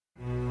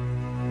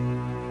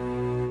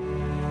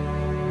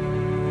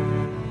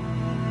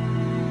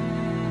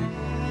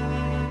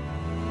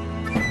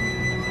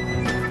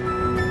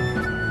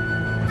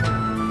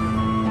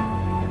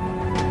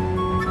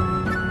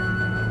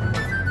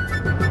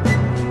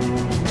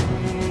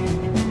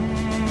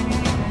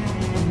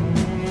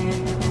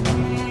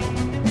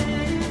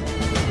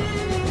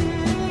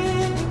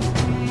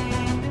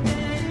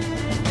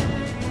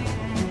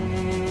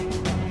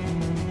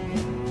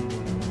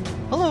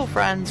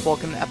friends,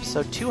 welcome to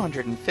episode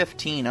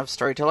 215 of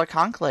Storyteller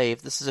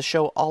Conclave. This is a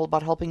show all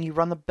about helping you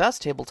run the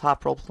best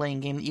tabletop role-playing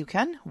game that you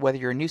can, whether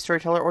you're a new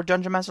storyteller or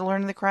dungeon master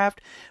learning the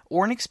craft,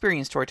 or an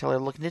experienced storyteller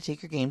looking to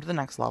take your game to the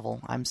next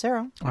level. I'm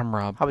Sarah. I'm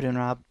Rob. How we doing,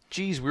 Rob?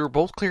 Jeez, we were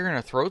both clearing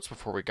our throats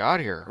before we got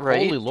here.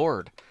 Right? Holy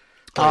Lord.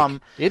 Weather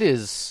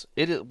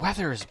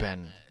has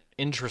been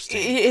interesting.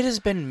 It has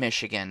been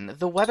Michigan.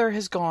 The weather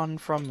has gone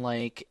from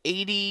like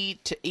 80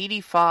 to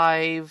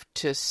 85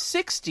 to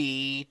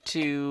 60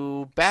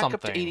 to back up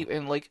to 80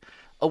 in like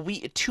a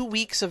week, 2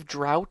 weeks of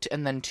drought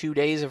and then 2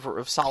 days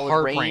of solid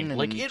hard rain.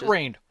 Like it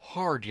rained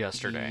hard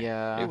yesterday.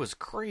 Yeah, it was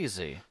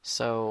crazy.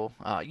 So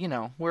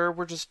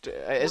we're just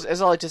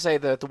as I like to say,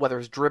 the weather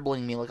is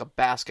dribbling me like a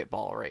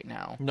basketball right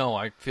now. No,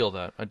 I feel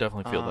that. I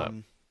definitely feel that.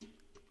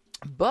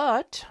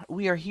 But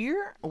we are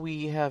here.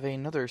 We have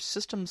another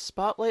system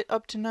spotlight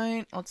up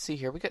tonight. Let's see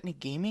here. We got any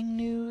gaming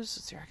news?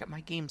 Let's see. I got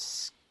my game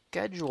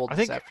scheduled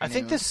this afternoon. I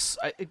think this.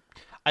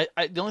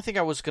 The only thing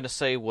I was going to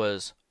say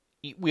was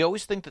we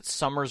always think that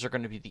summers are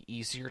going to be the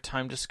easier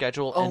time to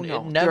schedule, and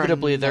no,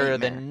 inevitably they're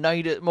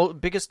the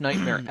biggest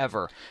nightmare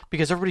ever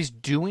because everybody's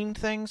doing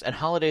things and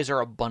holidays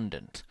are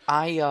abundant.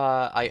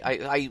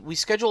 We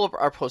schedule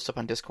our post up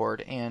on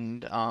Discord,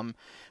 and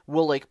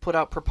we'll like put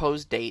out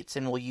proposed dates,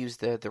 and we'll use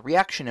the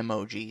reaction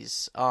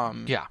emojis.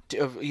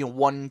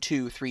 1,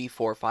 2, 3,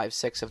 4, 5,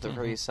 6 of the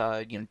various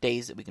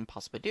days that we can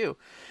possibly do,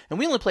 and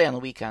we only play on the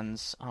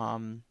weekends.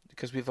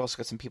 Because we've also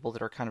got some people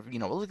that are kind of,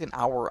 like an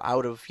hour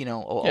out of,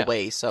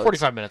 away. So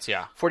 45 minutes,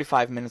 yeah.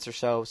 45 minutes or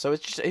so. So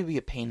it'd be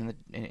a pain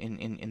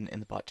in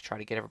the butt to try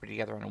to get everybody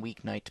together on a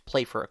weeknight to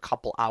play for a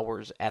couple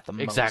hours at the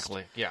most.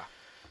 Exactly, yeah.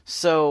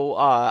 So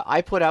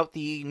I put out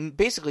the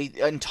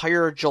basically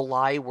entire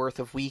July worth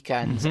of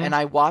weekends, and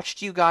I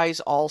watched you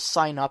guys all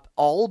sign up,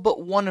 all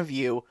but one of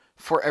you,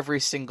 for every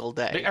single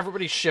day.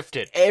 Everybody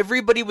shifted.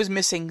 Everybody was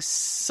missing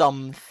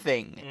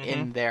something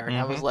in there, and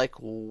I was like,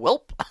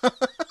 welp.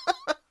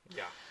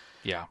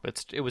 Yeah,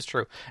 it was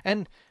true.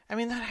 And, I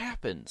mean, that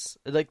happens.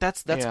 Like,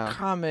 that's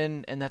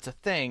common, and that's a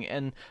thing.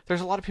 And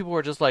there's a lot of people who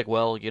are just like,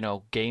 well,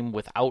 game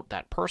without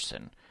that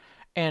person.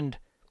 And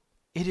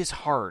it is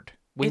hard.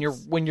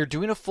 When you're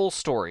doing a full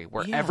story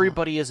where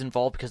everybody is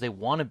involved because they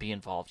want to be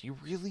involved, you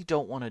really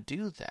don't want to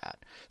do that.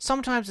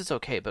 Sometimes it's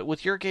okay, but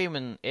with your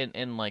game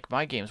and like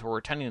my games where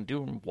we're tending to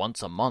do them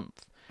once a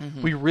month,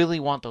 we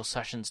really want those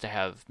sessions to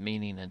have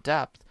meaning and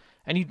depth,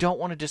 and you don't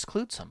want to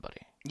disclude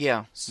somebody.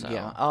 Yeah, so.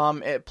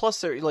 Yeah. Plus,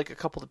 there are like a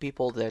couple of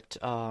people that,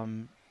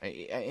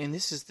 and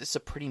this is a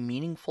pretty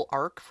meaningful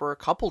arc for a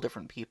couple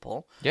different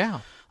people.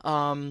 Yeah.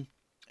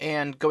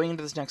 And going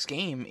into this next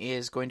game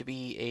is going to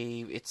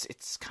be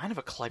it's kind of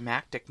a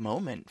climactic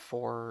moment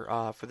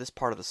for this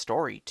part of the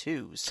story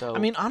too. So I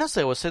mean,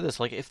 honestly, I would say this: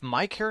 like, if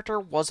my character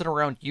wasn't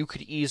around, you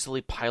could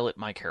easily pilot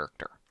my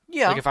character.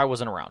 Yeah. Like, if I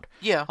wasn't around.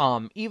 Yeah.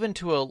 Even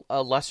to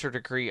a lesser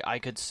degree, I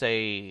could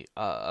say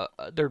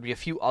there'd be a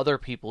few other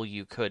people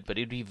you could, but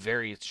it'd be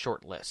very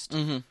short list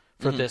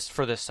for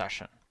this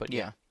session. But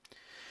yeah.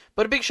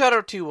 But a big shout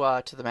out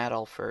to the Mad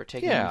Elf for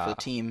taking over for the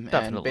team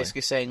definitely. And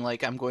basically saying,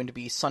 like, I'm going to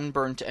be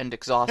sunburnt and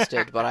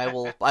exhausted, but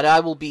I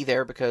will be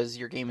there because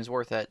your game is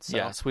worth it. So.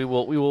 Yes, we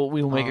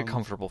will make it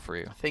comfortable for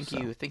you. Thank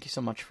you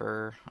so much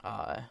for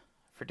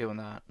doing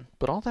that.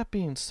 But all that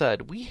being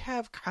said, we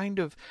have kind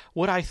of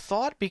what I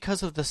thought,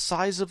 because of the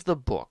size of the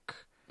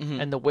book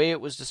and the way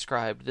it was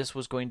described, this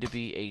was going to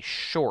be a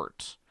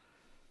short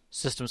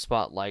system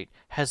spotlight,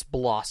 has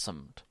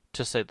blossomed,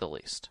 to say the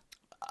least.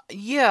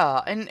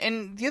 Yeah,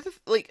 and the other,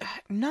 like,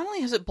 not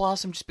only has it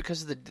blossomed just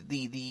because of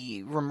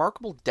the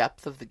remarkable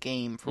depth of the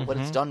game for what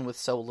it's done with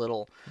so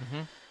little,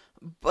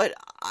 but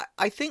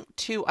I think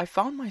too, I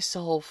found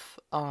myself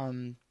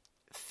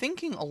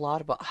thinking a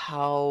lot about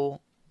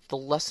how the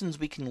lessons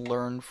we can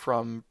learn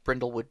from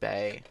Brindlewood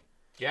Bay.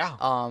 Yeah.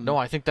 No,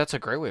 I think that's a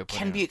great way of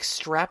putting it. Can be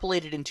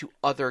extrapolated into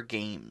other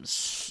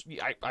games.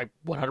 I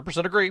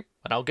 100% agree,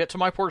 and I'll get to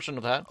my portion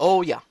of that.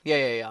 Oh, yeah.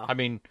 Yeah. I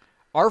mean,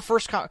 our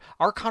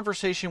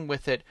conversation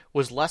with it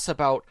was less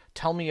about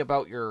tell me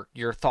about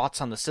your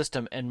thoughts on the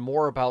system and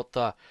more about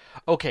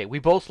okay, we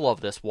both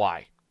love this,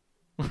 why?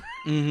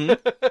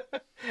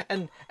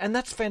 And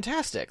that's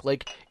fantastic.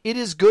 Like, it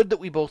is good that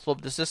we both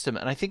love the system,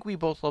 and I think we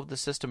both love the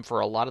system for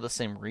a lot of the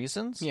same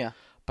reasons. Yeah.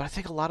 But I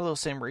think a lot of those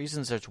same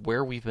reasons is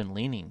where we've been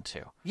leaning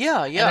to.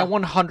 Yeah. And I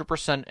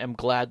 100% am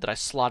glad that I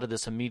slotted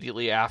this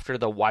immediately after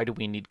the why do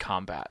we need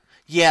combat.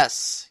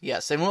 Yes,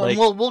 and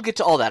we'll get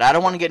to all that. I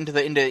don't want to get into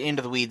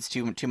the weeds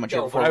too much.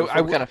 No,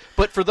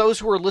 but for those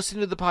who are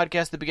listening to the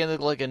podcast at the beginning,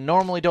 and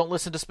normally don't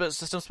listen to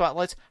System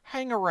Spotlights,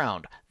 hang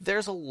around.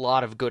 There's a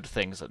lot of good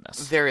things in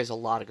this. There is a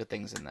lot of good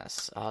things in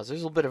this. So there's a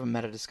little bit of a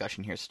meta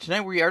discussion here. So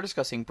tonight we are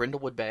discussing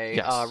Brindlewood Bay,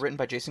 written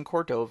by Jason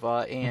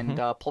Cordova and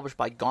published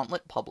by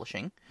Gauntlet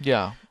Publishing.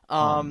 Yeah.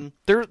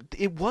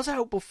 It was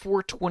out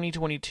before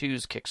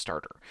 2022's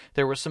Kickstarter.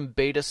 There was some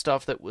beta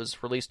stuff that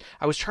was released.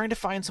 I was trying to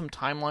find some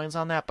timelines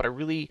on that, but I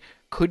really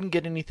couldn't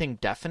get anything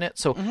definite.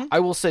 So I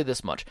will say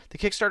this much. The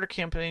Kickstarter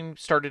campaign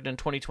started in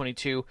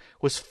 2022,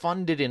 was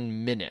funded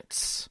in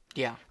minutes.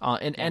 Yeah.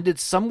 And ended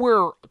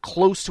somewhere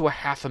close to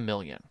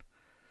 $500,000.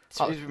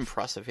 It's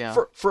impressive, yeah.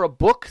 For a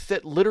book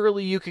that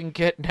literally you can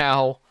get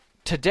now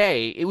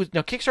today, it was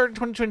now Kickstarted in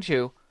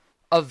 2022,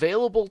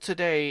 available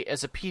today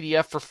as a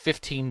PDF for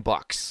 $15.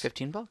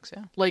 $15,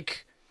 yeah.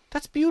 Like,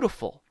 that's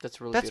beautiful.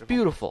 That's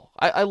beautiful.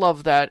 I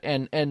love that.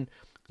 And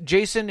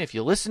Jason, if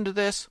you listen to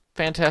this,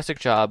 fantastic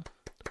job.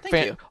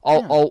 Thank you.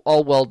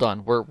 All well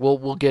done.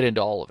 We'll get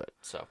into all of it.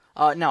 So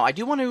now I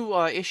do want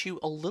to issue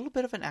a little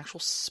bit of an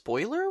actual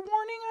spoiler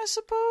warning, I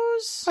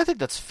suppose. I think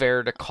that's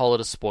fair to call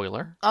it a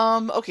spoiler.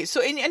 Okay.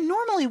 So and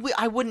normally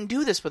I wouldn't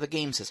do this with a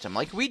game system.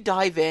 Like we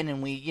dive in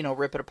and we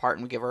rip it apart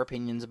and we give our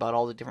opinions about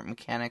all the different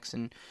mechanics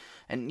and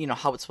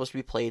how it's supposed to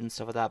be played and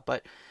stuff like that.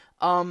 But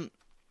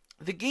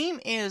the game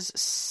is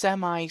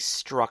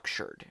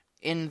semi-structured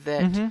in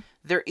that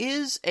there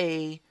is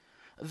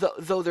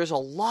though there's a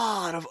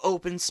lot of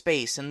open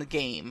space in the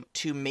game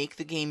to make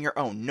the game your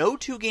own. No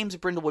two games of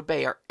Brindlewood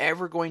Bay are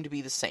ever going to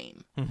be the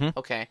same.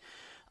 Okay?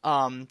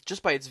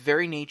 Just by its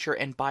very nature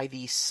and by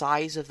the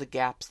size of the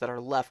gaps that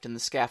are left in the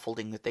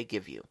scaffolding that they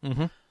give you.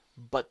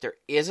 But there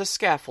is a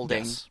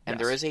scaffolding, and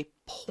there is a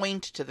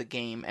point to the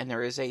game, and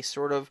there is a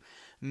sort of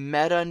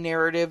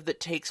meta-narrative that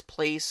takes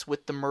place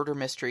with the murder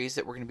mysteries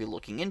that we're going to be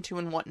looking into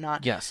and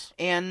whatnot. Yes.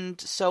 And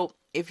so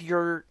if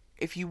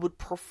you would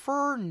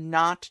prefer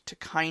not to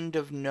kind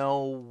of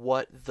know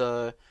what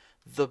the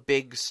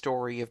big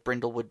story of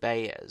Brindlewood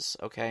Bay is,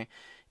 okay?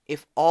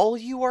 If all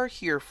you are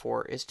here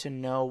for is to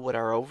know what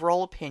our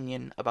overall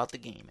opinion about the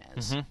game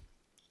is,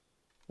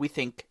 we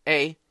think,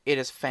 A, it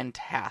is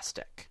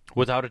fantastic.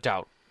 Without a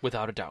doubt.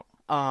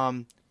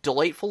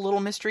 Delightful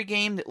little mystery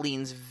game that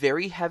leans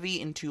very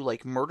heavy into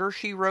like Murder,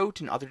 She Wrote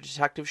and other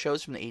detective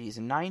shows from the 80s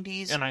and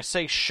 90s. And I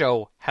say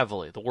show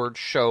heavily. The word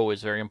show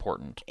is very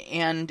important.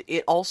 And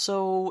it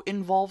also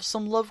involves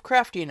some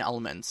Lovecraftian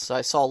elements.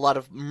 I saw a lot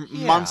of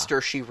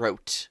Monster, She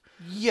Wrote.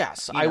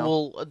 Yes, I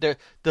will.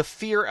 The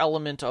fear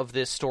element of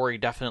this story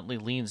definitely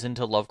leans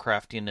into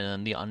Lovecraftian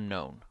and the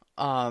unknown.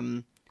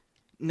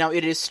 Now,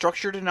 it is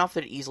structured enough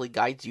that it easily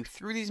guides you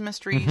through these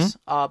mysteries,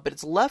 but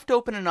it's left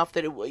open enough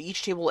that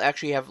each table will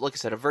actually have, like I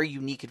said, a very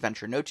unique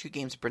adventure. No two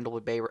games of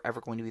Brindlewood Bay are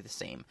ever going to be the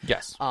same.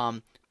 Yes.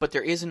 But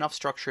there is enough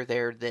structure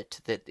there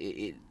that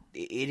it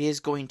is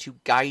going to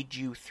guide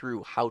you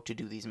through how to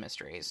do these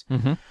mysteries.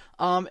 And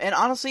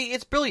honestly,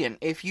 it's brilliant.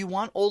 If you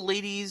want old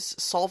ladies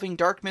solving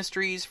dark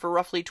mysteries for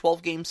roughly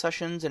 12 game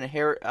sessions and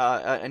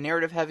a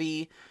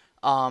narrative-heavy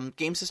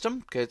game system,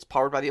 because it's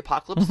powered by the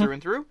apocalypse through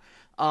and through,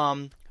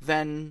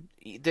 then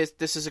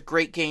this is a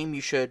great game.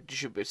 You should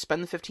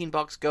spend the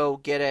 $15, go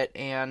get it,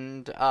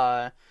 and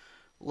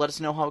let us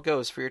know how it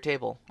goes for your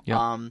table.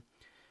 Yep.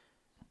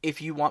 If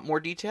you want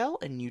more detail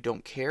and you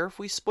don't care if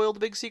we spoil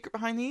the big secret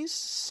behind these,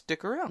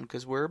 stick around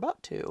because we're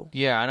about to.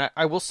 Yeah, and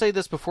I will say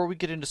this before we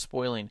get into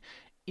spoiling.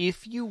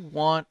 If you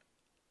want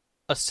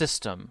a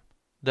system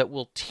that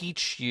will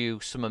teach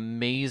you some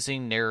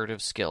amazing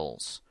narrative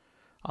skills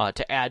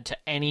to add to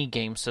any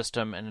game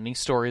system and any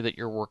story that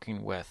you're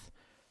working with,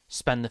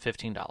 spend the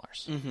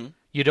 $15.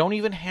 You don't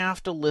even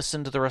have to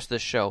listen to the rest of the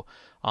show.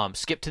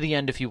 Skip to the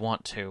end if you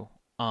want to,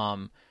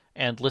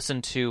 and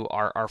listen to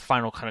our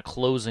final kind of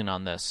closing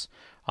on this,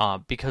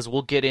 because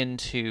we'll get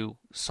into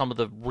some of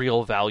the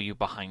real value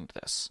behind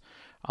this,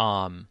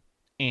 and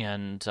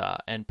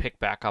pick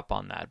back up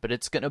on that. But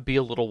it's going to be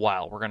a little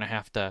while. We're going to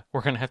have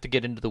to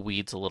get into the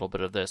weeds a little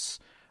bit of this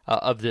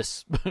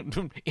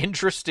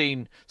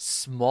interesting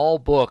small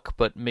book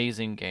but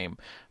amazing game.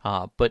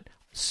 But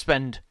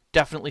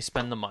definitely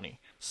spend the money.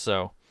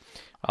 So,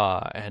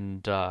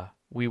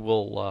 we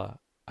will.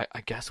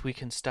 I guess we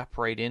can step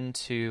right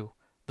into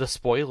the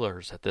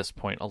spoilers at this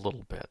point a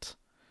little bit.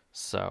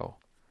 So,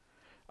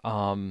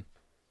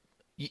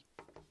 it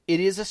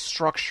is a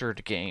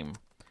structured game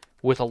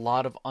with a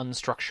lot of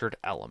unstructured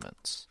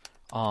elements.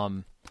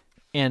 And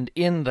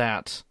in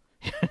that,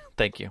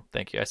 thank you.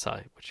 I saw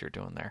what you're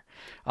doing there.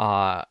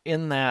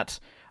 In that,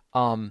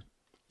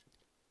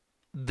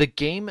 the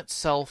game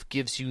itself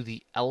gives you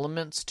the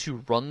elements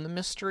to run the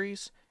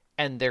mysteries,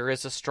 and there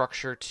is a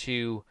structure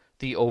to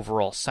the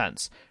overall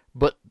sense.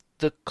 But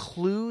the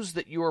clues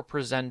that you are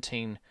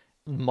presenting,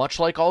 much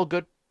like all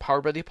good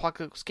Powered by the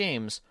Apocalypse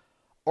games,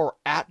 are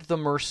at the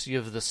mercy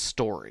of the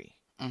story.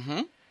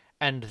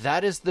 And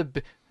that is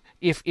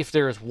if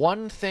there is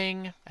one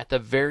thing at the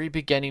very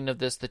beginning of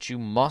this that you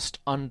must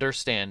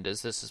understand,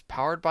 is this is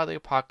Powered by the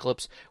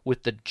Apocalypse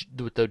with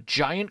the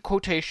giant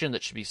quotation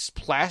that should be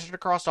splashed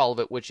across all of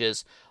it, which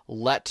is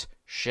 "let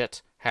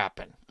shit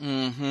happen."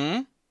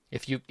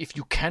 If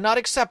you cannot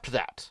accept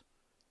that,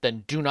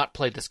 then do not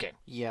play this game.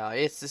 Yeah,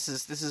 this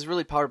is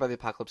really Powered by the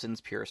Apocalypse in its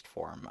purest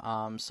form.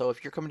 So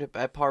if you're coming to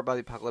Powered by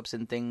the Apocalypse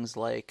in things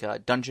like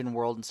Dungeon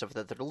World and stuff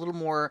like that are a little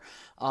more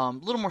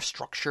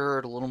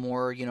structured, a little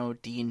more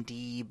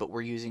D&D, but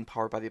we're using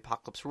Powered by the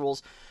Apocalypse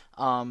rules.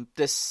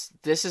 This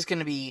is going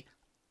to be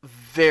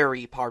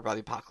very Powered by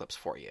the Apocalypse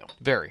for you.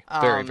 Very.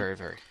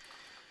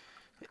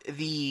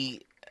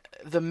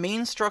 The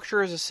main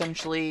structure is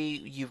essentially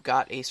you've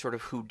got a sort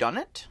of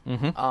whodunit.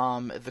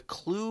 The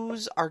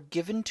clues are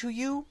given to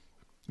you.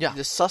 Yeah.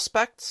 The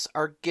suspects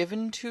are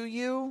given to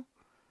you.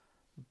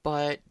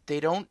 but they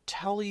don't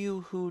tell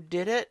you who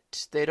did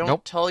it. They don't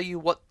Nope. tell you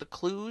what the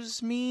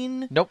clues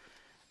mean. Nope.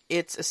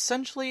 It's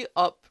essentially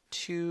up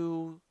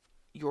to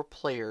your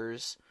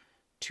players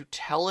to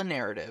tell a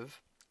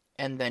narrative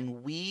and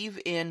then weave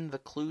in the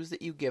clues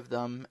that you give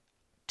them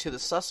to the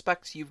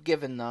suspects you've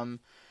given them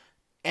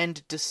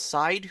and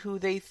decide who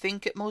they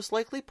think it most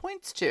likely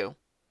points to.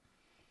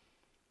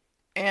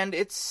 And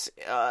it's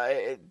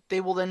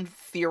they will then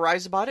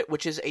theorize about it,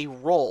 which is a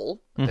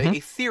roll. A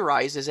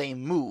theorize is a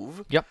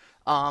move. Yep.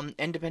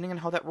 And depending on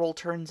how that roll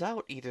turns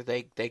out, either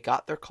they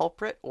got their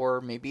culprit,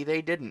 or maybe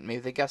they didn't.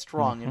 Maybe they guessed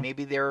wrong, and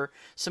maybe there are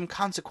some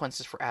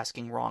consequences for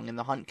asking wrong, and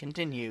the hunt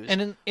continues.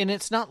 And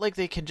it's not like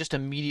they can just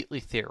immediately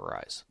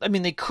theorize. I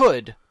mean, they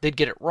could. They'd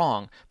get it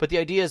wrong. But the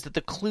idea is that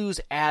the clues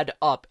add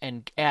up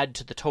and add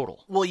to the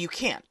total. Well, you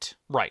can't.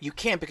 Right. You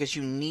can't, because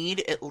you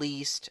need at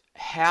least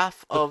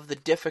half of the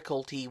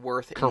difficulty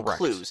worth in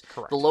clues.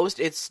 Correct. The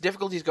lowest, its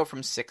difficulties go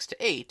from 6 to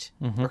 8.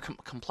 Or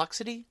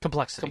complexity?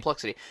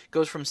 Complexity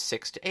goes from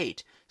 6 to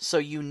 8. So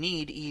you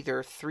need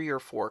either 3 or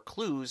 4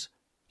 clues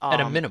at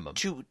a minimum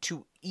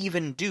to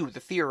even do the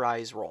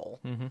theorize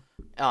roll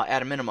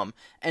at a minimum.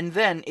 And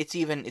then it's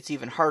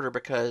even harder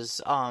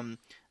because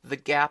the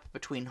gap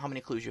between how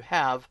many clues you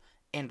have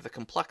and the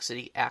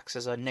complexity acts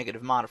as a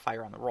negative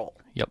modifier on the roll.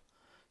 Yep.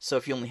 So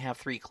if you only have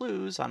 3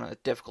 clues on a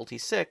difficulty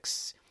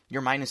 6,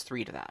 you're minus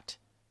 3 to that,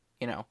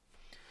 you know.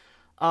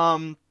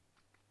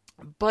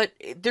 But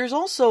there's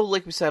also,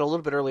 like we said a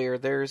little bit earlier,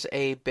 there's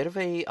a bit of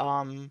a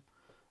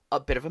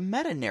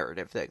meta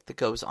narrative that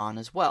goes on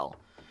as well.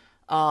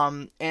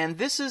 And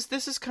this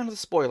is kind of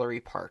the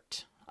spoilery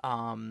part.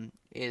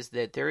 Is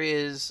that there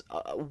is,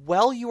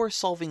 while you are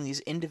solving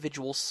these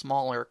individual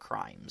smaller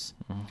crimes,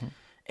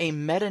 a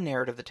meta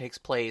narrative that takes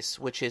place,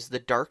 which is the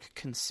dark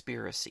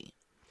conspiracy.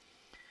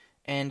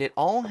 And it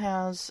all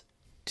has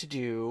to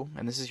do,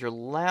 and this is your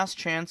last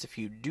chance if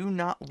you do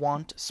not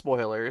want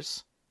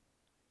spoilers,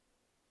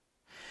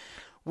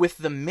 with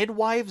the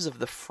Midwives of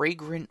the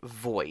Fragrant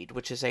Void,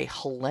 which is a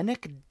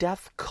Hellenic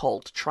death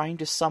cult trying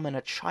to summon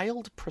a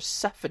child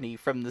Persephone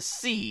from the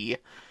sea,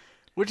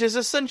 which is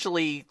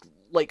essentially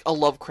like a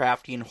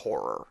Lovecraftian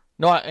horror.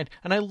 No, and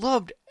I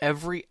loved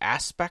every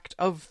aspect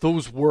of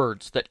those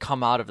words that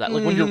come out of that.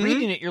 Like, when you're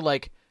reading it, you're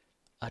like,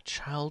 a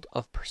child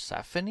of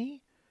Persephone?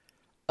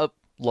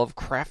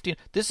 Lovecraftian.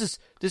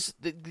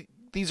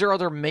 These are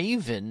other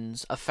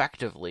mavens,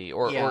 effectively,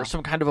 or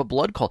some kind of a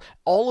blood cult.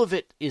 All of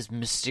it is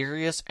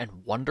mysterious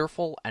and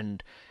wonderful,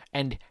 and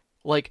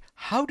like,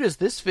 how does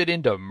this fit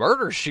into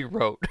Murder, She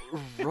Wrote?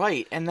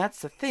 Right, and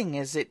that's the thing,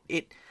 is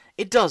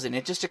it doesn't.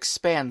 It just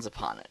expands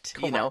upon it.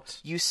 Correct. You know,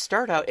 you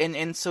start out,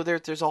 and so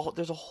there's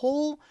a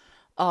whole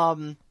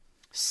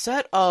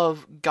set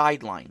of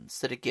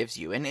guidelines that it gives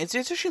you, and it's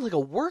actually like a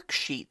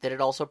worksheet that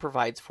it also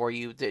provides for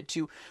you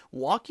to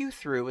walk you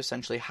through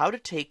essentially how to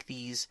take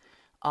these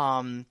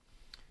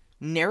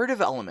narrative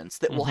elements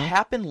that will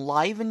happen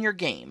live in your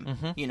game.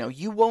 You know,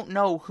 you won't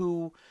know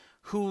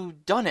who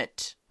done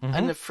it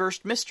in the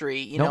first mystery.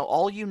 You know,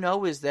 all you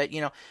know is that, you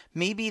know,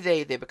 maybe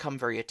they become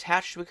very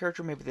attached to a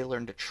character, maybe they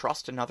learn to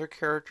trust another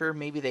character,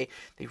 maybe they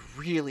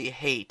really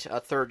hate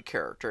a third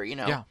character, you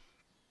know. Yeah.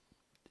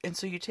 And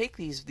so you take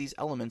these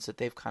elements that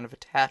they've kind of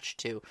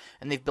attached to,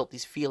 and they've built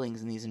these feelings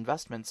and these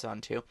investments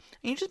onto, and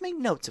you just make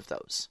notes of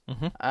those.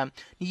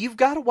 You've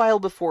got a while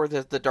before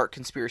the dark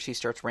conspiracy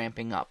starts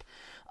ramping up.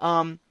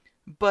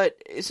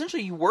 But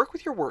essentially you work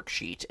with your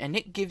worksheet, and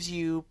it gives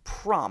you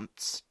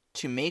prompts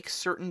to make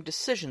certain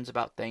decisions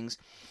about things,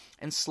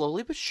 and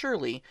slowly but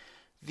surely,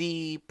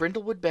 the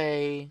Brindlewood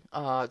Bay,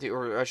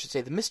 or I should say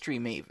the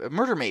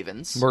Murder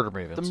Mavens,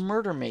 the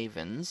Murder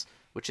Mavens,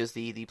 which is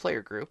the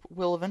player group,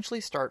 will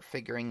eventually start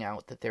figuring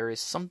out that there is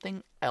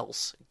something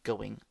else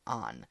going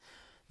on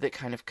that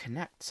kind of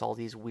connects all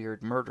these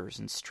weird murders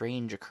and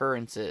strange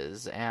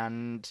occurrences,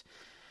 and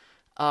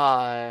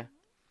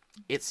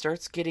it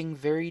starts getting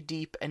very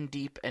deep and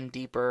deep and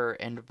deeper,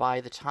 and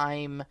by the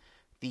time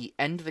the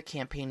end of the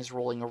campaign is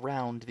rolling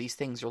around, these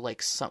things are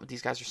like,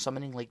 these guys are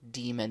summoning like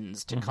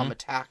demons to come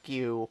attack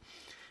you,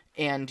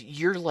 and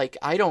you're like,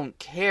 I don't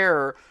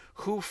care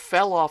who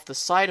fell off the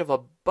side of a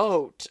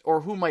boat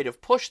or who might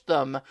have pushed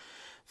them.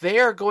 They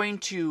are going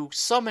to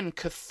summon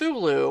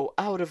Cthulhu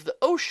out of the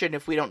ocean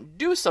if we don't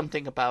do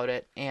something about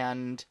it,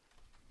 and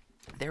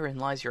therein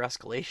lies your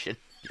escalation.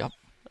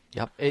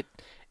 Yep.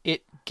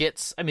 It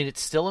gets, I mean,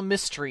 it's still a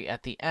mystery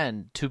at the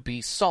end to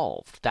be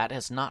solved. That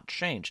has not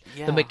changed.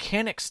 Yeah. The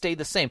mechanics stay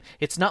the same.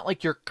 It's not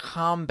like you're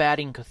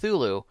combating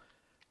Cthulhu,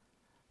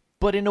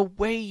 but in a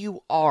way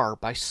you are,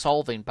 by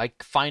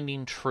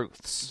finding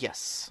truths.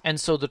 Yes.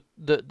 And so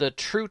the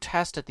true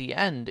test at the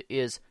end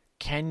is,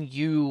 can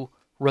you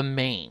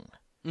remain?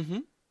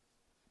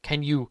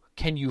 Can you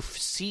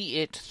see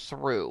it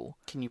through?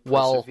 Can you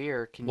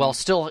persevere? While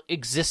still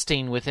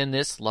existing within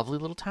this lovely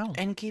little town?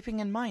 And keeping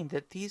in mind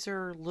that these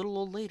are little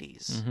old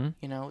ladies.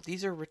 You know,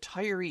 these are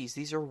retirees.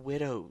 These are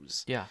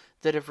widows. Yeah.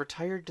 That have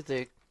retired to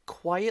the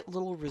quiet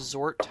little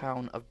resort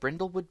town of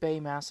Brindlewood Bay,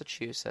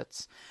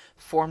 Massachusetts,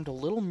 formed a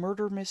little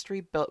murder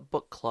mystery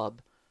book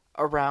club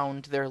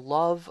around their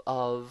love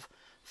of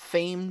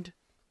famed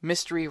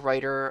mystery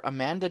writer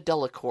Amanda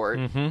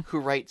Delacourt, who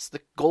writes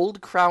the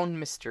Gold Crown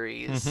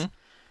Mysteries,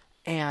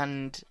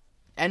 and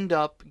end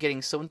up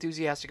getting so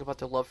enthusiastic about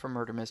their love for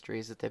murder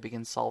mysteries that they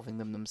begin solving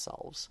them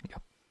themselves.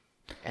 Yep.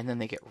 And then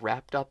they get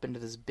wrapped up into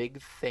this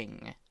big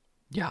thing.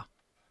 Yeah.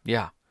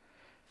 Yeah.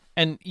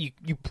 And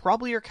you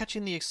probably are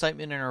catching the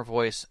excitement in our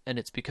voice, and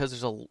it's because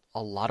there's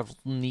a lot of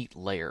neat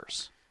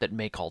layers that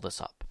make all this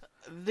up.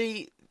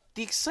 The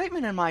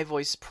excitement in my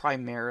voice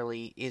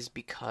primarily is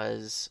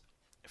because,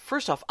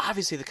 first off,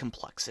 obviously the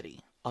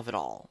complexity of it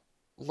all.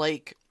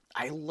 Like,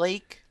 I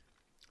like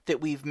that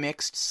we've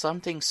mixed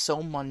something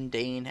so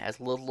mundane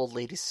as little old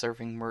ladies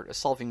solving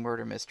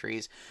murder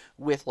mysteries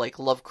with, like,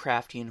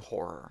 Lovecraftian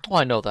horror. Well,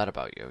 I know that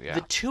about you, yeah.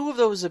 The two of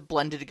those have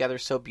blended together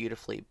so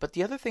beautifully. But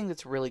the other thing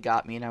that's really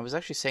got me, and I was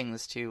actually saying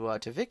this to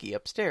Vicky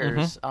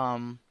upstairs,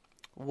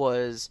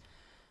 was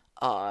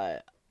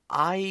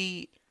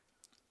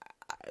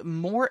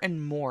more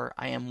and more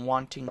I am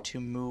wanting to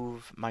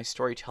move my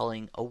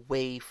storytelling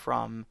away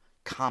from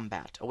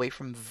combat, away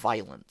from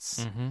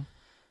violence.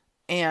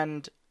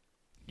 And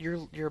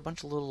you're a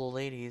bunch of little old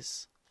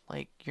ladies.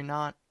 Like, you're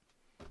not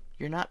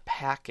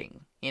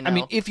packing, you know? I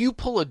mean, if you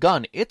pull a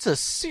gun, it's a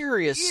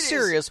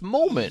serious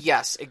moment.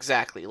 Yes,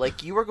 exactly.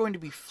 Like, you are going to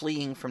be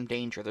fleeing from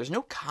danger. There's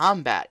no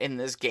combat in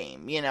this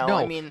game, you know? No,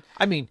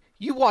 I mean,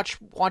 you watch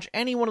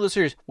any one of those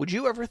series. Would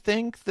you ever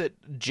think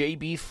that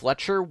J.B.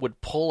 Fletcher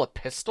would pull a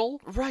pistol?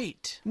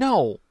 Right.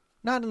 No,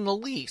 not in the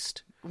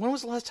least. When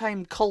was the last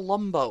time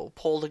Columbo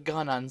pulled a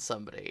gun on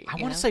somebody? I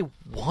want to say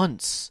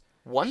once.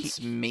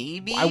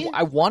 Maybe?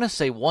 I want to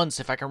say once,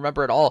 if I can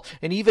remember at all.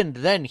 And even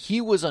then, he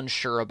was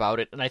unsure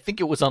about it, and I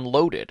think it was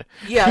unloaded.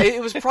 Yeah,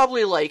 it was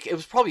probably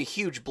a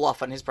huge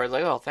bluff on his part.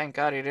 Like, oh, thank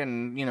God he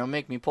didn't,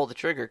 make me pull the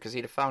trigger, because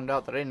he'd have found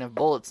out that I didn't have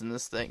bullets in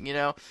this thing, you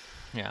know?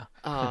 Yeah.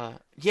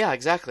 Yeah,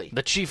 exactly.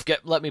 The chief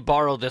let me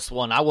borrow this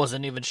one. I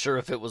wasn't even sure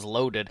if it was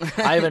loaded.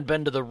 I haven't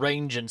been to the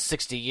range in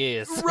 60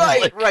 years.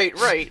 Right,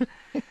 right.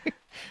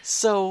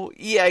 So,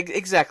 yeah,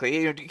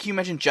 exactly. Can you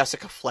imagine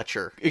Jessica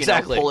Fletcher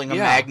pulling a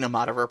magnum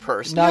out of her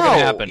purse? Not going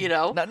to happen.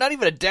 Not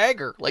even a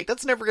dagger. Like,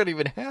 that's never going to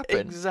even happen.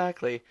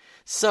 Exactly.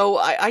 So,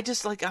 I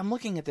just, I'm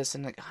looking at this,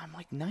 and I'm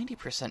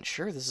 90%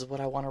 sure this is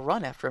what I want to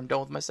run after I'm done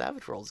with my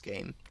Savage Worlds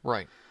game.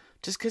 Right.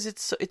 Just because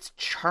it's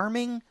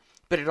charming,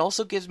 but it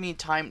also gives me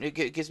time. It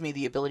gives me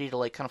the ability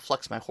to, kind of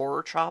flex my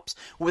horror chops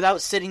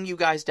without sitting you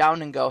guys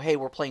down and go, hey,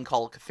 we're playing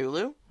Call of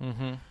Cthulhu.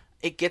 Mm-hmm.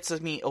 It gets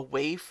me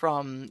away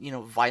from,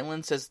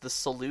 violence as the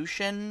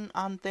solution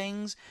on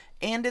things,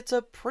 and it's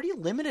a pretty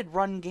limited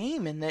run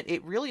game in that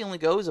it really only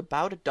goes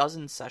about a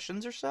dozen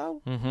sessions or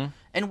so. Mm-hmm.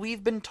 And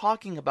we've been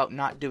talking about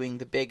not doing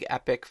the big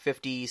epic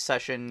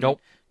 50-session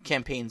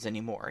campaigns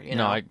anymore.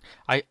 No,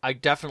 I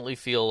definitely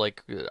feel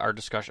like our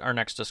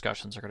next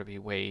discussions are going to be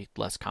way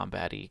less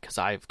combat-y, because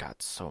I've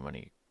got so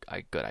many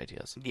good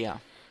ideas. Yeah.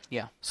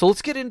 So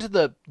let's get into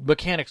the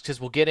mechanics, because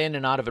we'll get in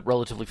and out of it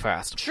relatively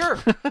fast. Sure.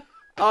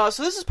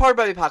 So this is Powered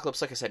by the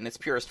Apocalypse, like I said, in its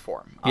purest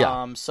form.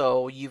 Yeah.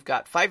 So you've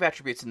got 5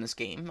 attributes in this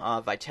game.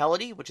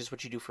 Vitality, which is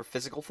what you do for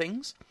physical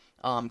things.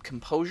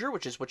 Composure,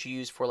 which is what you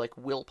use for,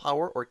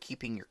 willpower or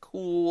keeping your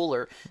cool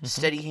or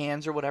steady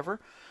hands or whatever.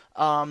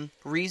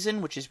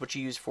 Reason, which is what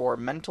you use for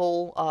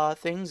mental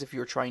things, if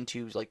you're trying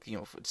to,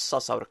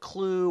 suss out a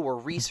clue or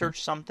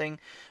research something.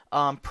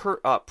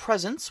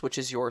 Presence, which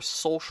is your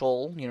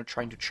social,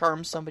 trying to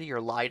charm somebody or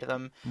lie to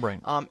them.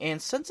 Right.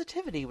 And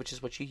sensitivity, which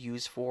is what you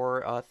use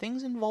for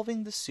things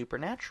involving the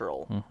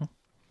supernatural.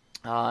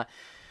 Mm-hmm.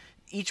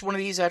 Each one of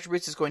these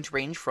attributes is going to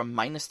range from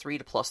 -3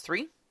 to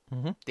 +3.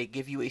 Mm-hmm. They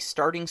give you a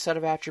starting set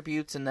of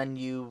attributes, and then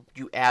you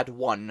add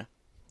 1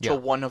 to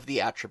one of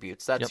the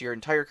attributes. That's your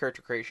entire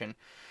character creation.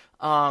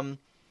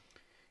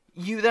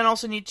 You then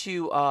also need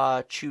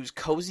to choose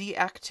cozy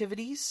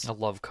activities. I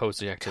love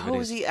cozy activities.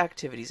 Cozy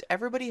activities.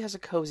 Everybody has a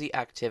cozy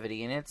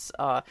activity, and it's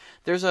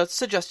there's a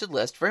suggested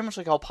list, very much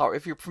like all Power.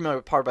 If you're familiar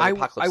with Powered by the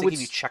Apocalypse, they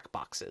give you check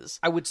boxes.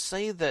 I would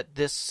say that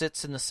this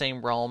sits in the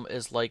same realm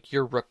as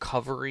your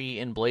recovery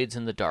in Blades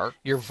in the Dark,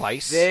 your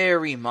vice.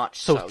 Very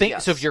much so.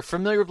 Yes. So if you're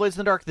familiar with Blades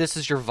in the Dark, this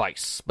is your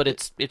vice, but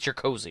it's your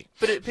cozy.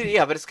 But it's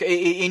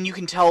and you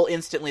can tell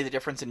instantly the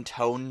difference in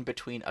tone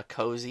between a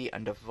cozy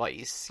and a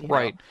vice.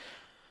 Right.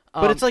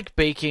 But it's like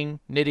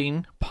baking,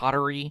 knitting,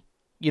 pottery,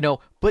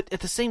 but at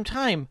the same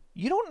time,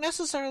 you don't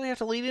necessarily have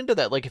to lead into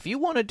that. If you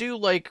want to do,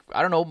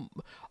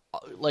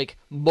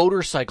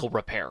 motorcycle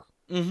repair.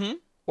 Mm-hmm.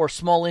 Or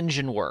small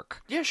engine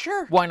work. Yeah,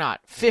 sure. Why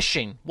not?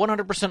 Fishing,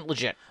 100%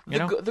 legit.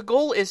 The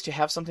goal is to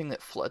have something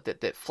that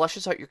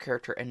fleshes out your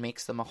character and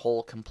makes them a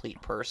whole,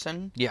 complete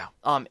person. Yeah.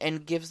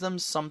 And gives them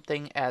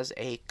something as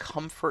a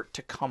comfort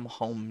to come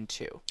home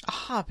to. A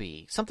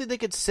hobby. Something they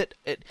could sit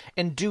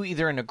and do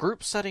either in a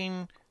group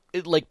setting,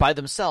 by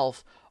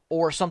themselves,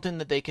 or something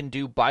that they can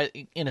do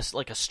in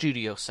a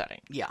studio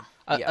setting. Yeah.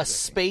 A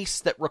space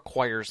that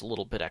requires a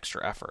little bit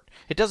extra effort.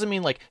 It doesn't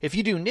mean, if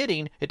you do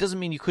knitting, it doesn't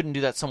mean you couldn't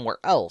do that somewhere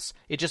else.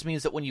 It just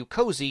means that when you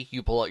cozy,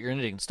 you pull out your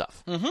knitting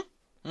stuff.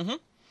 Mm-hmm.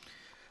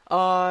 Mm-hmm.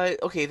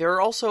 Okay, there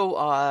are also,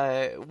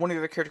 one of the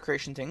other character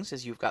creation things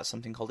is you've got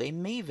something called a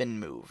Maven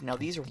move. Now,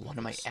 these are one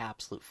of my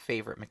absolute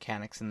favorite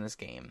mechanics in this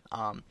game.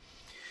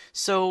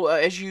 So,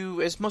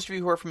 as most of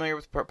you who are familiar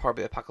with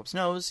probably Apocalypse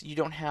knows, you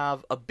don't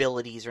have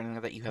abilities or anything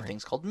like that. You have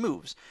things called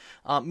moves.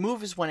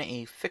 Move is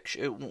when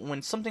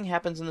when something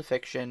happens in the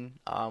fiction,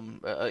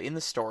 in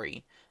the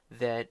story,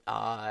 that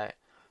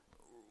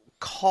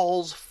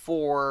calls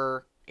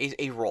for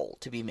a roll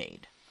to be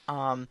made.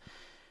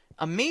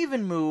 A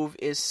Maven move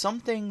is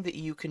something that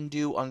you can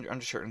do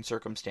under certain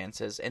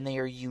circumstances, and they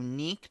are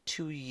unique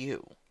to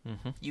you.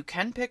 Mm-hmm. You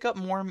can pick up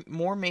more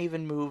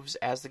Maven moves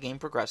as the game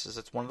progresses.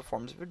 It's one of the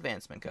forms of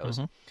advancement goes.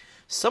 Mm-hmm.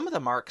 Some of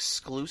them are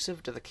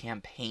exclusive to the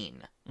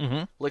campaign.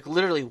 Mm-hmm. Like,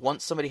 literally,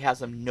 once somebody has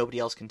them, nobody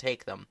else can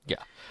take them. Yeah.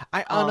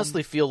 I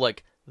honestly feel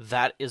like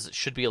that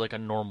should be like a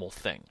normal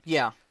thing.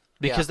 Yeah.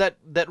 Because that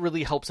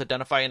really helps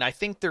identify, and I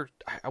think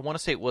I want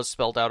to say it was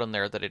spelled out in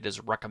there that it is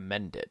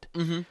recommended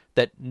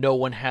that no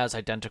one has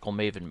identical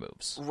Maven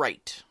moves.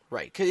 Right,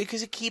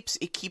 because it keeps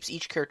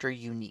each character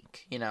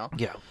unique, you know?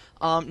 Yeah.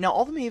 Now,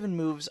 all the Maven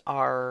moves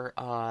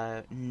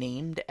are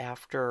named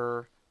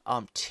after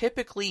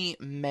typically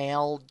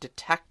male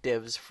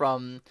detectives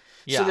from...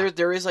 Yeah. So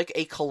there is like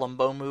a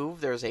Columbo move,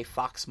 there's a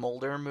Fox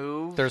Mulder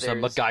move. There's a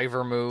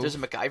MacGyver move. There's a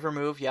MacGyver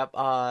move, yep.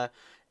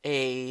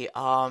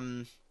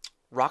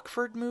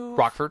 Rockford move?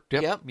 Rockford,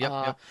 yep.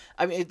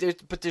 I mean,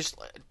 there's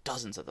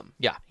dozens of them.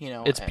 Yeah, you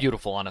know, it's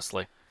beautiful,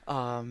 honestly.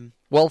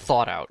 Well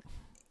thought out.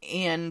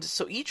 And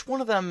so each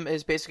one of them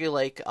is basically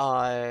like,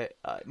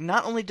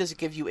 not only does it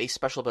give you a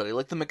special ability,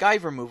 like the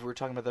MacGyver move, we were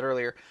talking about that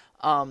earlier,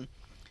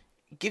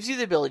 gives you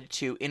the ability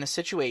to, in a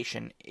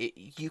situation,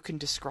 you can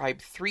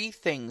describe 3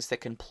 things that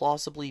can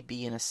plausibly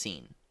be in a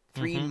scene.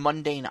 3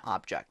 mundane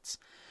objects.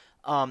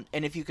 And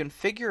if you can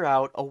figure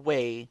out a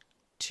way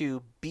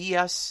to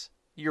BS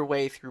your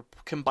way through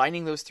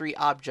combining those 3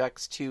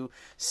 objects to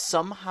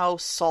somehow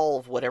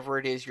solve whatever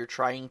it is you're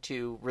trying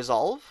to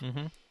resolve,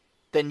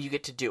 then you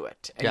get to do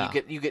it, and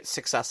you get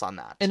success on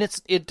that. And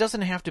it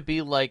doesn't have to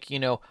be like, you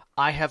know,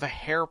 I have a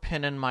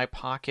hairpin in my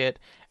pocket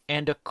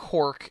and a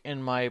cork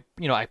in my,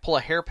 you know, I pull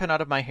a hairpin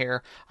out of my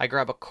hair, I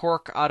grab a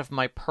cork out of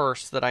my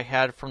purse that I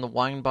had from the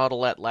wine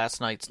bottle at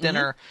last night's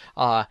dinner,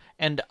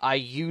 and I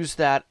use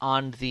that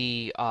on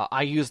the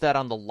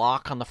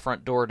lock on the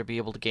front door to be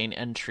able to gain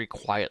entry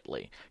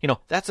quietly. You know,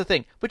 that's the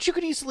thing. But you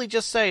could easily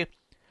just say,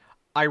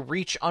 I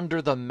reach under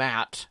the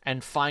mat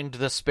and find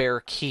the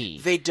spare key.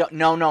 They don't.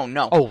 No.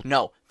 Oh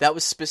no, that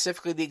was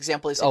specifically the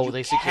example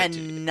they said you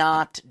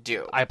cannot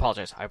do. I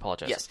apologize.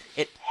 Yes,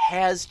 it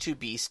has to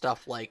be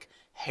stuff like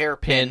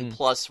hairpin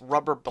plus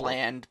rubber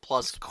band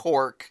plus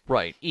cork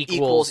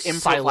equals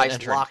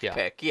improvised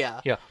lockpick.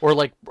 Yeah, or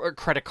like a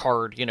credit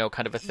card, you know,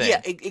 kind of a thing.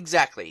 Yeah,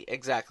 exactly.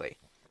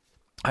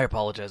 I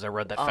apologize. I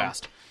read that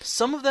fast.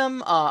 Some of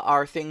them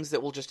are things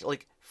that will just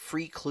like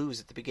free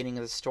clues at the beginning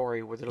of the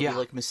story where they'll be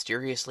like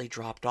mysteriously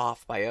dropped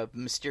off by a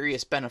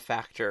mysterious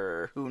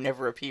benefactor who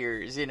never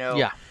appears, you know?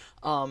 Yeah.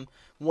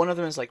 One of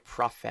them is like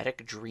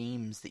prophetic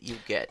dreams that you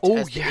get.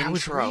 Oh yeah, I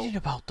was reading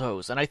about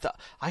those, and I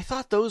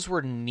thought those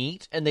were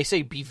neat. And they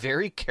say be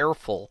very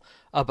careful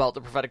about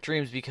the prophetic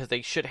dreams because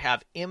they should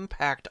have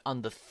impact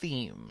on the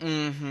theme.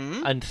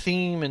 Mm-hmm. And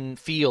theme and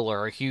feel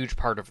are a huge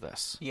part of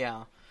this.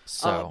 Yeah.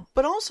 So,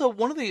 but also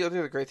one of the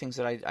other great things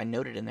that I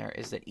noted in there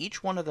is that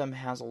each one of them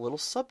has a little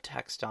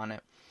subtext on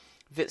it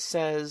that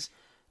says,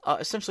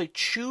 essentially,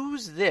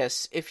 choose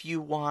this if you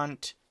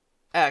want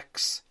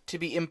X to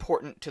be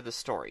important to the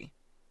story.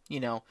 You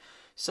know,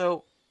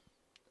 so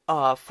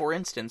for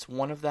instance,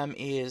 one of them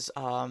is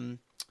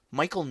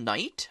Michael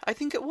Knight, I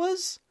think it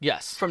was.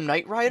 Yes, from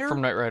Knight Rider.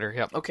 From Knight Rider,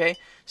 yep. Okay,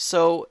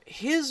 so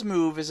his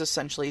move is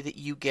essentially that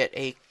you get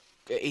a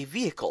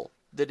vehicle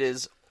that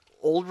is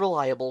old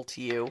reliable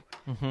to you,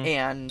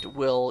 and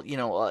will, you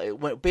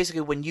know,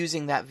 basically when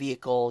using that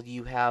vehicle,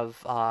 you have,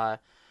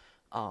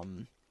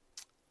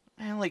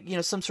 like, you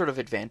know, some sort of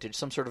advantage,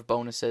 some sort of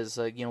bonuses,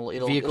 you know,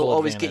 it'll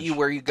always get you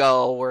where you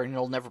go, or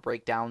it'll never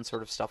break down,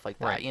 sort of stuff like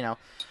that, you know.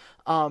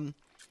 And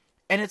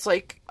it's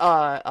like,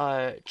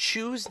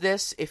 choose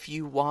this if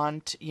you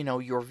want, you know,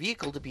 your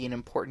vehicle to be an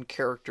important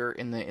character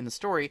in the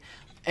story,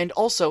 and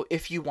also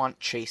if you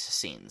want chase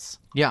scenes.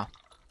 Yeah.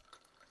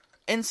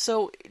 And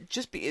so,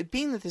 just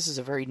being that this is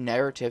a very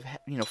narrative,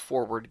 you know,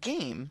 forward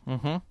game,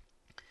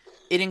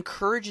 it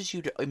encourages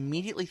you to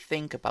immediately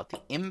think about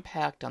the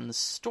impact on the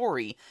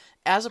story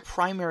as a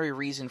primary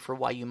reason for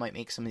why you might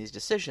make some of these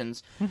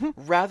decisions,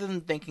 rather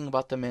than thinking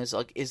about them as,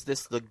 like, is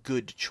this the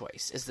good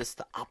choice? Is this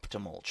the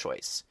optimal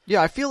choice?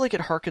 Yeah, I feel like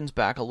it harkens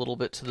back a little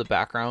bit to the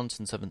backgrounds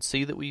in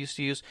 7C that we used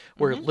to use,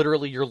 where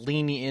literally you're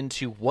leaning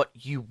into what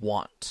you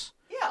want.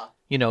 Yeah.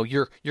 You know,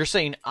 you're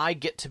saying, I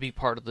get to be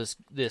part of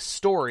this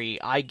story.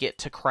 I get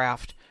to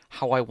craft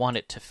how I want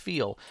it to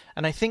feel.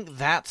 And I think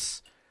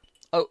that's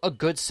a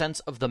good sense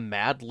of the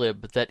Mad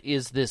Lib that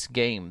is this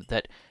game,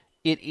 that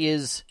it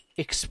is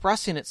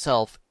expressing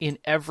itself in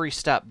every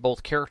step,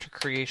 both character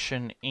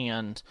creation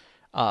and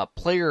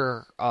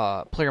player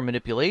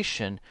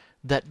manipulation,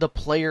 that the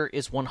player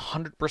is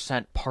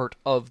 100% part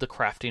of the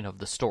crafting of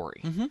the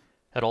story.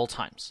 at all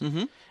times.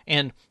 Mm-hmm.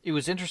 And it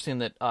was interesting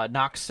that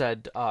Knox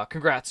said,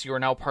 congrats, you are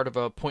now part of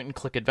a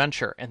point-and-click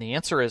adventure. And the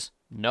answer is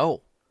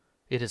no,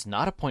 it is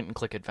not a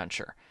point-and-click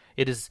adventure.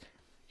 It is,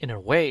 in a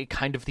way,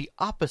 kind of the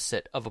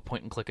opposite of a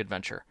point-and-click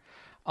adventure.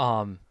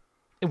 And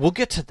we'll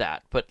get to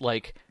that, but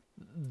like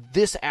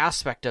this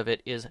aspect of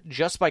it is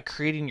just by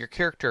creating your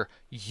character,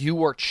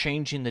 you are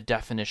changing the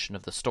definition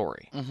of the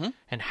story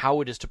and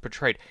how it is to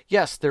portray.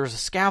 Yes, there's a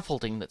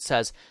scaffolding that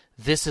says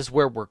this is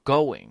where we're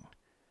going,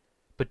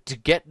 but to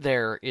get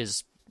there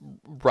is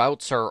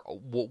routes are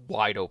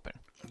wide open.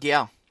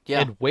 Yeah.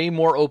 Yeah. And way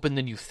more open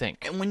than you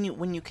think. And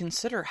when you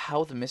consider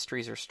how the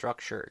mysteries are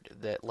structured,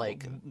 that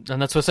like,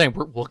 and that's what I'm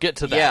saying. We'll get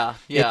to that.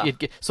 Yeah.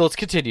 So let's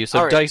continue.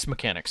 So right. Dice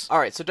mechanics. All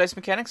right. So dice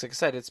mechanics, like I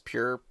said, it's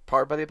pure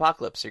Powered by the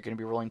Apocalypse. You're going to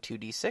be rolling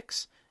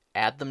 2d6,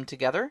 add them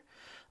together,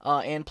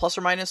 and plus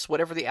or minus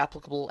whatever the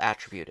applicable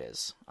attribute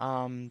is.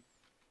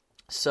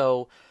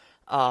 So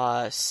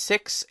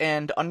 6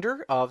 and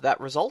under of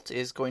that result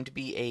is going to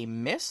be a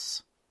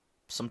miss.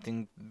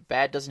 Something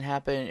bad doesn't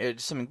happen,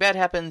 something bad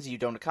happens, you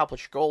don't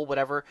accomplish your goal,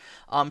 whatever.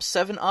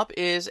 7 up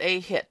is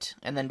a hit,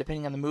 and then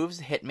depending on the moves,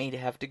 the hit may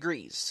have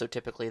degrees. So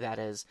typically that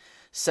is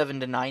 7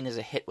 to 9 is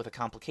a hit with a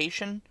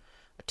complication,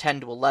 a 10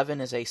 to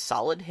 11 is a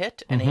solid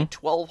hit, and a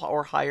 12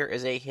 or higher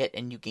is a hit,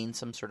 and you gain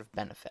some sort of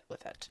benefit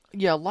with it.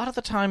 Yeah, a lot of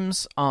the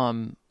times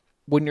when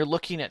you're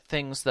looking at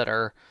things that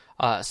are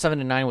 7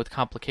 to 9 with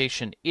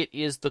complication, it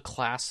is the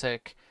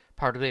classic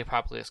part of the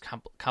Apocalypse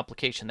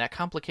complication. That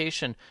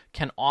complication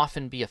can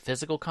often be a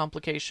physical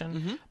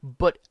complication,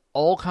 but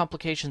all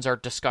complications are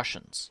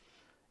discussions.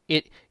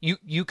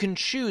 You can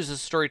choose as a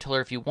storyteller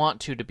if you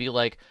want to be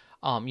like,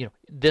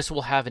 this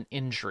will have an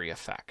injury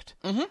effect,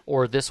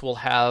 or this will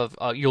have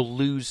you'll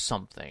lose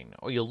something,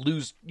 or you'll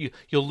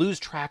lose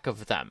track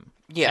of them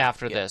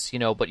after this,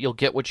 but you'll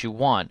get what you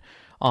want.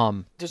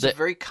 There's a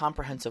very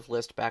comprehensive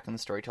list back in the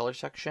storyteller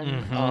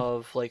section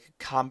of like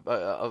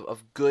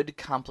of good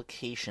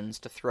complications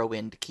to throw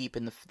in to keep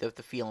in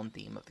the feel and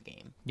theme of the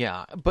game.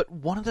 Yeah, but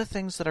one of the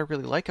things that I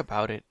really like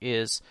about it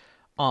is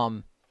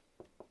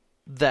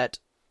that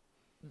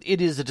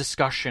it is a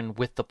discussion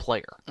with the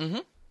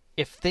player.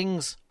 If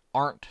things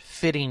aren't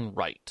fitting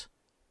right,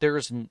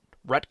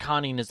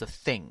 retconning is a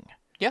thing.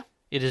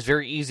 It is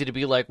very easy to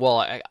be like,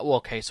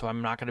 okay, so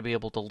I'm not going to be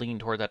able to lean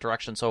toward that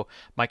direction, so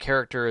my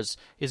character is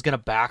going to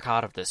back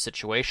out of this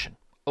situation.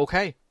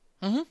 Okay.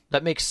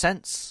 That makes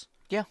sense.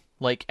 Yeah.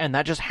 And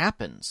that just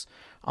happens.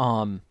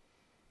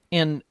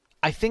 And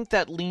I think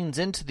that leans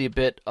into the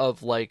bit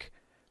of,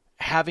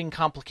 having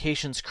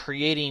complications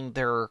creating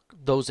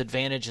those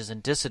advantages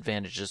and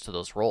disadvantages to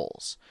those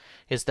roles.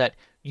 Is that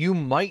you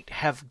might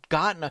have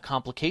gotten a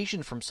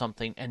complication from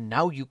something, and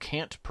now you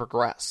can't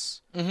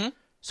progress.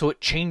 So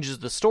it changes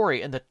the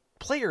story, and the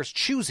player's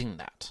choosing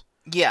that.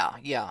 Yeah.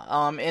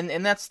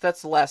 And that's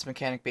the last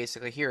mechanic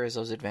basically here is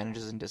those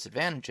advantages and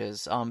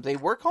disadvantages. They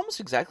work almost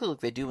exactly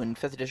like they do in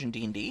 5th edition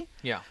D&D.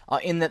 Yeah.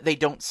 In that they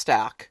don't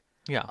stack.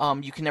 Yeah.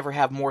 You can never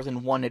have more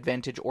than one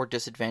advantage or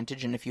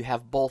disadvantage, and if you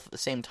have both at the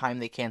same time,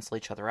 they cancel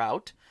each other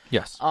out.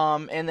 Yes.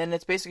 And then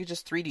it's basically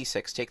just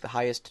 3d6. Take the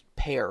highest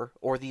pair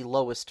or the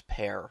lowest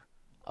pair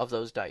of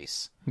those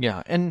dice.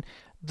 Yeah, and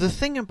the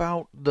thing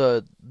about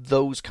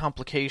those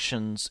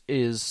complications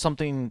is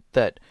something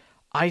that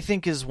I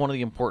think is one of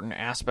the important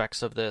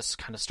aspects of this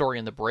kind of story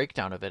and the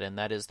breakdown of it, and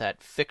that is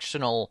that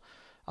fictional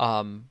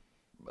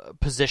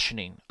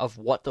positioning of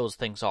what those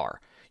things are.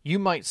 You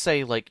might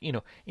say,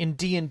 in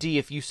D&D,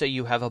 if you say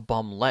you have a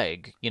bum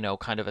leg,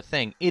 kind of a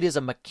thing, it is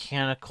a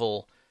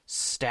mechanical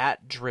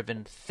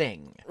stat-driven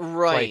thing.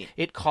 Right.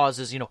 It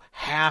causes,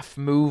 half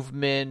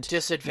movement.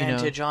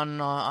 Disadvantage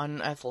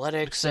on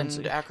athletics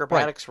and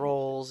acrobatics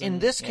rolls. In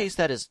this case,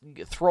 that is,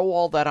 throw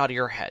all that out of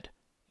your head.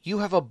 You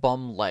have a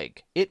bum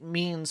leg. It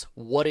means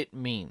what it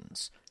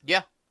means.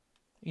 Yeah.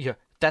 Yeah,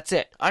 that's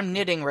it. I'm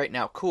knitting right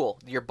now. Cool.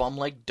 Your bum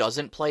leg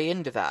doesn't play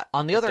into that.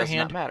 On the other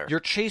hand, you're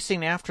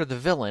chasing after the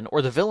villain,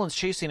 or the villain's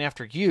chasing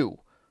after you.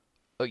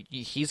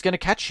 He's going to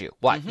catch you.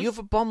 Why? You have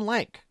a bum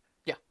leg.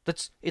 Yeah.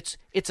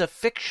 It's a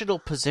fictional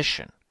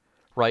position,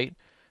 right?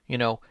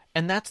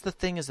 And that's the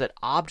thing is that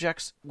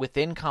objects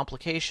within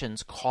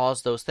complications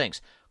cause those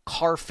things.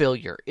 Car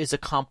failure is a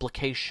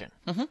complication.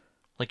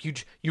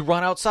 You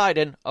run outside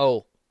and,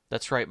 oh,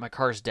 that's right, my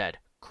car's dead.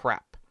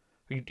 Crap.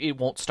 It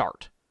won't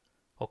start.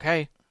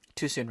 Okay?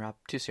 Too soon, Rob.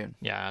 Too soon.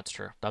 Yeah, that's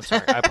true. I'm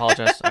sorry. I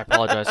apologize.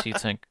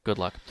 Heatsink. Good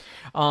luck.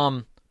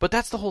 But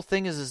that's the whole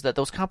thing is that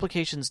those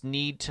complications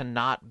need to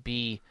not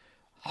be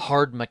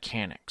hard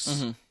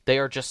mechanics. They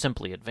are just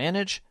simply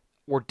advantage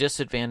or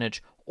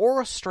disadvantage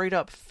or a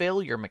straight-up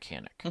failure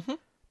mechanic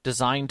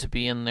designed to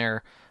be in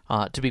there,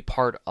 to be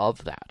part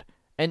of that.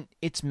 And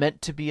it's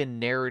meant to be a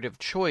narrative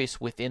choice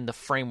within the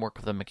framework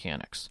of the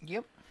mechanics.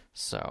 Yep.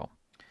 So...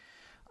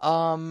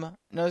 Now,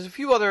 there's a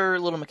few other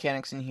little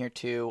mechanics in here,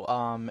 too.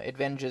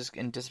 Advantages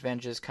and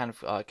disadvantages kind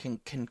of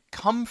can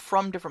come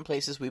from different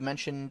places. We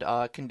mentioned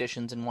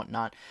conditions and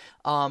whatnot.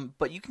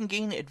 But you can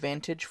gain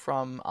advantage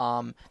from...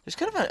 there's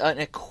kind of an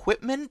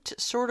equipment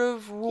sort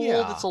of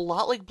rule that's a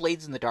lot like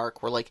Blades in the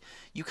Dark, where like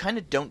you kind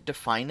of don't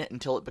define it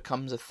until it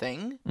becomes a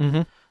thing.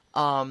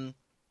 Mm-hmm.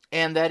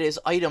 And that is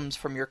items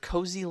from your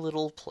cozy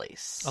little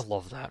place. I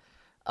love that.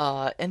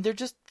 And they're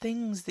just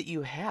things that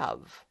you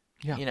have,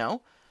 you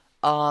know?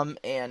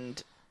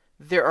 And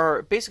there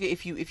are basically,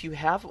 if you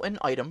have an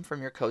item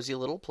from your cozy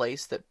little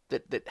place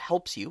that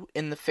helps you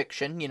in the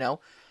fiction, you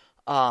know,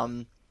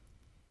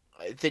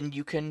 then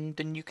you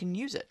can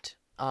use it.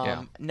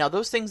 Now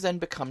those things then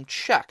become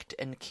checked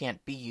and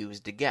can't be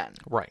used again.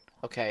 Right.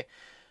 Okay.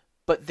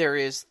 But there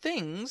is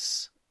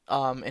things,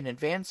 an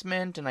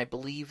advancement, and I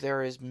believe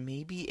there is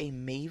maybe a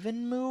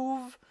Maven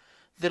move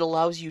that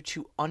allows you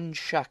to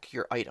uncheck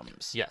your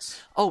items.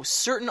 Yes. Oh,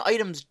 certain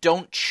items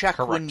don't check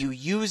when you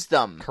use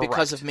them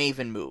because of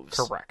Maven moves.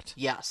 Correct.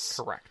 Yes.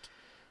 Correct.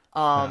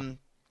 And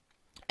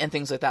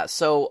things like that.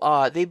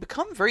 So they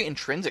become very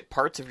intrinsic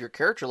parts of your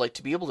character, like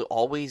to be able to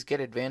always get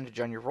advantage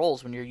on your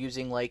rolls when you're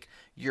using like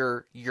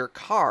your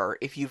car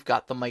if you've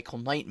got the Michael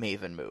Knight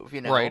Maven move,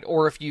 you know? Right,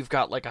 or if you've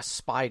got like a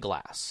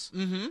spyglass.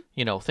 Mm-hmm.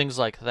 You know, things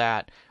like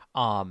that.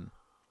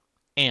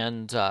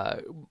 And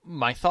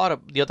my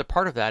thought, the other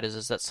part of that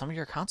is that some of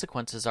your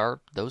consequences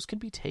those can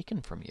be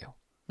taken from you.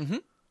 Mm-hmm.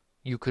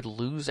 You could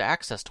lose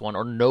access to one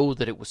or know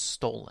that it was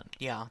stolen.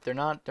 Yeah, they're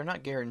not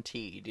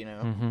guaranteed, you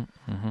know.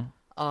 Mm-hmm.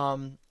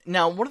 Mm-hmm.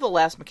 Now, one of the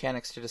last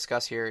mechanics to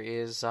discuss here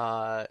is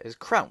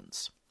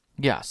crowns.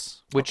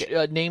 Yes, which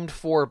named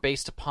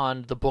based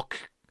upon the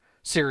book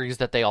series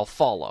that they all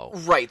follow.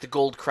 Right, the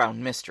Gold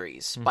Crown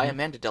Mysteries by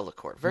Amanda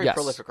Delacourt. Very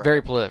prolific writer.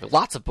 Very prolific.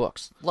 Lots of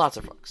books.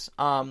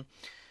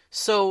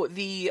 So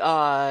there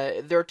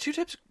are two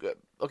types.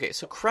 Okay,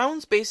 so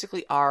crowns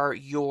basically are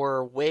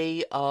your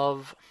way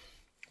of,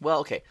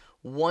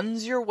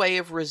 one's your way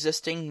of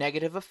resisting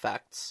negative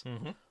effects.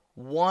 Mm-hmm.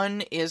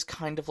 One is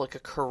kind of like a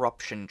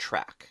corruption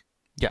track.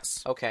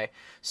 Yes. Okay,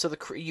 so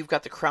you've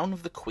got the Crown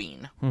of the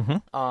Queen,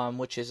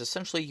 which is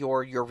essentially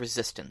your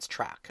resistance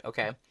track.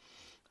 Okay,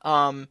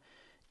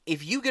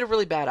 if you get a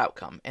really bad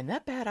outcome, and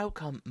that bad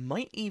outcome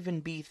might even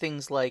be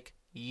things like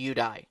you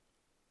die.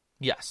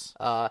 Yes.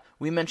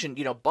 We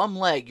mentioned, bum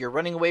leg, you're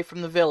running away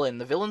from the villain.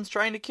 The villain's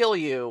trying to kill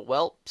you.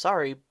 Well,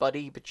 sorry,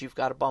 buddy, but you've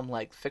got a bum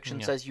leg.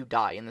 Fiction says you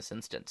die in this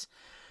instance.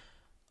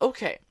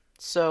 Okay,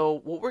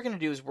 so what we're going to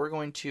do is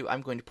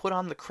I'm going to put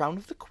on the Crown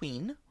of the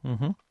Queen,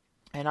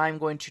 and I'm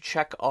going to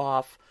check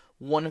off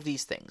one of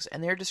these things.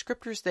 And they're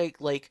descriptors that,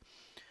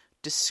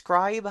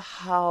 describe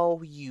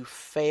how you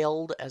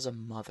failed as a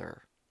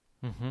mother.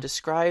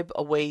 Describe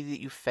a way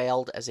that you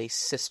failed as a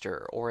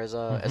sister or as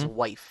a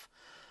wife.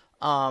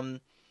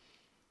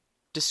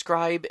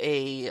 Describe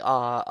a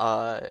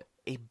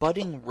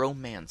budding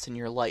romance in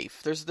your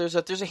life. There's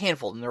a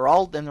handful, and they're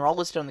all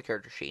listed on the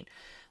character sheet.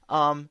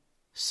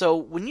 So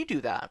when you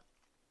do that,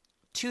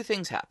 two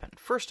things happen.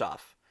 First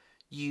off,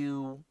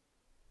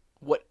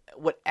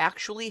 what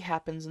actually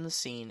happens in the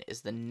scene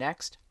is the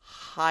next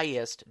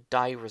highest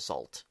die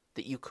result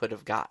that you could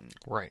have gotten.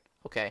 Right.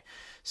 Okay.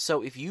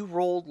 So if you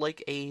rolled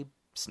like a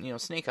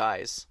snake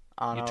eyes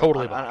on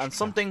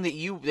something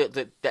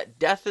that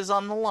death is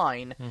on the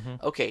line,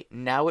 okay,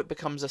 now it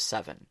becomes a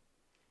 7.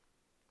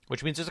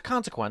 Which means there's a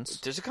consequence.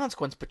 There's a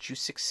consequence, but you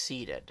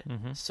succeeded.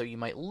 So you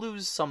might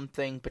lose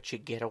something, but you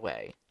get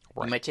away.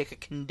 Right. You might take a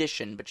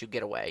condition, but you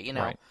get away,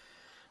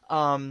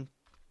 Right.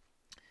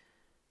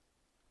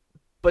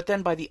 But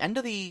then by the end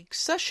of the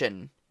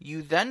session,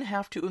 you then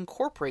have to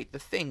incorporate the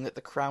thing that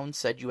the Crown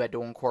said you had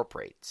to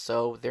incorporate.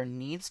 So there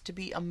needs to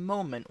be a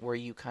moment where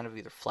you kind of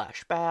either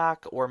flash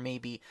back or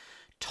maybe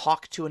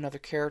talk to another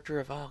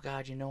character of, oh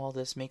God, all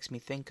this makes me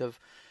think of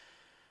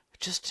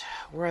just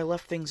where I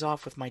left things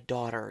off with my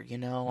daughter,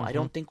 I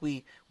don't think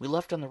we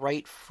left on the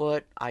right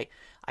foot. I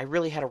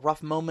really had a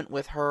rough moment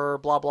with her,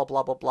 blah, blah,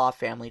 blah, blah, blah,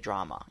 family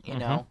drama,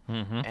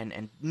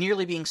 And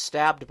nearly being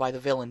stabbed by the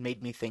villain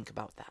made me think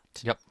about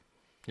that. Yep.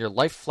 Your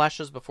life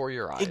flashes before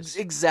your eyes.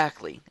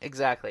 Exactly.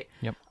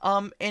 Yep.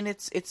 And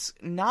it's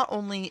not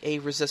only a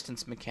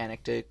resistance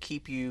mechanic to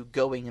keep you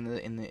going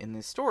in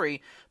the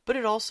story, but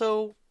it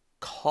also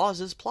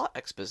causes plot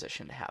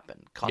exposition to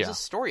happen, causes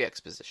story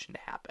exposition to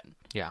happen.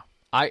 Yeah.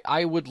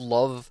 I would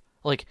love,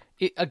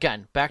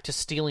 again, back to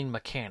stealing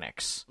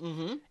mechanics.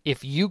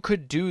 If you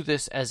could do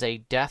this as a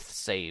death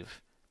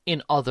save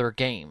in other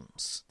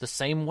games, the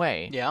same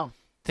way,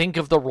 think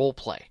of the role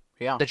play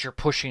that you're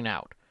pushing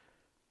out,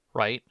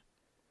 right?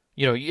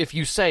 If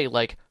you say,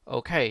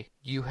 okay,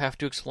 you have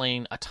to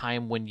explain a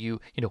time when you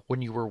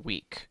were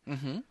weak,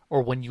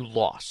 or when you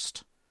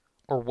lost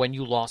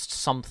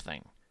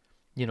something,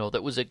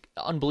 that was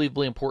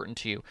unbelievably important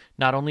to you.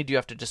 Not only do you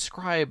have to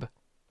describe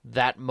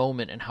that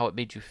moment and how it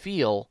made you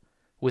feel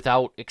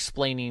without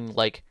explaining,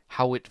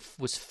 how it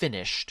was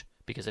finished,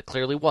 because it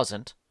clearly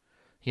wasn't,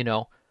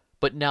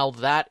 but now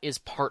that is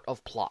part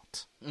of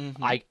plot.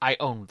 I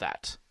own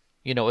that,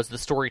 as the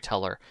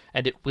storyteller,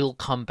 and it will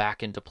come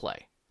back into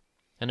play.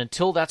 And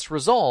until that's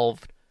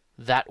resolved,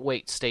 that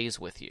weight stays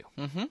with you.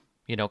 Mm-hmm.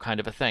 You know, kind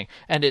of a thing.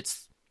 And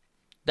it's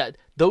that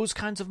those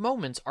kinds of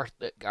moments are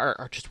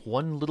just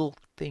one little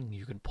thing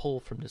you can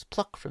pluck from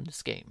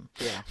this game.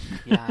 Yeah,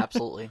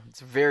 absolutely. It's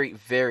very,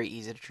 very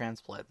easy to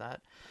transplant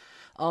that.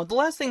 The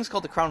last thing is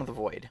called the Crown of the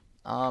Void.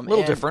 A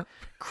little different.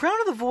 Crown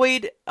of the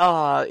Void,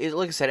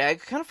 like I said,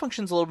 it kind of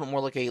functions a little bit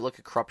more like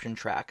a corruption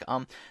track.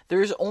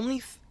 There's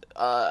only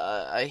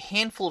a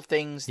handful of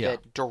things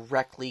that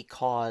directly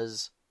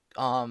cause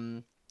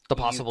the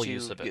possible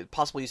use of it.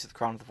 Possible use of the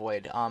Crown of the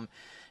Void.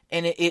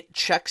 And it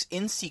checks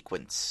in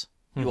sequence.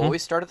 You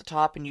always start at the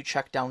top and you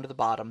check down to the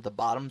bottom. The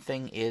bottom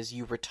thing is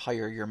you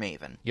retire your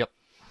Maven. Yep.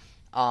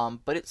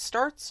 But it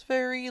starts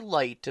very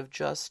light of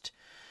just...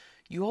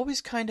 You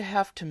always kind of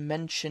have to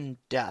mention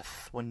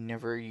death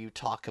whenever you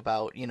talk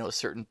about,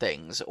 certain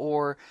things.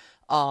 Or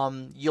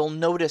you'll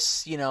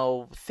notice,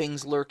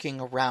 things lurking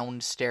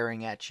around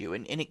staring at you.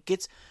 And it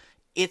gets...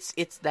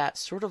 It's that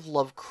sort of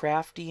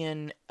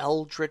Lovecraftian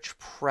eldritch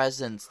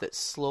presence that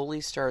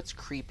slowly starts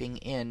creeping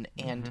in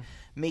and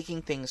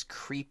making things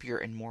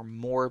creepier and more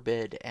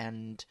morbid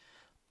and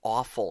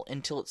awful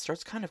until it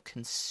starts kind of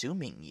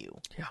consuming you.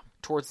 Yeah.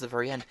 Towards the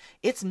very end.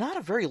 It's not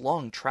a very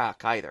long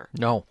track either.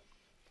 No.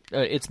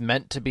 It's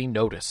meant to be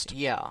noticed.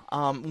 Yeah.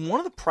 One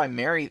of the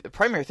primary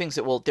things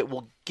that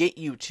will get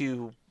you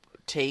to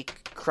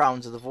take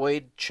Crowns of the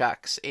Void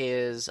checks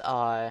is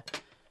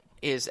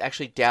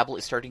actually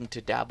starting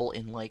to dabble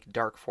in like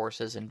dark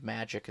forces and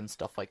magic and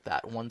stuff like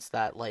that. Once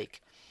that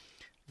like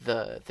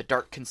the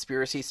dark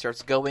conspiracy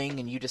starts going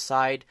and you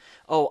decide,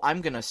 oh, I'm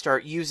gonna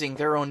start using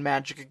their own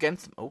magic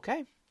against them.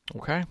 Okay.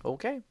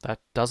 That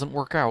doesn't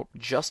work out.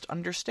 Just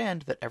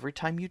understand that every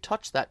time you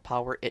touch that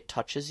power, it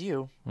touches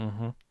you.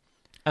 Mm-hmm.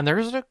 And there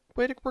is a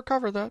way to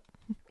recover that.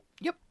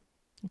 Yep.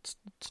 It's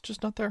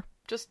just not there.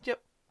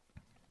 Yep.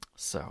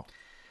 So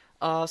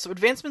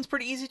advancement's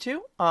pretty easy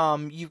too.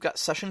 You've got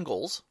session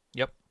goals.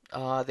 Yep.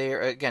 They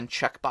are, again,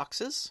 check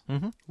boxes.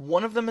 Mm-hmm.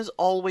 One of them is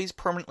always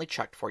permanently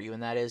checked for you,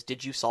 and that is,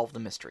 did you solve the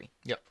mystery?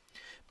 Yep.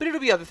 But it'll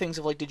be other things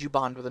of, like, did you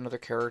bond with another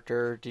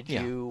character? Did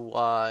you,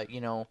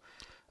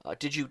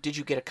 did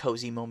you get a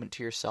cozy moment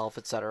to yourself,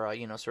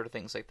 etc., sort of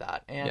things like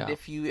that. And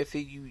if you at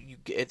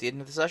the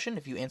end of the session,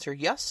 if you answer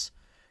yes,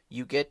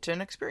 you get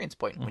an experience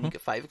point. When you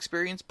get 5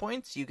 experience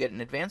points, you get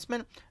an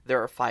advancement.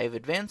 There are 5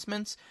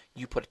 advancements.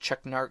 You put a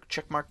check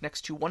mark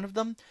next to one of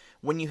them.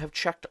 When you have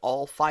checked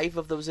all 5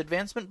 of those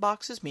advancement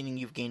boxes, meaning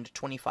you've gained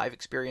 25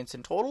 experience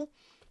in total,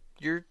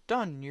 you're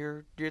done.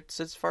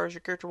 It's as far as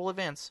your character will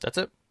advance. That's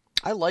it.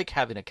 I like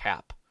having a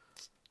cap.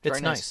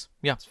 It's nice.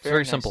 Yeah, it's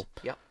very nice. simple.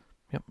 Yep.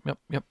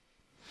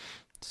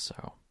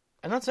 So.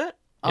 And that's it.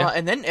 Yeah.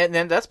 And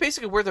then that's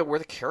basically where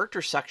the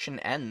character section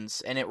ends,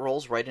 and it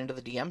rolls right into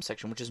the DM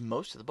section, which is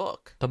most of the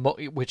book.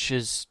 Which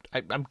is,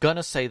 I'm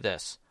gonna say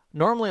this.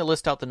 Normally, I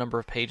list out the number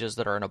of pages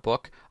that are in a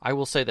book. I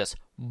will say this: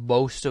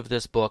 most of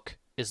this book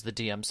is the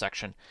DM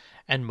section,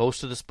 and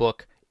most of this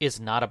book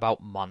is not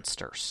about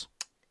monsters.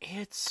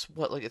 It's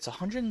it's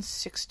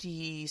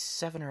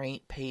 167 or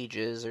 8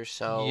 pages or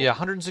so. Yeah,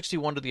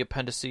 161 to the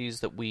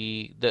appendices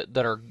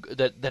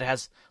that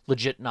has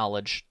legit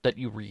knowledge that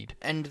you read.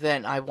 And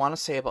then I want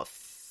to say about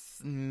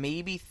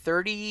maybe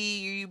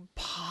 30,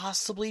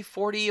 possibly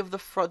 40 of the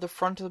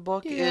front of the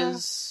book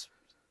is...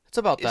 It's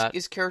about that.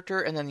 Is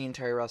character, and then the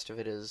entire rest of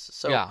it is...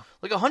 So,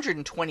 like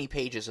 120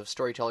 pages of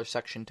storyteller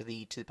section to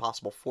the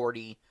possible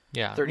 40,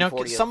 30, now,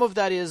 40 some of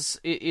that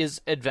is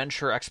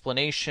adventure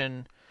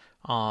explanation...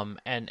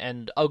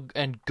 and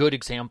good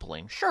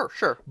exampling.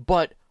 Sure.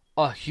 But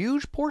a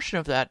huge portion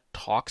of that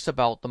talks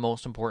about the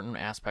most important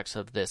aspects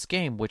of this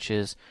game, which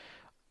is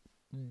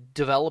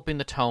developing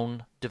the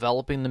tone,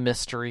 developing the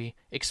mystery,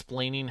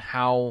 explaining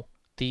how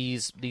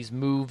these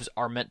moves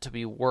are meant to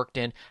be worked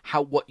in,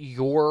 what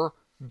your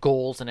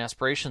goals and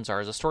aspirations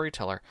are as a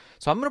storyteller.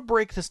 So I'm going to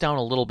break this down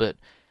a little bit,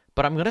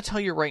 but I'm going to tell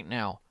you right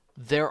now,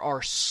 there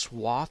are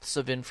swaths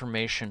of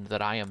information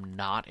that I am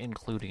not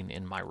including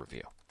in my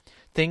review.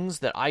 Things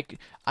that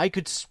I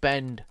could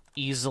spend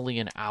easily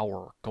an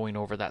hour going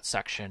over that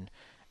section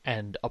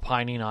and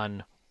opining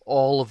on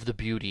all of the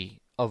beauty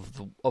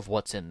of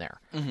what's in there.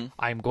 Mm-hmm.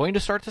 I'm going to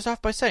start this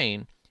off by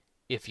saying,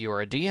 if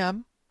you're a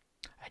DM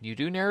and you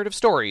do narrative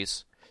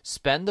stories,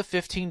 spend the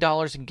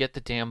 $15 and get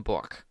the damn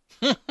book.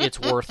 It's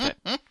worth it.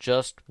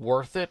 Just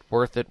worth it.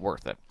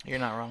 You're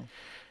not wrong.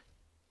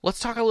 Let's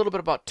talk a little bit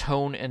about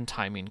tone and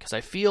timing, because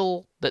I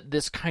feel that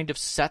this kind of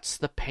sets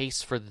the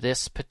pace for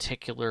this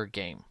particular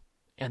game.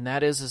 And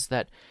that is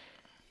that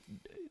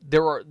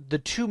there are the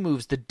 2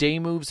 moves, the day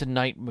moves and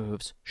night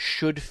moves,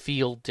 should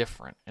feel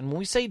different. And when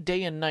we say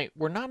day and night,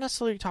 we're not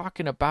necessarily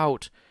talking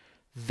about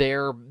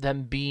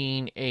them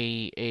being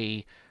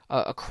a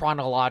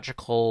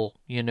chronological,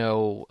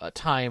 a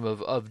time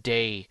of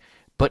day,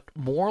 but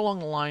more along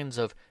the lines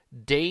of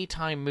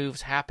daytime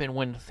moves happen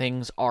when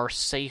things are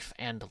safe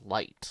and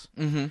light.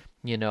 Mm-hmm.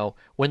 You know,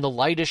 when the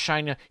light is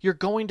shining, you're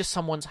going to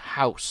someone's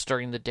house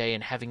during the day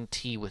and having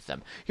tea with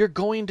them. You're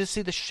going to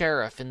see the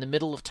sheriff in the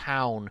middle of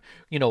town,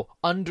 you know,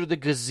 under the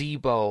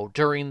gazebo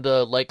during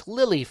the, like,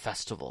 Lily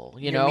Festival,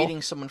 you know? You're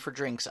meeting someone for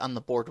drinks on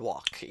the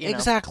boardwalk, you know?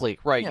 Exactly,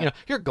 right. Yeah. You know,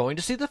 you're going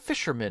to see the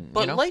fishermen,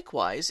 but you know?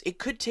 Likewise, it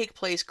could take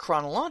place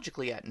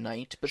chronologically at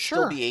night, but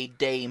still be a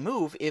day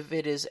move if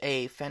it is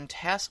a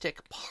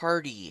fantastic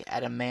party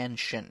at a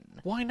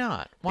mansion. Why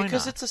not?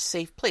 Because it's a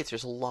safe place.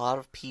 There's a lot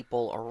of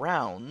people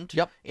around.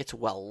 Yep. It's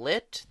well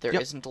lit. There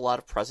isn't a lot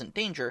of present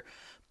danger.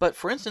 But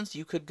for instance,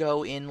 you could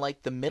go in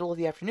like the middle of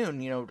the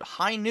afternoon, you know,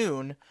 high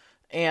noon,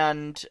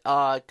 and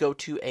go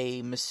to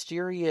a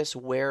mysterious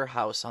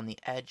warehouse on the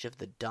edge of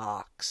the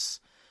docks.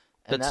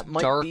 And that's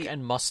dark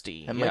and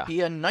musty. It might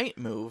be a night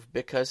move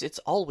because it's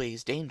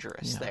always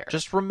dangerous there.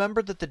 Just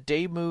remember that the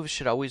day move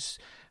should always...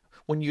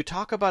 When you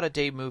talk about a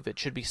day move, it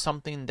should be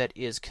something that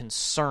is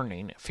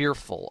concerning,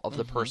 fearful of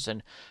the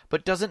person,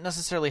 but doesn't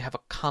necessarily have a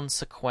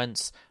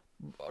consequence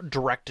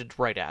directed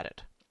right at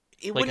it.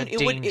 It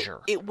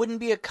wouldn't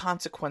be a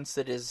consequence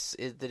that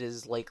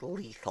is like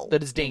lethal.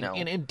 That is in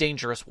a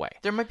dangerous way.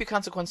 There might be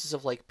consequences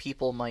of like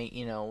people might,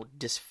 you know,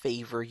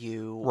 disfavor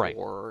you, right.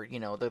 Or you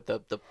know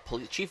the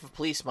chief of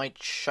police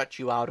might shut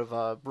you out of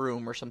a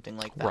room or something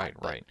like that.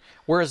 Right.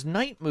 Whereas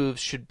night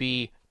moves should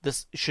be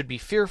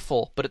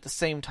fearful, but at the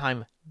same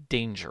time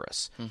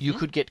dangerous. You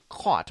could get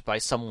caught by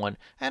someone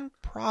and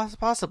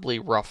possibly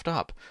roughed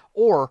up,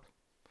 or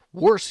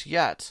worse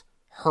yet,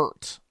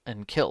 hurt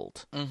and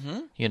killed.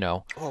 You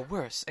know, or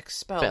worse,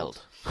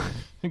 expelled.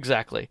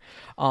 Exactly.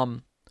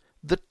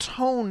 The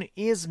tone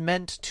is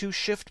meant to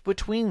shift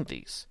between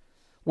these,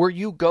 where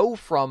you go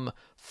from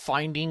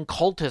finding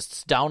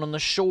cultists down on the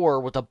shore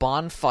with a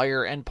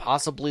bonfire and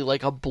possibly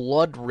like a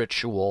blood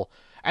ritual,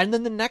 and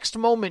then the next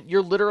moment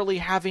you're literally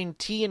having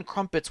tea and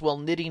crumpets while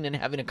knitting and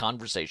having a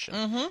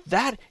conversation.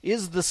 That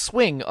is the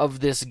swing of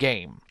this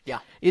game.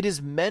 Yeah. It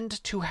is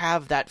meant to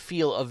have that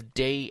feel of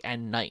day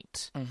and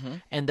night,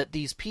 and that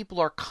these people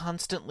are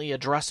constantly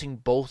addressing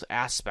both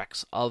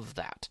aspects of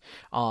that.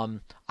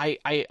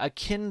 I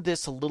akin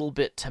this a little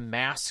bit to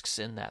Masks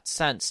in that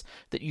sense,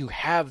 that you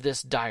have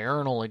this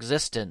diurnal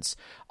existence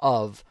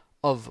of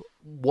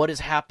what is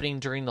happening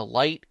during the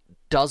light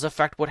does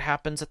affect what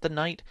happens at the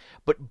night,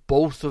 but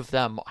both of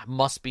them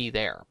must be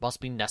there, must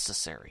be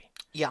necessary.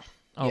 Yeah.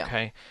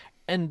 Okay. Yeah.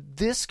 And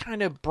this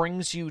kind of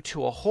brings you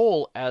to a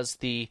whole as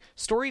the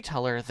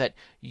storyteller that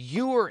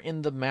you are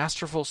in the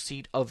masterful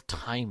seat of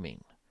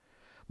timing,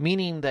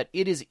 meaning that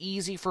it is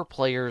easy for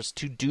players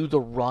to do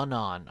the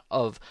run-on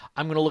of,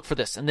 I'm going to look for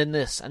this, and then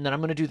I'm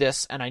going to do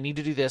this, and I need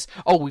to do this.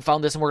 Oh, we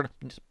found this, and we're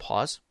going to...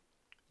 Pause.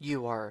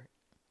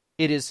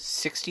 It is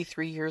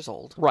 63 years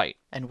old. Right.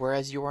 And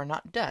whereas you are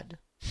not dead...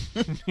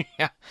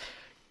 Yeah,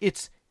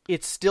 it's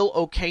still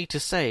okay to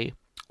say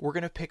we're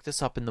going to pick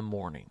this up in the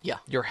morning. Yeah,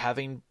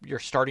 you're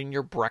starting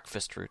your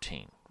breakfast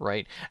routine,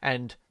 right?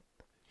 And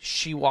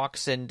she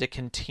walks in to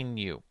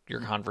continue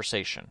your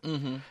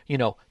conversation. You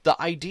know, the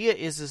idea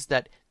is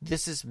that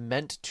this is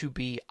meant to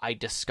be, I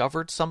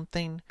discovered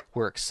something,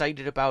 we're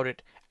excited about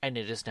it, and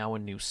it is now a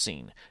new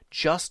scene,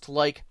 just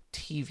like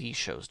TV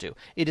shows do.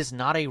 It is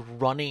not a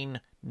running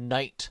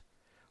night,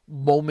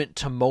 moment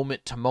to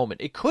moment to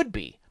moment. It could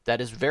be. That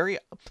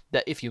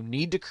if you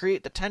need to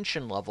create the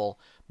tension level,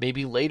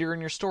 maybe later in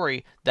your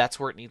story, that's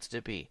where it needs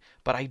to be.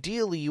 But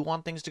ideally, you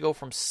want things to go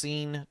from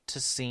scene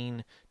to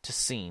scene to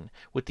scene,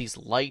 with these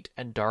light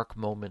and dark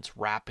moments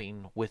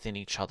wrapping within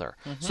each other,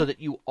 so that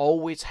you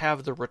always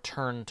have the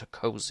return to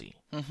cozy,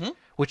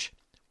 which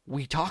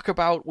we talk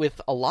about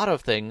with a lot of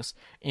things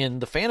in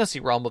the fantasy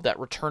realm of that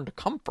return to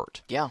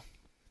comfort. Yeah.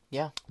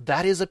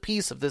 That is a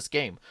piece of this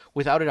game.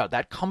 Without a doubt,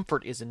 that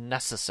comfort is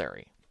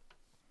necessary.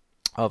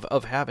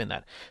 Of having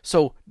that.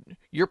 So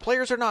your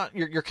players are not,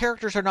 your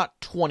characters are not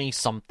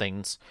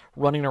 20-somethings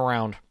running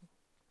around,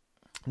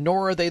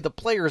 nor are they the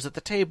players at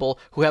the table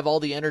who have all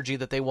the energy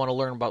that they want to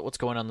learn about what's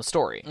going on in the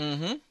story.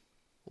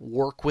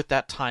 Work with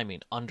that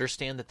timing.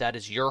 Understand that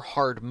is your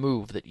hard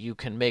move that you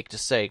can make to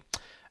say,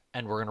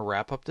 and we're going to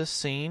wrap up this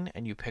scene,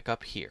 and you pick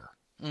up here.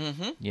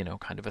 You know,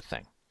 kind of a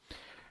thing.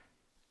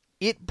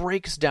 It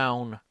breaks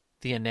down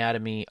the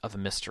anatomy of a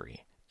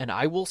mystery, and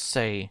I will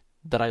say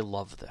that I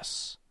love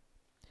this.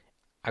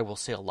 I will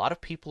say a lot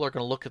of people are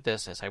going to look at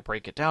this as I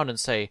break it down and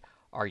say,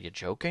 are you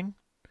joking?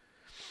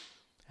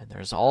 And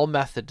there's all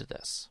method to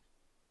this.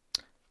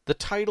 The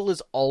title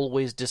is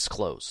always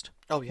disclosed.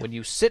 Oh, yeah. When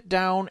you sit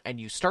down and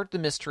you start the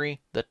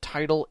mystery, the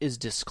title is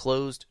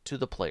disclosed to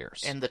the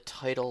players. And the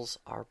titles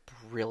are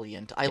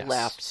brilliant. I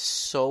laughed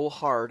so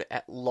hard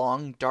at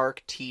Long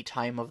Dark Tea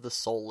Time of the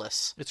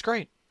Soulless. It's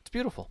great. It's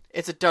beautiful.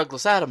 It's a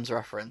Douglas Adams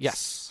reference.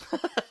 Yes.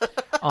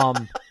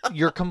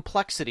 Your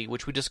complexity,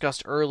 which we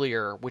discussed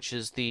earlier, which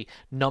is the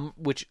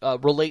which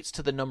relates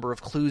to the number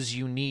of clues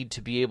you need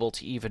to be able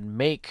to even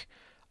make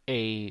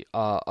a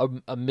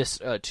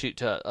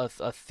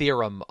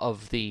theorem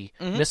of the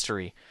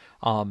mystery,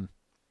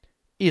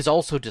 is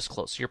also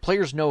disclosed. So your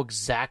players know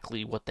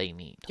exactly what they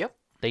need. Yep.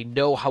 They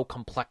know how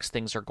complex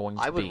things are going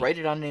to be. I would write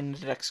it on an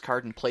index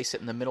card and place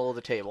it in the middle of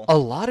the table. A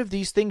lot of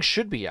these things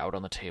should be out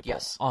on the table.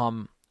 Yes.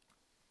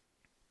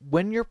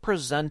 When you're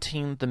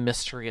presenting the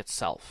mystery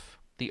itself,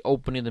 the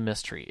opening of the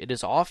mystery, it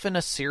is often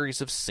a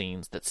series of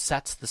scenes that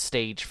sets the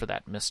stage for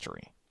that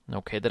mystery.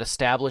 Okay, that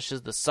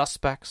establishes the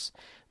suspects,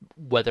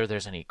 whether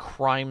there's any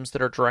crimes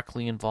that are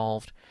directly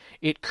involved.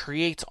 It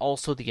creates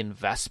also the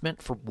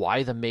investment for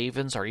why the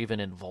Mavens are even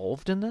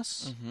involved in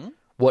this,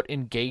 what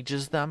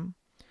engages them.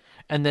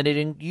 And then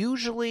it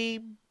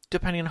usually,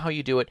 depending on how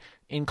you do it,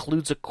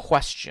 includes a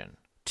question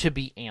to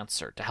be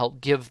answered to help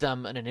give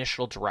them an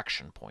initial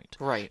direction point.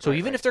 Right. So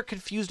even if they're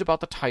confused about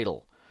the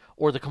title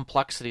or the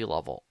complexity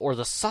level or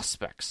the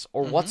suspects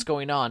or what's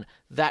going on,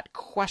 that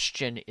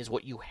question is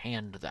what you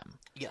hand them.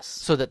 Yes.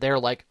 So that they're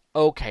like,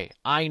 okay,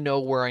 I know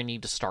where I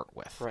need to start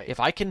with. Right. If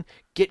I can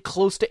get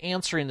close to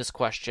answering this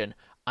question,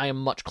 I am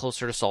much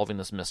closer to solving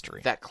this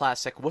mystery. That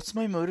classic, what's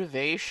my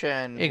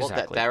motivation?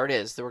 Exactly. Well, there it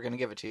is. We're going to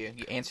give it to you.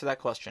 You answer that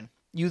question.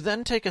 You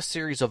then take a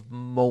series of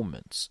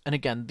moments. And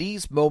again,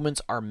 these moments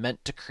are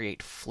meant to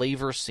create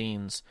flavor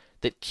scenes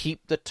that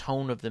keep the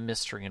tone of the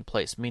mystery in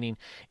place. Meaning,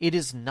 it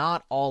is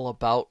not all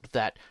about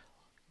that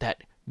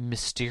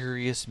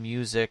mysterious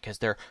music as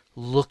they're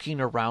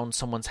looking around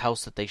someone's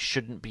house that they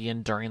shouldn't be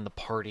in during the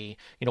party,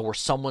 where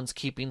someone's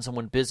keeping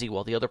someone busy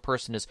while the other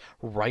person is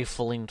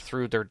rifling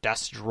through their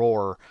desk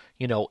drawer,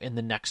 in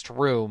the next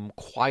room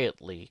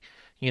quietly,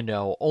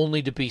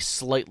 only to be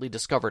slightly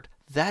discovered.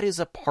 That is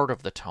a part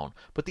of the tone.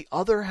 But the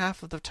other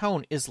half of the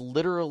tone is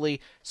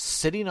literally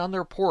sitting on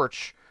their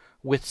porch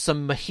with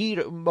some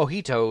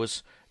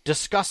mojitos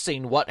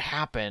discussing what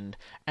happened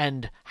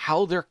and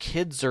how their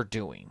kids are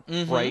doing,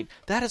 right?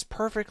 That is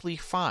perfectly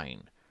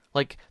fine.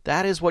 Like,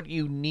 that is what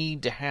you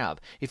need to have.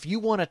 If you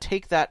want to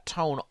take that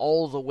tone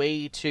all the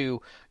way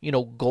to,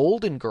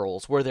 Golden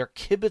Girls, where they're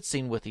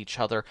kibitzing with each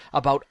other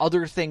about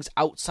other things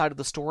outside of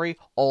the story,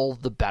 all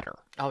the better.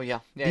 Oh, yeah.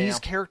 These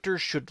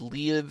characters should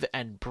live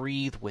and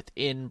breathe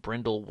within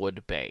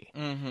Brindlewood Bay.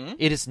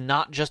 It is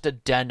not just a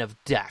den of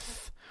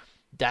death.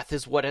 Death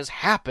is what has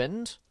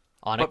happened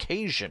on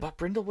occasion. But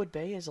Brindlewood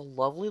Bay is a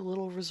lovely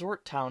little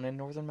resort town in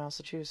northern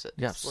Massachusetts.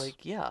 Yes.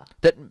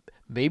 That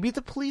maybe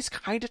the police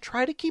kind of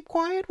try to keep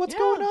quiet what's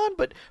going on,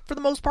 but for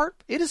the most part,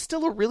 it is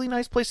still a really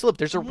nice place to live.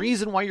 There's a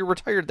reason why you're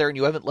retired there and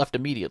you haven't left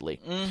immediately.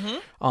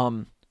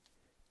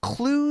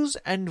 Clues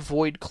and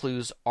void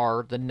clues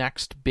are the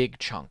next big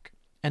chunk.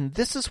 And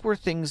this is where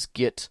things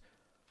get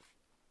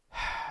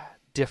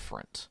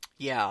different.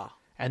 Yeah.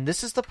 And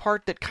this is the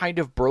part that kind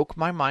of broke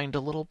my mind a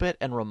little bit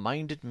and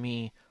reminded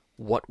me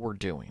what we're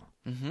doing.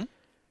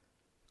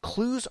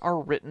 Clues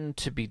are written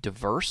to be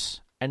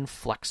diverse and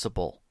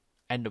flexible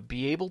and to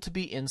be able to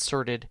be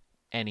inserted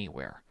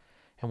anywhere.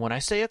 And when I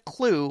say a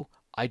clue,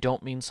 I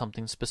don't mean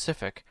something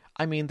specific.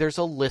 I mean there's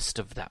a list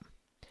of them.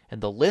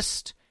 And the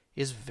list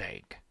is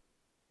vague.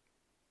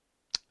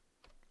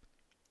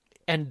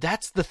 And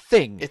that's the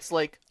thing. It's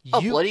like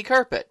a bloody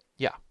carpet.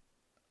 Yeah.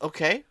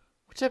 Okay.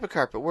 What type of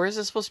carpet? Where is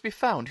this supposed to be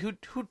found?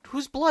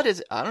 Whose blood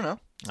is it? I don't know.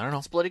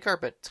 It's bloody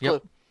carpet. It's a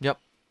clue. Yep.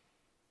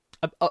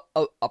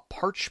 A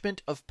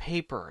parchment of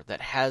paper that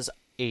has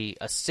a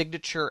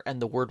signature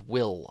and the word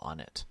will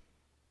on it.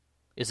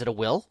 Is it a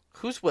will?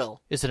 Whose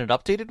will? Is it an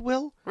updated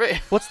will?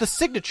 Right. What's the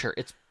signature?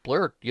 It's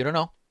blurred. You don't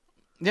know.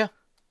 Yeah.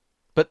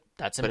 But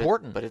that's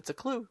important. But it's a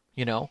clue.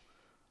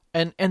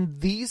 And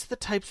these are the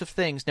types of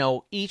things.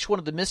 Now, each one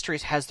of the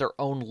mysteries has their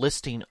own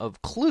listing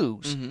of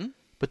clues,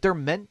 but they're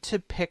meant to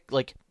pick,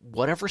 like,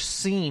 whatever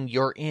scene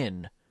you're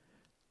in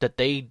that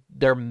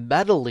they're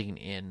meddling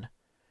in.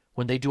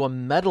 When they do a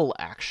meddle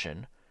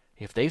action,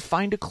 if they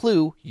find a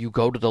clue, you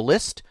go to the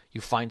list, you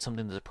find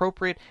something that's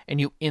appropriate, and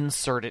you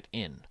insert it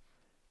in.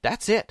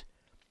 That's it.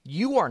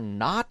 You are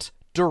not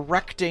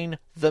directing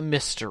the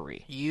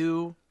mystery.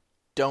 You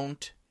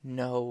don't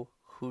know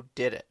who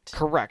did it.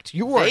 Correct.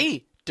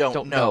 They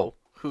don't know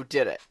who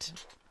did it.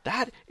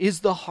 That is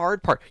the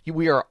hard part.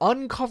 We are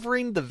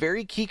uncovering the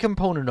very key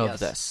component of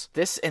this.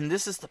 This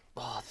is the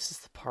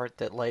part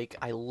that, like,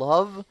 I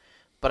love,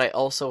 but I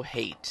also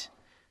hate.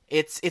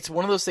 It's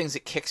one of those things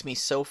that kicks me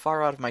so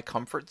far out of my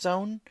comfort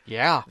zone.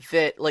 Yeah.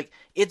 That, like,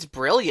 it's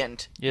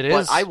brilliant. It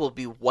but is. I will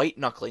be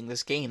white-knuckling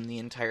this game the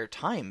entire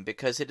time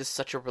because it is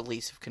such a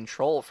release of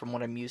control from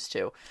what I'm used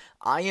to.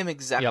 I am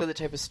exactly the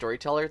type of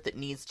storyteller that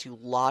needs to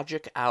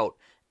logic out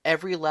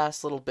every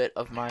last little bit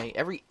of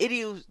every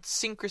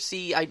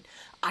idiosyncrasy.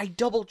 I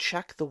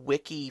double-check the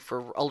wiki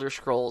for Elder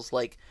Scrolls,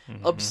 like,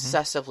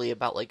 obsessively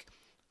about, like,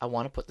 I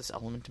want to put this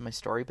element in my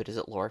story, but is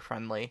it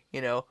lore-friendly,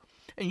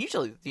 And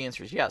usually the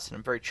answer is yes, and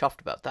I'm very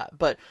chuffed about that.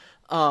 But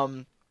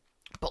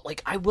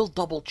like, I will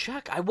double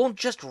check. I won't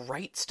just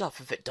write stuff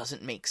if it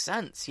doesn't make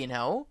sense,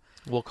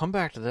 We'll come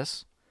back to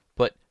this,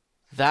 but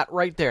that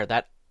right there,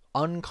 that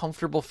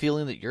uncomfortable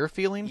feeling that you're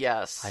feeling,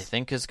 yes, I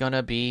think is going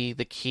to be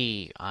the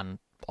key on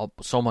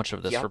so much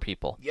of this for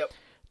people. Yep.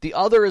 The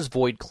other is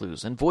void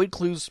clues, and void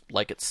clues,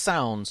 like it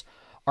sounds,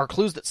 are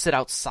clues that sit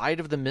outside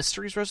of the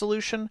mystery's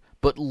resolution,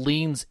 but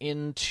leans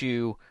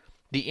into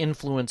the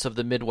influence of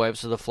the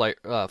midwives of the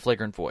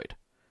flagrant void.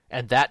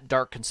 and that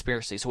dark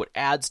conspiracy. So it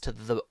adds to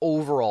the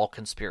overall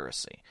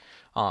conspiracy.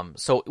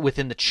 So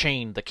within the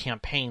chain, the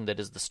campaign that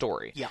is the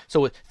story. Yeah.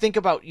 So think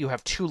about, you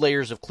have 2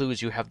 layers of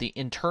clues. You have the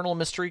internal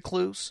mystery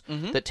clues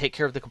that take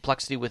care of the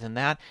complexity within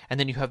that, and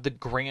then you have the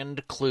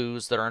grand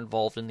clues that are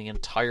involved in the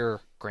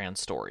entire grand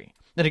story.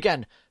 And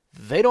again,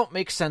 they don't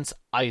make sense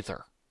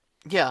either.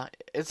 Yeah,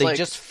 they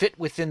just fit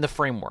within the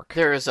framework.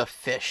 There is a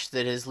fish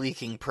that is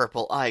leaking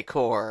purple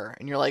ichor,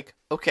 and you're like,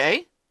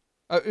 okay.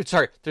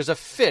 Sorry, there's a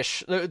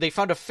fish. They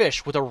found a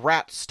fish with a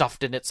rat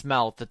stuffed in its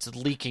mouth that's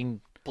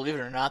leaking. Believe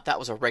it or not, that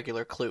was a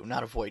regular clue,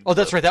 not a void clue. Oh,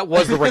 that's right. That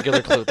was the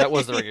regular clue. That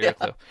was the regular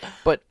clue.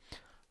 But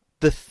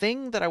the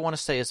thing that I want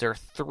to say is there are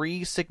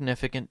 3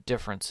 significant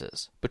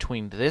differences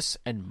between this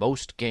and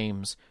most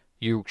games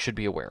you should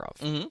be aware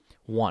of.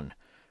 1,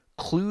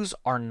 clues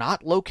are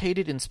not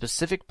located in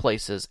specific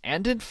places,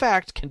 and in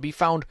fact can be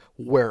found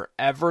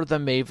wherever the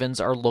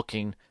Mavens are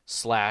looking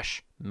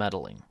 /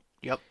 meddling.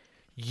 Yep.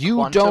 You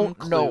Quantum don't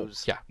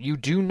clues. know. Yeah, you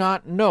do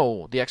not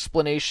know the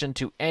explanation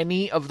to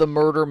any of the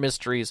murder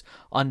mysteries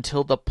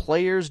until the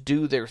players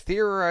do their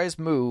theorized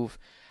move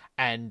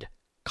and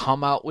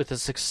come out with a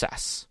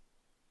success.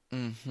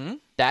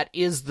 That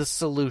is the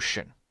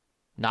solution,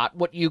 not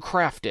what you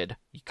crafted,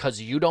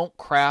 because you don't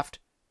craft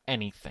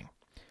anything.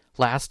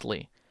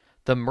 Lastly,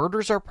 the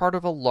murders are part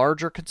of a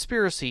larger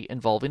conspiracy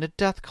involving a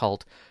death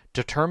cult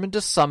determined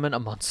to summon a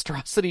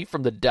monstrosity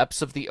from the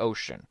depths of the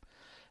ocean.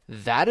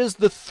 That is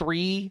the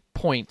 3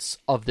 points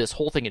of this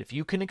whole thing. And if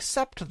you can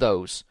accept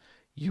those,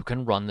 you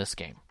can run this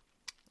game.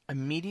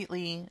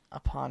 Immediately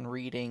upon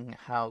reading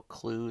how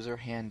clues are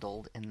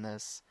handled in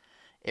this,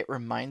 it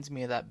reminds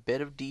me of that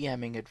bit of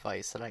DMing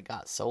advice that I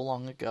got so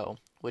long ago,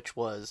 which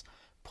was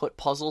put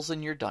puzzles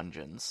in your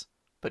dungeons,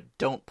 but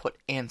don't put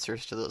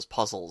answers to those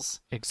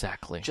puzzles.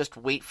 Exactly. Just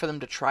wait for them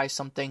to try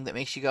something that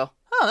makes you go,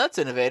 oh, that's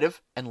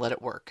innovative, and let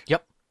it work.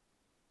 Yep.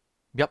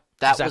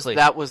 Exactly.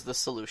 That was the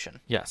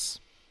solution. Yes,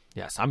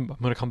 I'm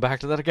going to come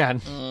back to that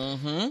again.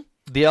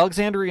 The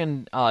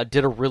Alexandrian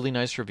did a really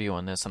nice review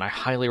on this, and I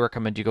highly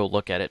recommend you go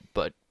look at it,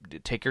 but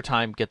take your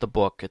time, get the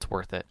book, it's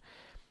worth it.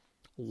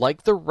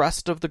 Like the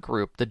rest of the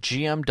group, the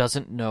GM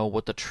doesn't know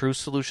what the true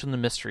solution to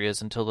the mystery is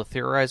until the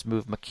theorized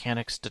move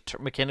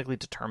mechanically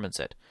determines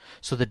it.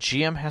 So the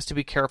GM has to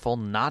be careful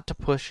not to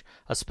push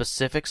a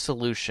specific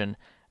solution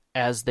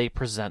as they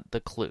present the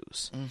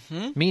clues.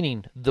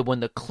 Meaning, when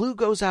the clue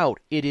goes out,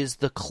 it is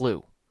the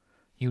clue.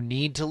 You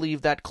need to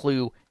leave that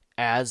clue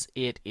as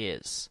it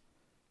is.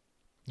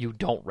 You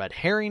don't red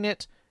herring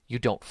it. You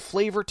don't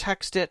flavor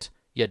text it.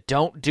 You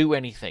don't do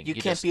anything. You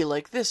can't be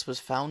like, this was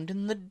found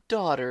in the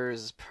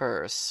daughter's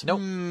purse.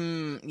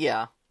 Nope.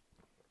 Yeah.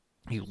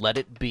 You let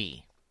it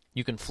be.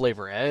 You can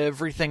flavor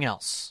everything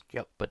else.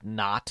 Yep. But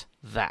not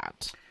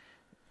that.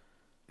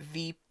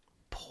 The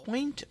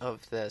point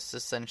of this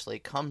essentially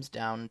comes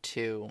down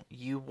to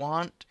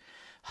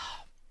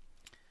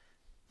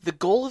the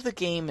goal of the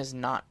game is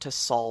not to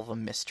solve a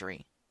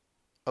mystery.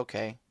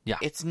 Okay? Yeah.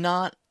 It's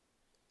not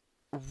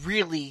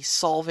really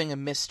solving a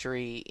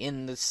mystery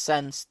in the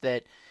sense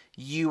that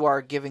you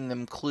are giving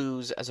them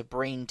clues as a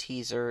brain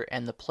teaser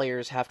and the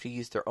players have to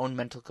use their own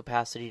mental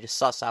capacity to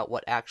suss out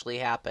what actually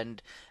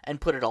happened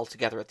and put it all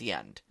together at the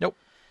end. Nope.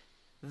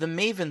 The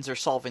Mavens are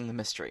solving the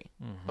mystery.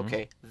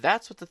 Okay?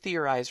 That's what the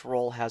theorized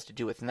role has to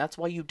do with, and that's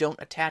why you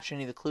don't attach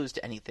any of the clues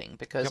to anything,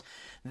 because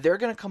they're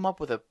going to come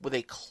up with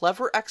a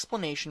clever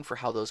explanation for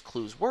how those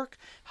clues work,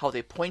 how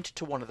they point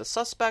to one of the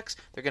suspects.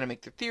 They're going to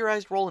make their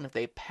theorized role, and if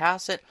they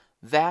pass it,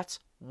 that's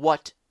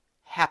what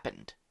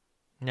happened.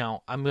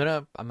 Now, I'm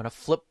gonna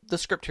flip the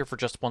script here for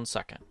just 1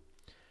 second.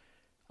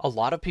 A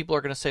lot of people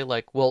are going to say,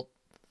 like, well,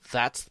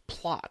 that's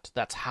plot.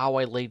 That's how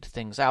I laid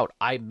things out.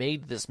 I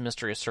made this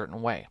mystery a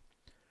certain way.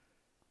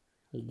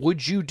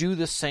 Would you do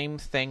the same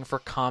thing for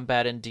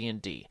combat in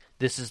D&D?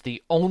 This is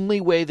the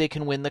only way they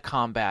can win the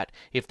combat.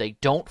 If they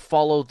don't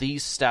follow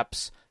these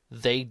steps,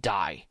 they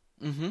die.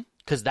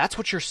 Because that's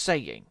what you're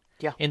saying.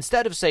 Yeah.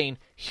 Instead of saying,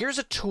 here's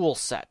a tool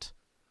set.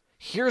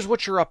 Here's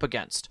what you're up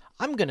against.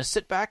 I'm going to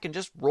sit back and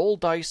just roll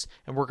dice,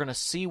 and we're going to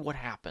see what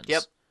happens.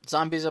 Yep.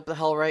 Zombies up the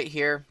hill right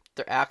here.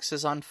 Their axe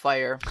is on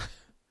fire.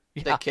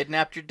 They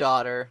kidnapped your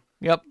daughter.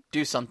 Yep.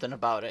 Do something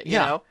about it, you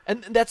know?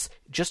 And that's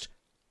just,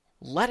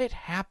 let it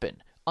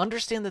happen.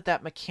 Understand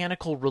that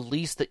mechanical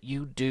release that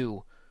you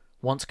do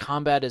once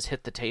combat has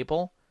hit the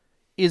table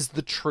is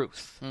the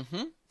truth.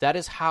 That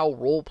is how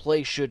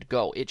roleplay should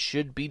go. It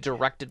should be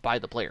directed by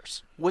the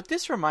players. What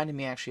this reminded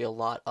me actually a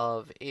lot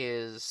of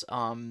is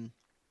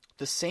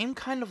the same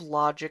kind of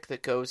logic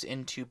that goes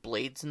into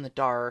Blades in the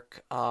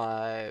Dark,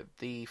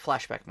 the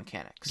flashback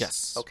mechanics.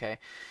 Yes. Okay.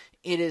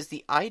 It is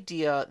the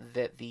idea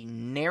that the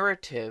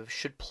narrative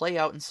should play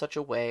out in such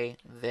a way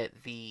that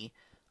the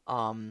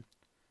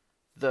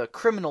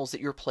criminals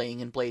that you're playing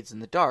in Blades in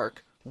the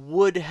Dark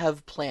would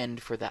have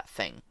planned for that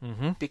thing.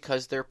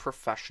 Because they're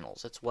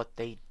professionals. It's what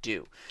they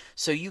do.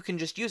 So you can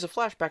just use a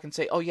flashback and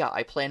say, oh yeah,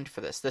 I planned for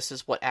this. This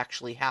is what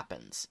actually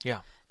happens.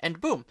 Yeah. And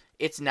boom,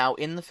 it's now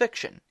in the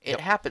fiction. It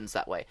happens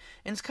that way.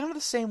 And it's kind of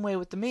the same way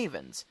with the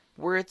Mavens.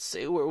 where it's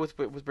with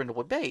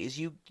Brindlewood Bay is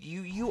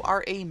you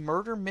are a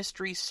murder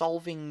mystery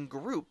solving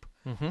group.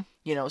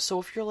 Mm-hmm. So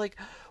if you're like,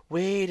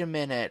 wait a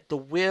minute, the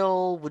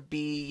will would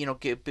be,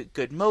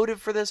 good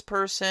motive for this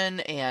person,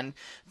 and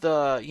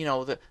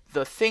the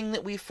thing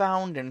that we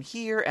found in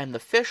here, and the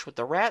fish with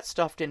the rat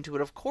stuffed into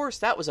it, of course,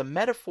 that was a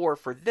metaphor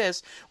for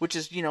this, which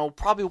is,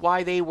 probably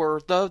why they are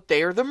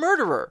the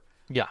murderer.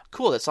 Yeah.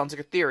 Cool, that sounds like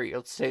a theory.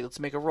 Let's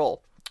make a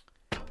roll.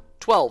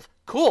 12.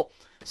 Cool.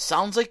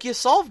 Sounds like you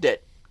solved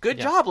it. Good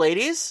job,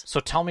 ladies. So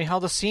tell me how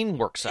the scene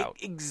works out.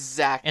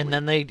 Exactly. And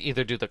then they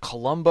either do the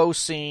Columbo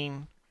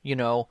scene,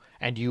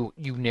 and you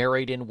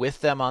narrate in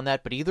with them on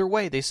that, but either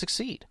way, they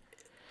succeed.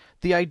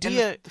 The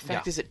idea... The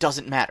fact is, it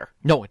doesn't matter.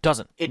 No, it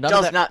doesn't. It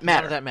does not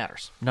matter. None of that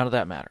matters. None of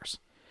that matters.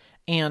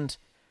 And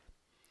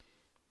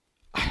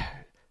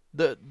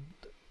the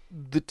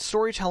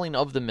storytelling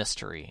of the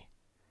mystery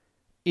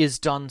is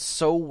done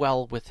so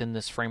well within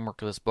this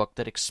framework of this book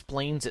that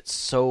explains it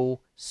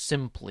so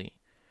simply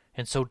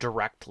and so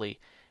directly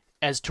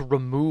as to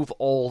remove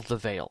all the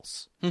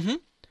veils. Mm-hmm.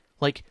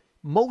 Like,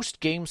 most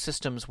game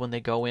systems, when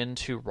they go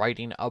into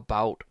writing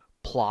about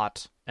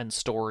plot and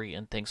story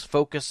and things,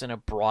 focus in a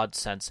broad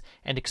sense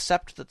and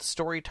accept that the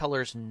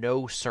storytellers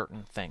know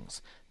certain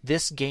things.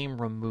 This game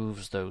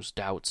removes those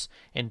doubts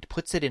and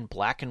puts it in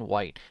black and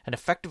white and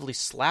effectively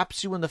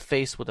slaps you in the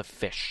face with a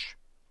fish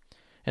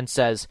and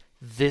says,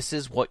 this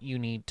is what you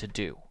need to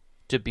do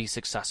to be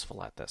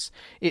successful at this.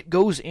 It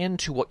goes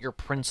into what your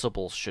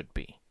principles should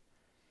be.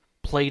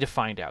 Play to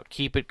find out.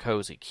 Keep it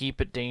cozy. Keep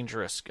it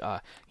dangerous.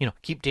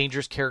 Keep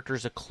dangerous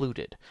characters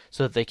occluded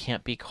so that they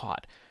can't be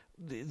caught.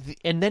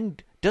 And then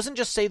doesn't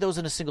just say those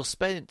in a single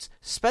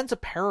spends a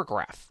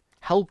paragraph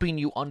helping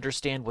you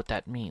understand what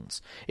that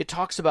means. It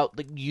talks about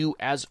you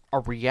as a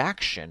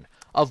reaction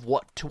of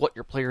what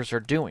your players are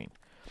doing.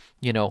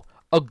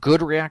 A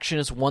good reaction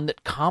is one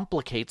that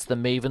complicates the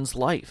Maven's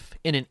life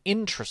in an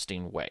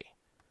interesting way.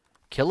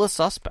 Kill a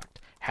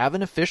suspect. Have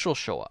an official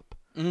show up.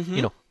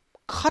 Mm-hmm.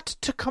 Cut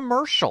to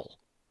commercial.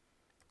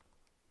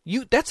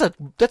 That's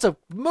a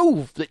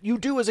move that you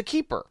do as a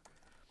keeper.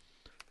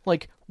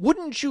 Like,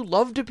 wouldn't you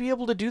love to be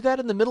able to do that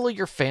in the middle of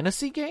your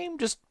fantasy game?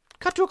 Just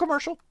cut to a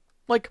commercial.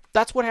 Like,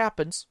 that's what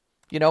happens,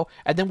 and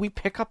then we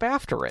pick up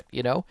after it,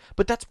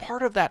 But that's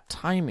part of that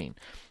timing.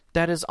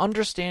 That is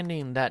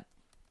understanding that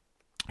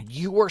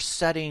you are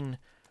setting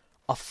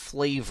a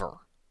flavor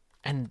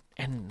and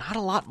not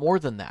a lot more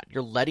than that.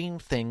 You're letting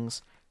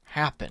things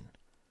happen.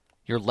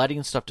 You're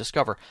letting stuff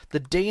discover. The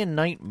day and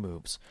night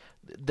moves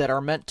that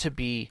are meant to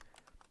be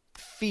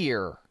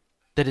fear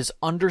that is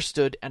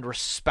understood and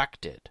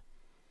respected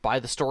by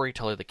the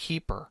storyteller, the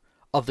keeper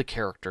of the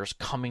characters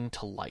coming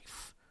to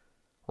life,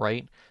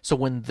 right? So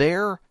when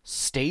they're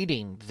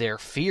stating their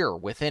fear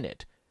within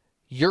it,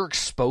 you're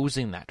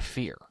exposing that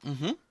fear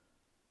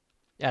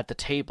at the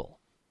table.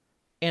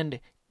 And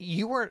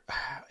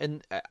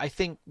and I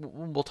think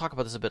we'll talk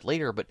about this a bit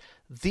later, but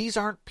these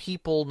aren't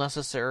people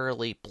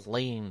necessarily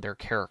playing their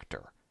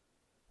character.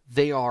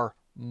 They are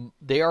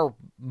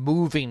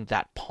moving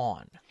that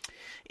pawn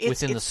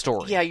within the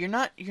story. Yeah, you're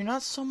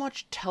not so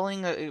much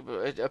telling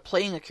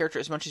playing a character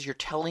as much as you're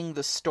telling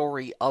the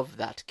story of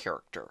that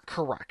character.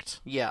 Correct.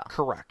 Yeah.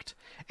 Correct.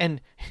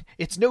 And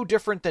it's no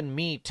different than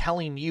me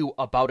telling you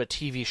about a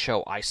TV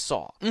show I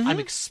saw. Mm-hmm. I'm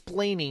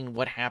explaining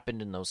what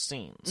happened in those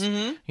scenes.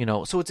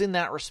 Mm-hmm. So it's in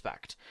that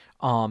respect.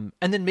 And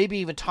then maybe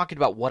even talking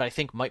about what I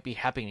think might be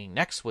happening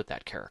next with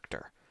that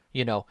character.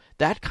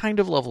 That kind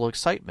of level of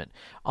excitement.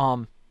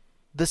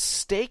 The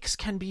stakes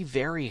can be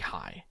very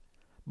high,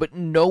 but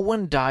no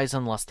one dies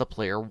unless the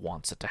player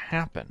wants it to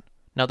happen.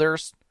 Now,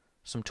 there's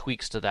some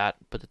tweaks to that,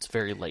 but it's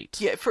very late.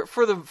 Yeah,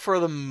 for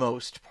the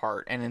most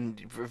part, and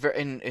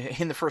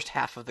in the first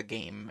half of the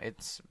game,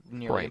 it's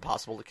nearly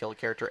impossible to kill a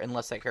character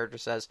unless that character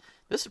says,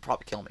 "This would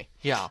probably kill me."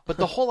 Yeah, but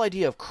the whole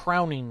idea of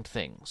crowning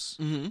things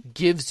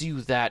gives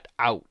you that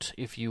out,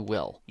 if you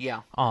will.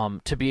 Yeah.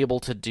 To be able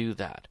to do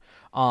that.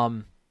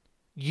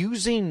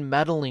 Using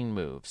meddling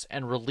moves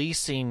and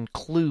releasing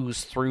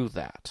clues through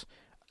that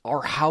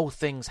are how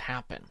things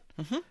happen.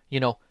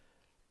 Mm-hmm.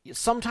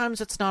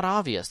 Sometimes it's not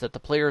obvious that the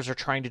players are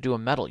trying to do a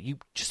meddle. You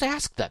just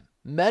ask them.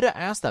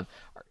 Ask them.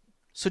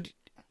 So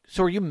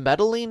are you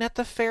meddling at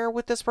the fair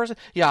with this person?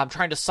 Yeah, I'm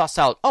trying to suss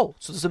out. Oh,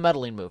 so this is a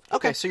meddling move.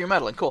 Okay, so you're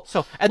meddling. Cool.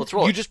 So let's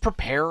roll. You just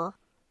prepare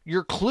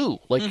your clue,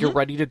 like you're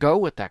ready to go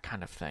with that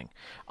kind of thing.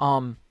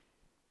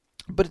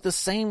 But at the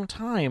same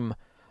time,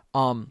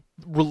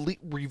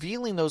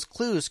 revealing those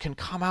clues can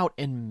come out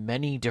in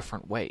many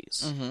different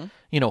ways.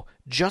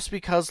 Just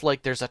because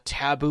there's a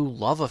taboo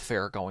love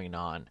affair going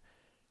on,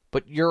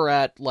 but you're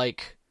at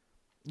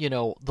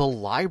the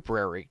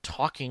library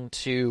talking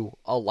to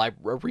a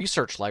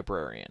research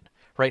librarian,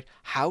 right?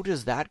 How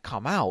does that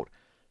come out?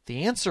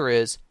 The answer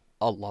is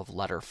a love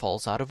letter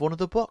falls out of one of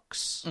the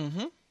books,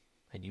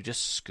 and you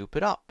just scoop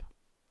it up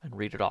and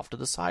read it off to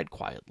the side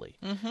quietly,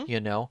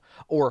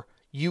 or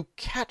you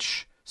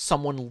catch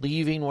someone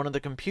leaving one of the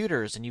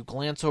computers and you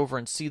glance over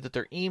and see that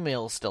their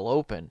email is still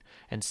open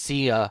and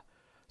see a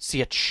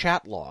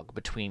chat log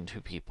between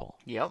two people.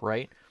 Yep.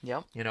 Right?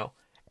 Yep.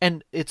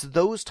 And it's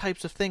those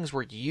types of things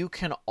where you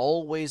can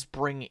always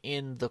bring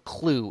in the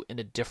clue in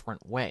a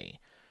different way.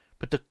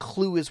 But the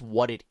clue is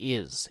what it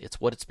is. It's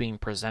what it's being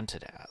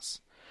presented as.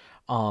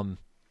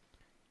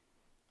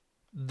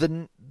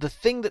 The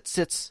thing that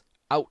sits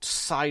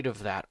outside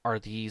of that are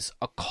these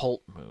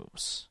occult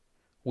moves,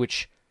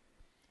 which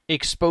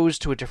expose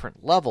to a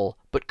different level,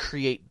 but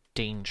create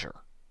danger.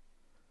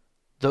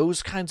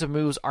 Those kinds of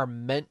moves are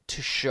meant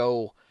to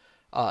show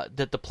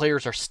that the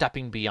players are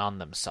stepping beyond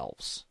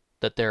themselves.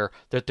 That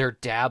they're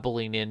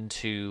dabbling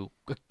into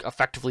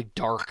effectively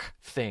dark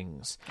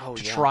things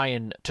try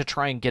and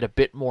get a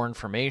bit more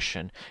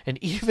information.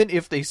 And even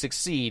if they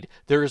succeed,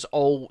 there is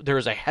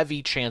a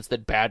heavy chance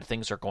that bad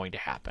things are going to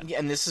happen. Yeah,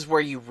 and this is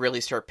where you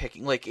really start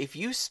picking. Like if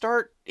you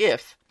start you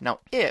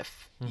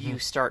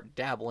start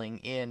dabbling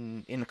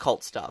in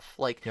occult stuff,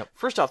 like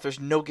first off, there's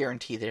no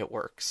guarantee that it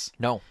works.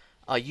 No,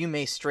 you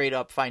may straight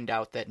up find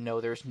out that no,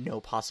 there's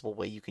no possible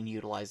way you can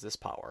utilize this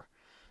power.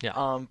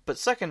 Yeah. But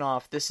second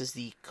off, this is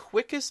the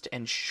quickest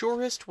and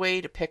surest way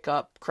to pick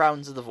up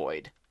Crowns of the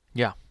Void.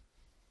 Yeah.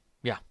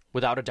 Yeah,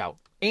 without a doubt.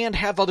 And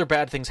have other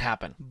bad things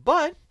happen.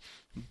 But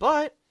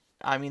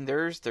I mean,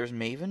 there's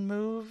Maven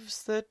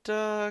moves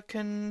that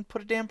can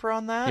put a damper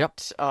on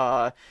that.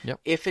 Yep.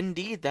 If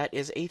indeed that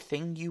is a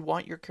thing you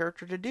want your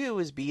character to do,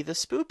 is be the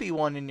spoopy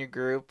one in your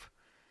group,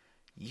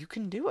 you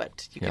can do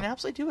it. You can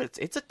absolutely do it.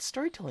 It's a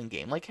storytelling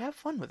game. Like, have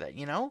fun with it,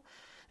 you know?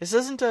 This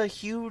isn't a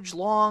huge,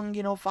 long,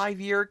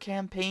 5-year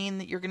campaign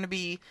that you're going to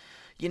be,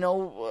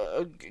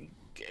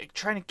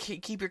 trying to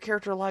keep your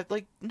character alive.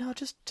 Like, no,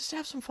 just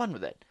have some fun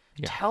with it.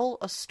 Yeah. Tell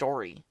a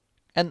story.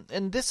 And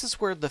this is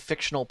where the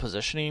fictional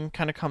positioning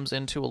kind of comes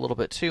into a little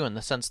bit, too, in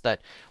the sense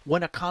that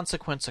when a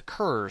consequence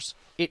occurs,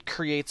 it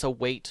creates a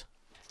weight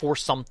for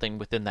something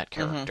within that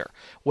character.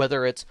 Mm-hmm.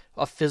 Whether it's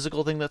a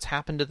physical thing that's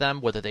happened to them,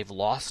 whether they've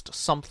lost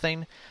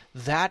something,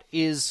 that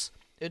is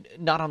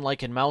not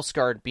unlike in Mouse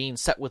Guard being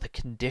set with a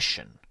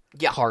condition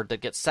card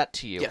that gets set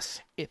to you.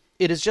 Yes. It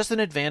is just an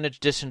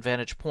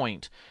advantage-disadvantage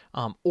point,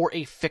 or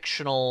a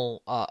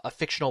fictional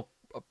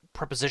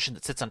preposition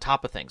that sits on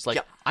top of things.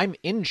 Like, I'm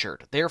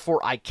injured, therefore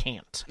I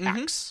can't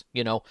X,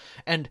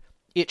 and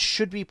it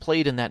should be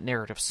played in that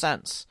narrative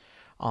sense.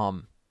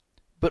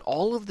 But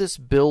all of this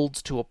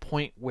builds to a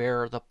point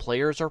where the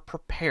players are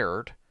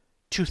prepared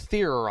to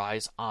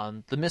theorize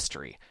on the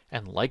mystery.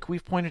 And like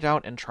we've pointed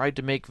out and tried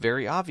to make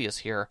very obvious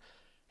here,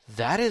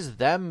 that is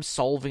them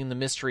solving the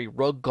mystery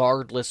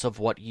regardless of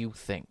what you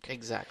think.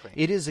 Exactly.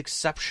 It is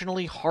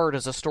exceptionally hard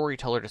as a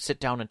storyteller to sit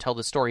down and tell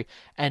the story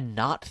and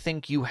not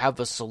think you have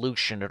a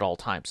solution at all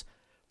times.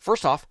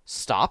 First off,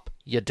 stop.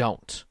 You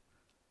don't.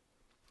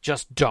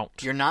 Just don't.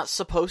 You're not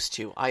supposed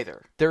to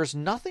either. There's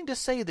nothing to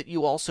say that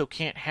you also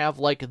can't have,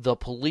 like, the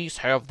police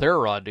have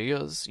their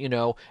ideas,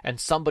 and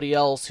somebody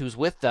else who's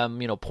with them,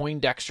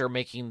 Poindexter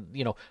making,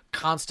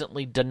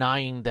 constantly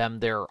denying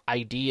them their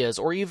ideas,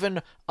 or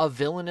even a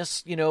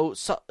villainous,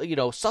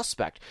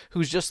 suspect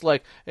who's just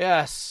like,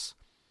 yes,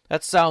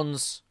 that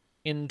sounds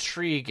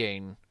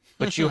intriguing,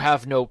 but you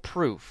have no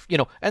proof,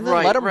 and then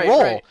let them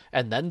roll,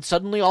 and then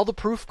suddenly all the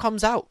proof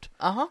comes out.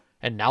 Uh-huh.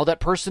 And now that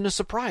person is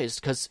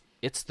surprised because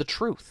it's the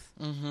truth.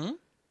 Mm-hmm.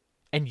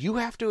 And you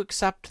have to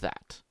accept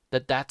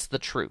that's the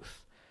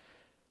truth.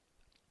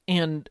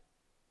 And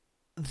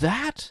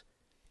that,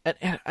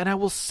 and I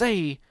will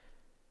say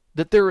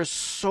that there is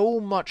so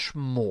much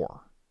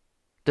more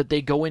that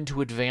they go into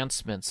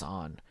advancements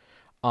on,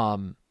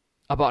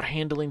 about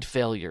handling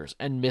failures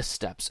and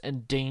missteps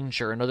and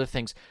danger and other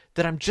things,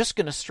 that I'm just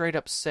going to straight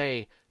up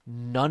say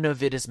none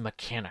of it is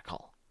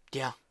mechanical.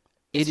 Yeah.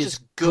 It is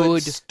just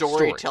good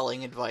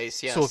storytelling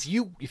advice, yes. So if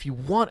you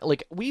want,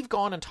 like, we've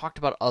gone and talked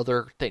about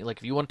other things, like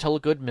if you want to tell a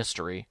good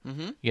mystery,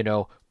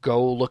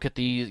 go look at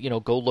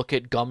go look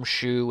at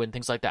Gumshoe and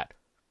things like that.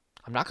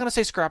 I'm not going to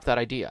say scrap that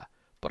idea,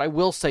 but I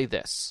will say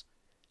this.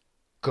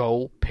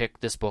 Go pick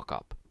this book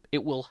up.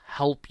 It will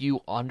help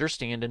you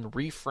understand and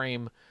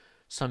reframe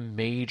some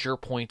major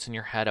points in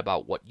your head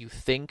about what you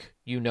think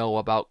you know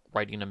about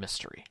writing a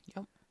mystery.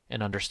 Yep.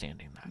 And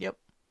understanding that. Yep.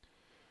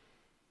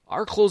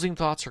 Our closing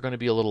thoughts are going to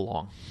be a little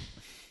long.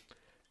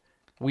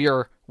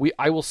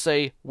 I will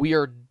say we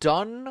are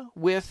done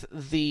with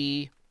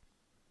the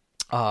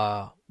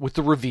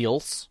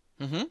reveals.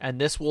 Mm-hmm. And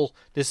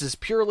this is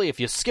purely, if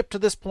you skip to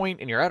this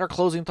point and you're at our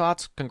closing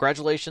thoughts,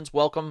 congratulations,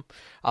 welcome.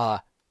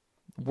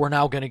 We're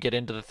now going to get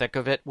into the thick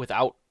of it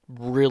without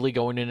really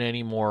going into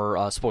any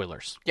more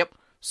spoilers. Yep.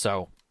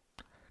 So,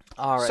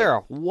 all right.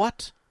 Sarah,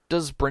 what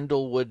does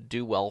Brindlewood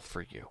do well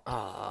for you?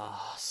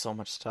 So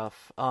much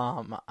stuff.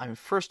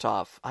 First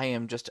off, I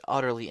am just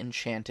utterly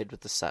enchanted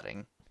with the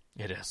setting.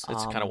 It is.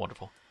 It's kind of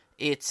wonderful.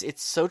 It's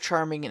so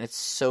charming and it's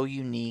so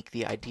unique.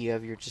 The idea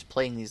of you're just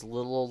playing these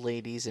little old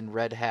ladies in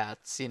red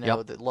hats,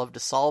 that love to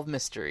solve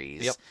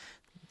mysteries. Yep.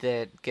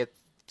 That gets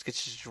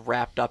just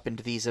wrapped up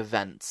into these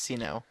events.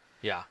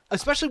 Yeah.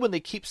 Especially when they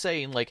keep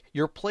saying, like,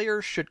 your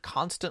players should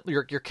constantly,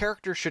 your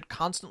character should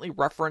constantly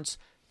reference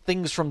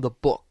things from the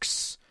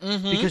books.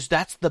 Because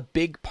that's the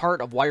big part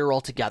of why you're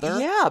all together.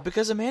 Yeah,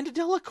 because Amanda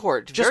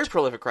Delacourt, very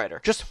prolific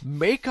writer. Just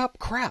make up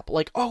crap.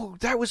 Like, oh,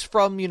 that was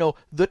from,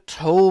 the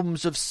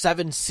Tomes of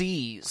Seven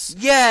Seas.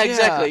 Yeah,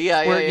 exactly.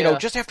 Yeah, where,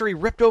 just after he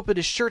ripped open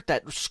his shirt,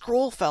 that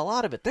scroll fell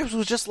out of it. This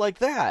was just like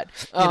that.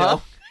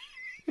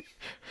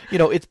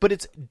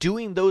 It's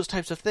doing those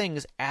types of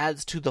things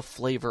adds to the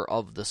flavor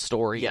of the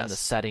story and the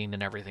setting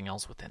and everything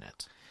else within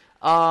it.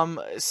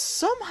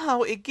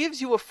 Somehow it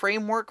gives you a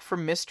framework for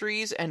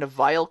mysteries and a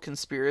vile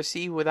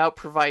conspiracy without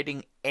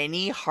providing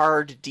any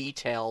hard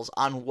details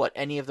on what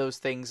any of those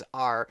things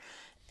are,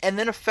 and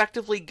then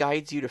effectively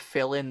guides you to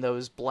fill in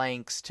those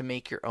blanks to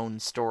make your own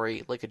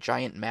story, like a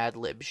giant Mad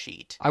Lib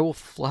sheet. I will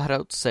flat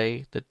out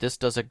say that this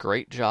does a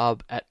great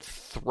job at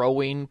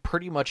throwing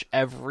pretty much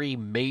every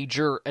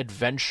major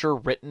adventure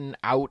written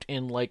out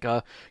in like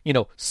a,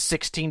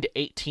 16 to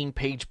 18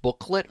 page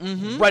booklet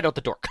right out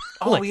the door.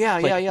 Oh,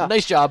 yeah.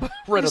 Nice job.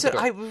 Right out the door.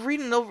 I was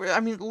reading over,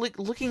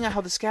 looking at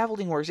how the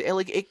scaffolding works,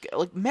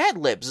 like Mad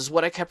Libs is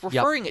what I kept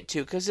referring it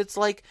to, because it's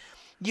like,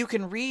 you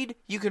can read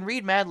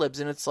Mad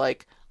Libs and it's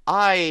like,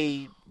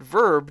 I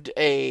verbed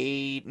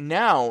a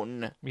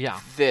noun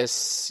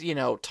this,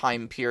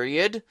 time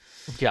period.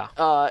 Yeah.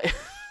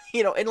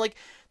 And like,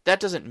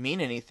 that doesn't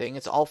mean anything.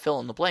 It's all fill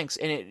in the blanks.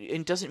 And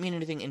it doesn't mean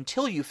anything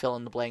until you fill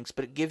in the blanks,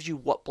 but it gives you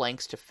what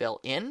blanks to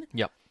fill in.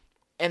 Yep.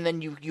 And then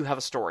you have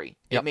a story.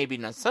 It may be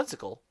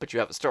nonsensical, but you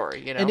have a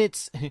story, And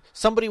it's,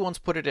 somebody once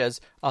put it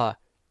as,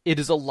 it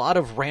is a lot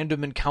of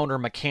random encounter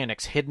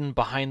mechanics hidden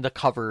behind the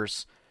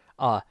covers,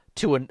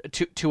 to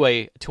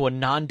a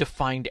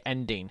non-defined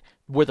ending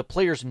where the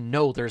players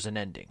know there's an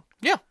ending.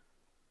 Yeah.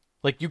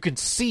 Like, you can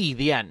see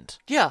the end.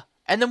 Yeah.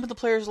 And then when the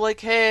player's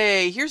like,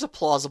 hey, here's a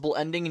plausible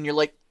ending, and you're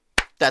like,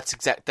 that's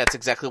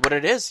exactly what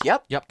it is.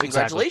 Yep.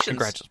 Congratulations.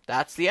 Exactly.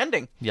 That's the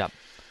ending. Yep.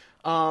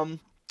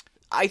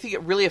 I think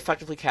it really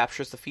effectively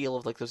captures the feel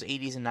of like those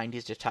 80s and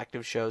 90s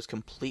detective shows,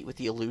 complete with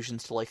the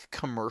allusions to like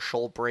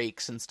commercial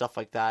breaks and stuff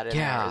like that in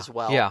there as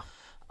well. Yeah.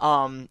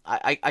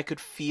 I could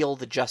feel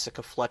the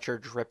Jessica Fletcher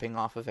dripping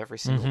off of every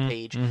single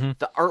page.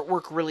 The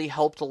artwork really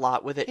helped a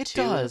lot with it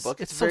too. Does. In the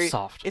book. It's so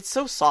soft. It's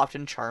so soft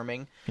and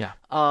charming. Yeah.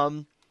 I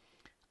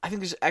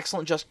think there's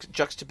excellent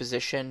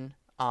juxtaposition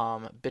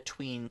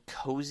between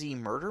cozy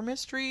murder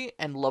mystery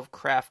and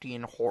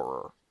Lovecraftian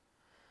horror.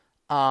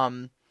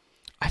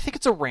 I think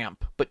it's a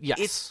ramp, but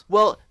yes.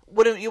 What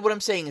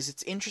I'm saying is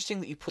it's interesting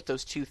that you put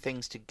those two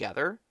things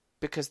together,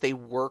 because they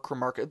work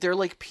remarkably. They're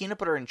like peanut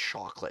butter and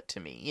chocolate to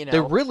me,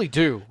 They really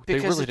do.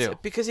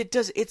 Because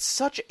it's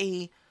such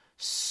a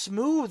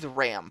smooth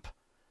ramp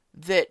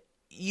that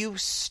you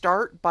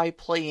start by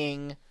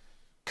playing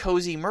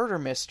cozy murder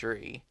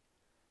mystery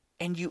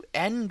and you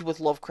end with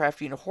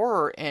Lovecraftian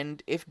horror,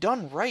 and if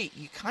done right,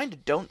 you kind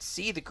of don't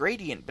see the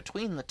gradient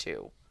between the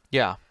two.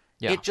 Yeah.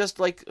 Yeah. It just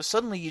like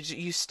suddenly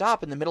you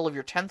stop in the middle of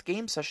your 10th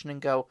game session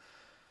and go,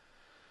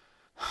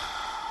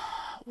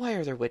 why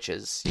are there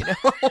witches?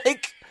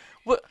 Like,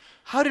 what?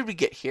 How did we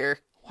get here?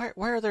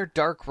 Why are there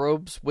dark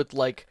robes with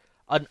like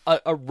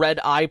a red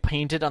eye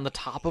painted on the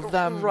top of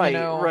them? Right.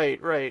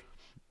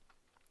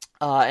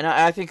 And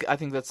I think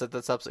that's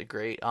absolutely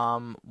great.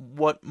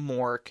 What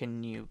more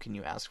can you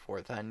ask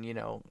for than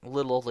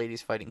little old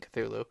ladies fighting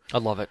Cthulhu? I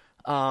love it.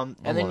 And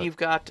then you've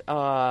got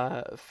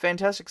a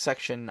fantastic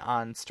section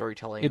on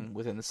storytelling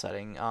within the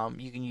setting.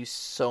 You can use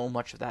so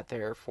much of that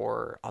there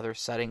for other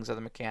settings,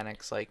 other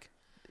mechanics. Like,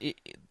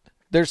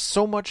 there's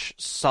so much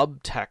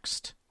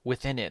subtext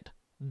within it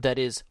that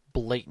is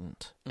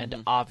blatant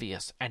and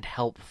obvious and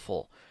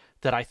helpful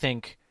that I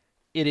think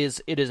it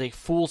is a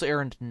fool's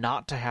errand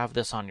not to have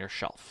this on your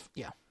shelf.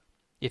 Yeah.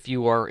 If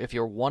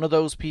you're one of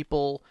those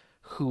people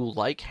who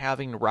like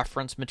having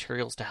reference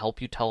materials to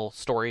help you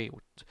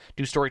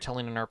do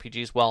storytelling in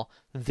RPGs, well,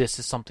 this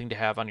is something to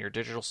have on your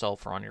digital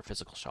shelf or on your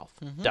physical shelf.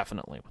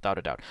 Definitely, without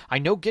a doubt. I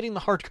know getting the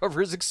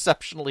hardcover is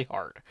exceptionally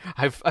hard.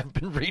 I've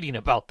been reading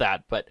about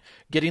that, but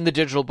getting the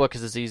digital book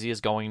is as easy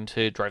as going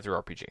to Drive-Thru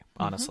RPG,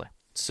 honestly.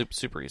 Super,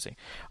 super easy.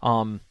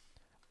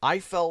 I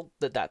felt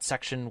that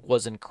section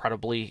was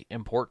incredibly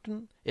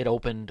important. It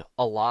opened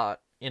a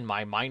lot in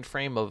my mind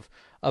frame of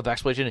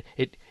exploration.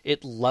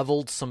 It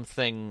leveled some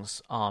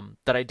things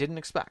that I didn't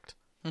expect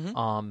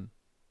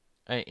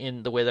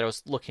in the way that I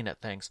was looking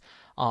at things.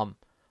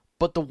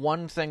 But the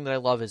one thing that I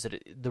love is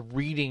that the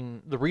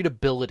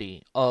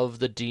readability of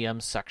the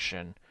DM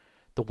section,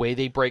 the way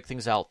they break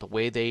things out, the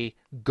way they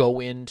go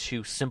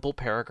into simple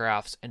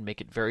paragraphs and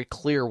make it very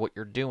clear what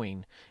you're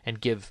doing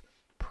and give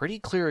pretty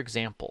clear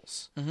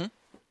examples,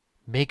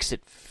 makes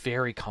it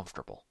very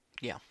comfortable.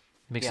 Yeah.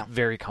 Makes it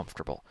very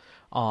comfortable.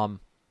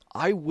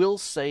 I will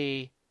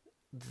say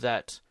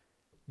that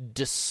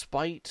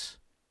despite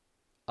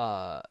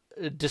my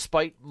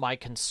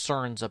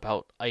concerns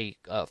about a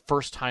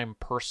first-time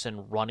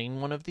person running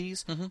one of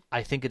these,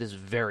 I think it is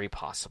very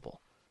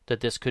possible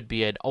that this could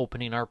be an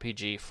opening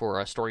RPG for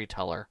a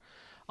storyteller,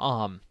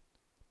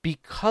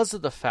 because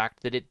of the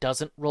fact that it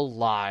doesn't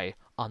rely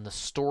on the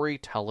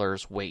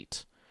storyteller's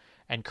weight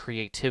and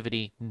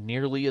creativity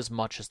nearly as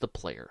much as the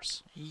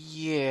players.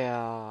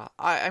 Yeah.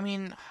 I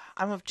mean,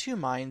 I'm of two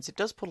minds. It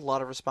does put a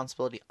lot of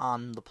responsibility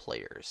on the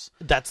players.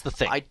 That's the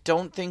thing. I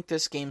don't think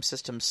this game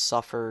system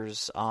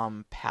suffers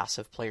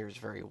passive players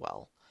very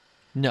well.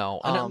 No.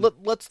 And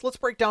let's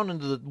break down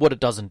into what it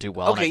doesn't do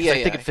well. Okay,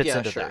 I think it fits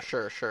into that.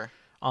 Sure.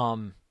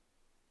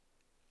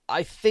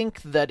 I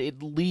think that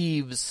it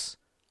leaves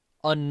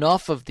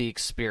enough of the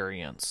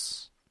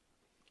experience,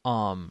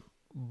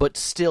 but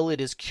still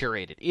it is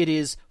curated. It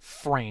is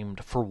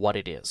framed for what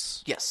it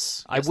is.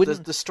 Yes.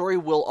 The story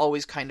will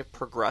always kind of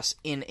progress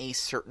in a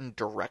certain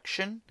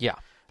direction. Yeah.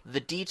 The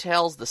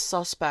details, the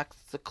suspects,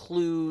 the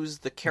clues,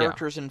 the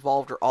characters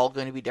involved are all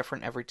going to be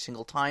different every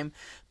single time.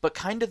 But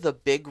kind of the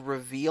big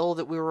reveal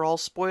that we were all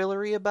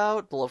spoilery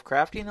about, the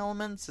Lovecraftian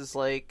elements, is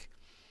like,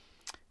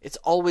 it's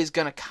always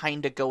going to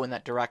kind of go in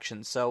that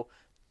direction. So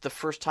the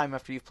first time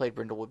after you've played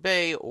Brindlewood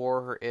Bay,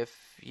 or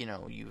if,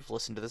 you've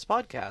listened to this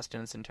podcast in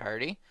its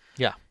entirety,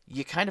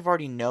 you kind of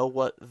already know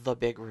what the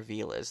big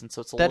reveal is. And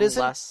so it's a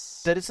little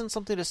less... That isn't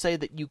something to say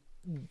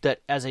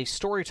that as a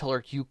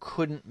storyteller, you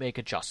couldn't make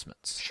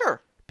adjustments.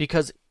 Sure.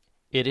 Because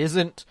it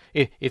isn't...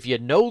 If you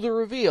know the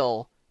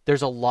reveal,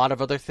 there's a lot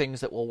of other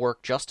things that will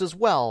work just as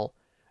well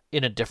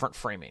in a different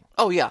framing.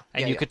 Oh, yeah.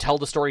 And you could tell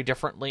the story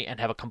differently and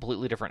have a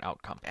completely different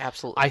outcome.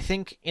 Absolutely. I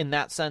think in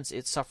that sense,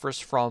 it suffers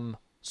from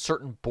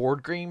certain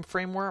board game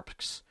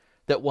frameworks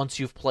that once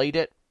you've played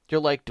it,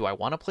 you're like, do I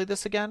want to play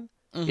this again?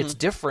 Mm-hmm. It's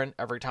different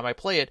every time I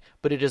play it,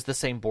 but it is the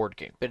same board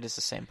game.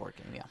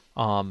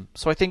 Yeah.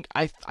 So I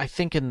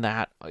think in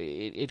that,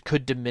 it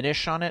could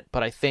diminish on it,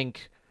 but I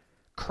think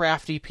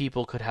crafty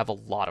people could have a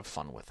lot of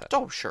fun with it.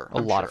 Oh, sure.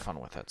 A lot of fun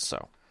with it,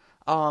 so...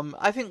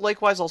 I think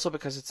likewise also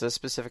because it's a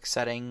specific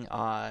setting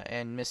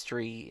and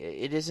mystery,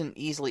 it isn't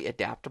easily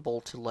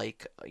adaptable to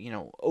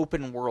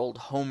open world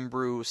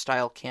homebrew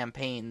style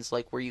campaigns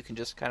where you can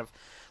just kind of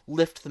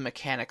lift the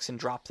mechanics and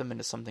drop them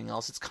into something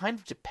else. It's kind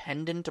of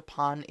dependent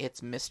upon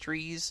its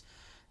mysteries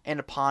and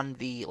upon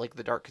the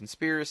dark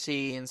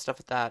conspiracy and stuff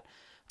like that.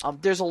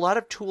 There's a lot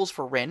of tools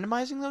for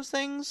randomizing those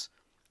things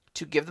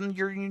to give them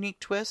your unique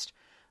twist.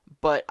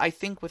 But I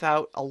think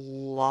without a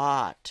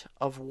lot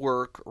of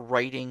work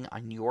writing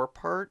on your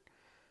part,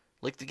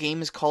 the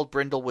game is called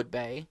Brindlewood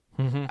Bay.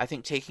 Mm-hmm. I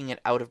think taking it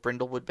out of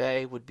Brindlewood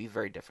Bay would be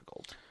very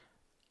difficult.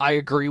 I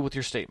agree with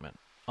your statement.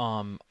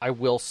 I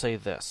will say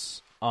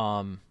this,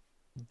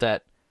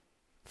 that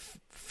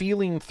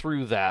feeling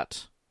through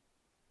that,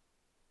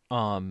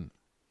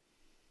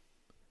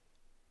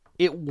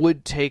 it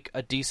would take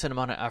a decent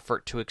amount of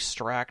effort to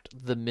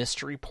extract the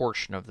mystery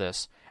portion of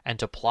this and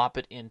to plop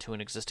it into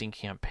an existing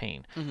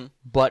campaign. Mm-hmm.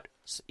 But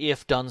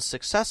if done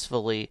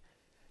successfully,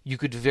 you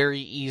could very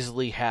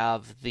easily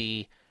have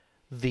the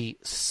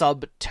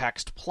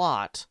subtext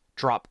plot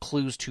drop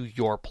clues to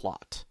your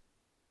plot.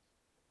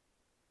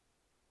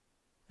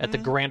 At the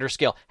grander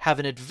scale, have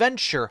an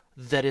adventure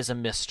that is a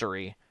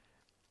mystery,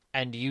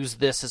 and use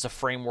this as a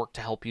framework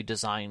to help you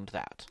design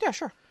that. Yeah,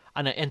 sure.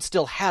 And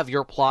still have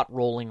your plot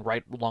rolling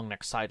right along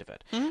next side of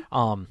it.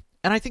 Mm-hmm.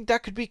 And I think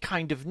that could be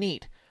kind of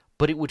neat,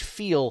 but it would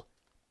feel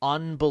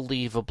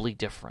unbelievably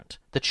different.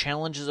 The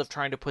challenges of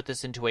trying to put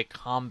this into a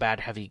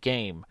combat-heavy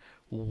game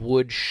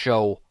would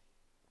show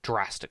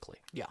drastically.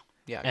 Yeah,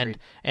 agreed.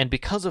 And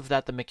because of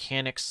that, the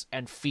mechanics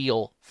and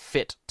feel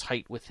fit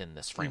tight within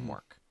this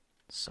framework.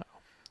 So...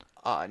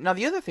 now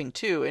the other thing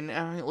too, and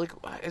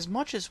as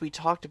much as we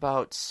talked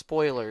about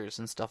spoilers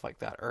and stuff like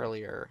that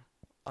earlier,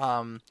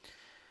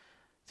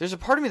 there's a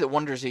part of me that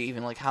wonders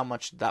even how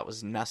much that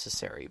was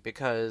necessary,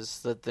 because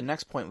the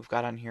next point we've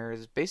got on here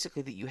is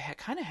basically that you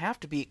kind of have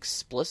to be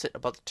explicit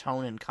about the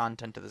tone and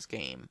content of this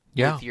game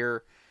with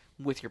your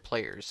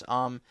players.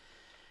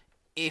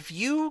 If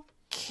you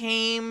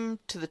came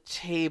to the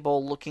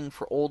table looking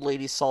for old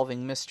ladies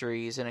solving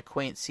mysteries in a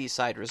quaint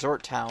seaside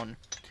resort town,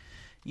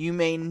 you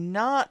may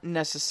not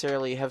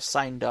necessarily have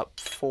signed up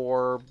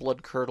for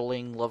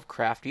blood-curdling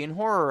Lovecraftian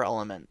horror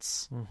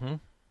elements.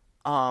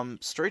 Mm-hmm.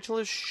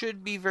 Storytellers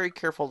should be very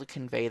careful to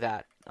convey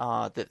that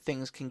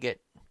things can get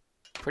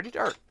pretty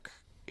dark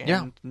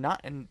and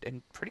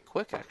and pretty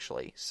quick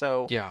actually.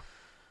 So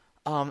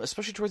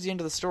especially towards the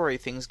end of the story,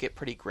 things get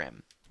pretty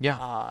grim.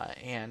 Yeah,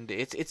 and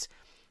it's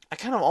I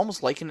kind of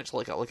almost liken it to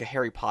like a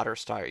Harry Potter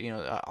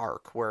style,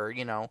 arc where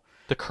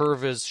the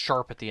curve is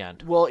sharp at the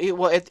end. Well,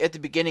 at the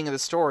beginning of the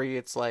story,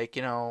 it's like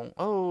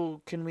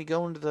oh, can we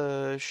go into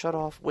the shut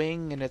off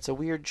wing? And it's a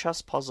weird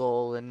chess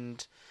puzzle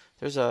and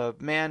there's a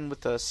man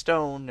with a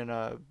stone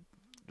and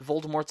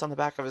Voldemort's on the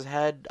back of his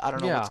head. I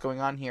don't know what's going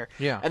on here.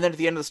 Yeah. And then at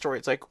the end of the story,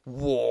 it's like,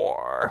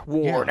 war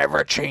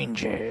never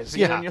changes.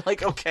 And you're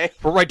like, okay.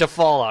 We're right to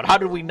Fallout. How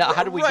did we get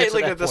to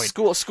that the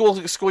point?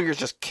 School year's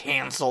just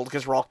canceled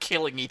because we're all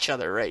killing each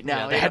other right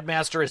now. The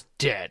headmaster is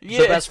dead.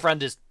 The best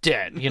friend is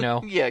dead,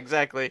 Yeah,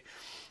 exactly.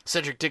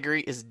 Cedric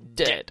Diggory is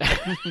dead.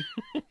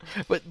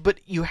 But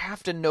you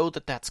have to know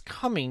that that's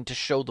coming to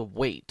show the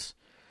weight.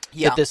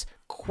 Yeah. That this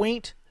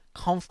quaint,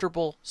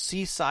 comfortable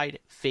seaside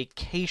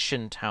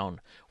vacation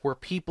town where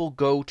people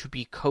go to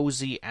be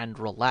cozy and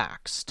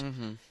relaxed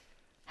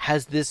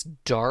has this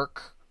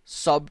dark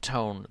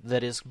subtone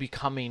that is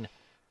becoming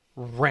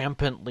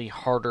rampantly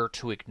harder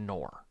to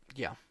ignore.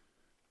 Yeah.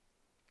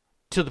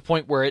 To the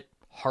point where it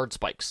hard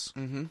spikes.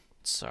 Mm-hmm.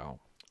 So.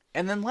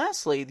 And then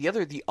lastly,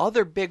 the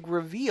other big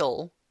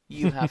reveal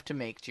you have to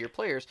make to your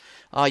players.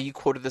 You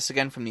quoted this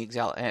again from the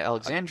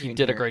Alexandrian. You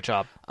did here. a great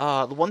job.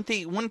 One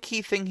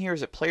key thing here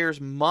is that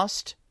players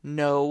must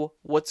know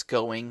what's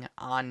going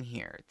on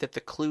here. That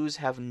the clues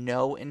have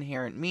no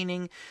inherent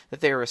meaning.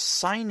 That they are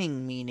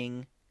assigning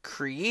meaning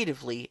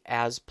creatively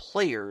as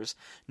players,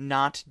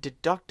 not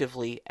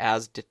deductively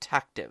as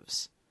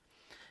detectives.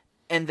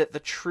 And that the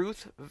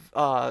truth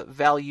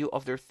value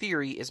of their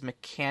theory is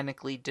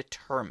mechanically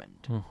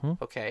determined. Mm-hmm.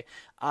 Okay,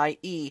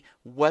 i.e.,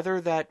 whether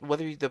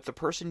the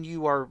person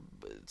you are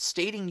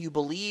stating you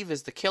believe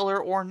is the killer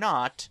or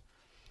not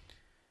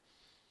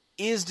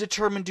is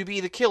determined to be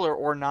the killer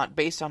or not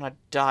based on a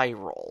die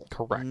roll.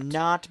 Correct.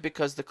 Not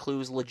because the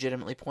clues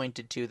legitimately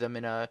pointed to them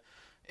in a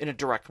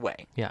direct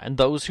way. Yeah, and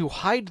those who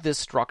hide this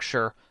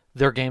structure,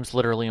 their games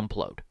literally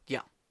implode.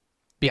 Yeah.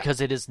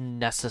 Because it is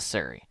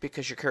necessary.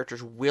 Because your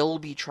characters will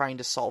be trying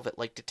to solve it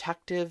like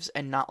detectives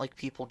and not like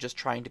people just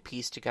trying to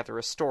piece together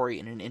a story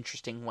in an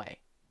interesting way.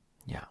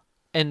 Yeah.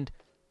 And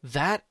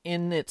that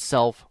in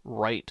itself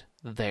right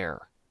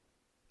there,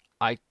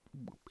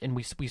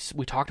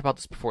 we talked about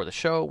this before the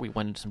show, we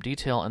went into some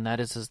detail, and that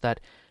is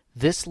that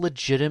this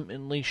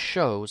legitimately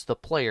shows the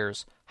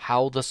players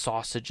how the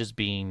sausage is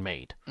being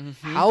made,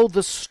 how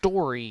the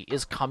story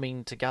is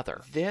coming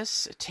together.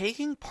 This,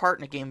 taking part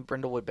in a game of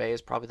Brindlewood Bay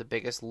is probably the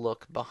biggest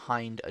look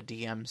behind a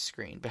DM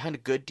screen, behind a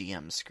good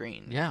DM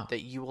screen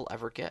that you will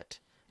ever get.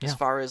 As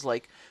far as,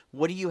 like,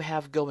 what do you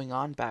have going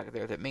on back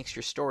there that makes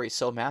your story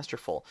so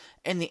masterful?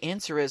 And the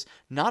answer is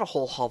not a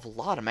whole hell of a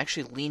lot. I'm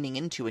actually leaning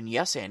into and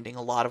yes-anding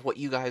a lot of what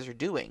you guys are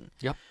doing.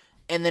 Yep.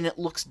 And then it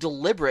looks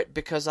deliberate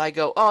because I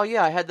go, oh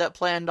yeah, I had that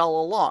planned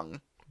all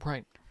along.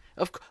 Right.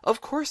 Of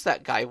course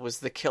that guy was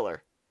the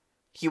killer.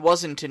 He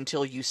wasn't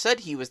until you said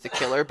he was the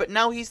killer, but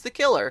now he's the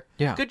killer.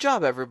 Yeah. Good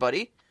job,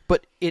 everybody.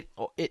 But it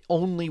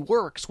only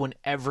works when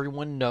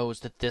everyone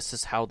knows that this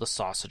is how the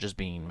sausage is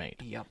being made.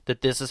 Yep.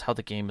 That this is how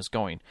the game is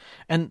going.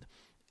 And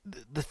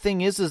the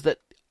thing is that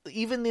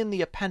even in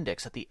the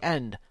appendix at the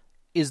end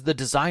is the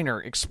designer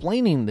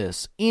explaining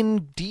this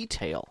in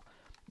detail.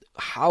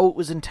 How it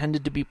was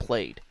intended to be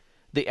played.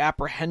 The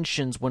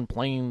apprehensions when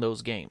playing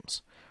those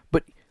games.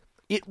 But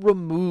it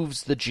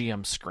removes the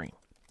GM screen.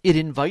 It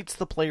invites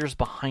the players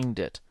behind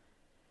it.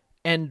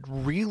 And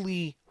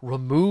really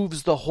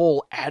removes the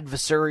whole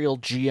adversarial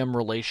GM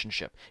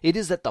relationship. It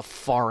is at the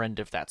far end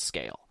of that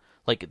scale.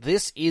 Like,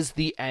 this is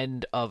the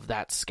end of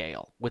that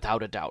scale,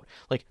 without a doubt.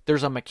 Like,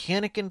 there's a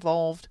mechanic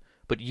involved,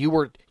 but you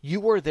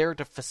are there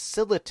to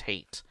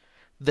facilitate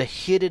the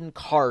hidden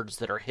cards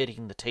that are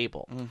hitting the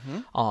table.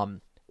 Mm-hmm.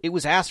 It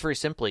was asked very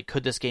simply,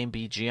 could this game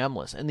be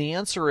GM-less? And the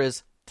answer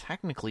is,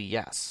 technically,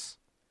 yes.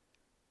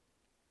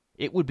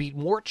 It would be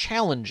more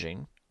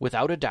challenging,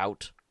 without a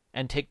doubt,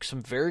 and take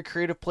some very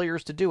creative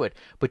players to do it,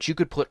 but you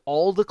could put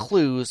all the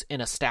clues in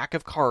a stack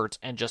of cards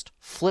and just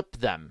flip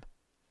them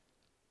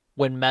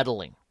when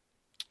meddling.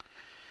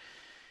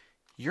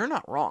 You're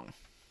not wrong.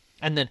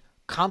 And then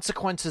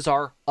consequences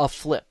are a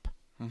flip.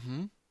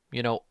 Mm-hmm.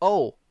 You know,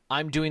 oh,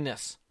 I'm doing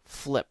this.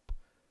 Flip.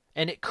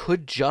 And it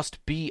could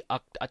just be a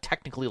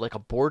technically like a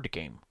board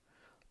game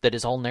that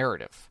is all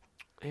narrative.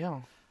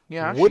 Yeah.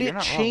 Yeah, actually, would it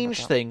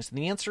change things? And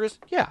the answer is,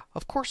 yeah,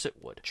 of course it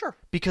would. Sure.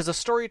 Because a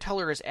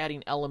storyteller is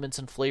adding elements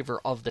and flavor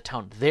of the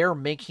town. They're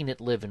making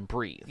it live and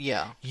breathe.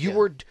 Yeah.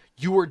 You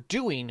are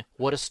doing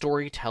what a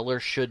storyteller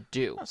should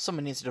do. Well,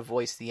 someone needs to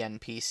voice the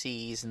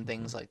NPCs and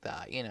things like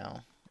that, you know.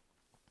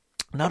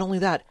 Not only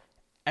that,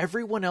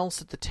 everyone else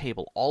at the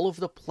table, all of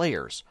the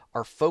players,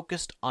 are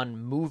focused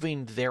on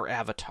moving their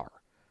avatar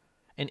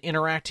and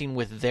interacting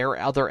with their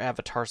other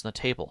avatars on the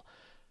table.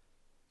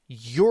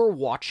 You're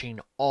watching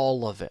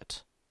all of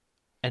it.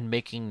 And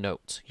making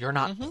notes. You're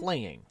not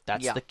playing.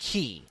 That's the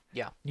key.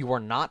 Yeah. You are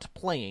not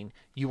playing.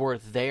 You are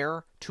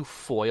there to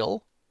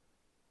foil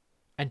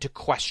and to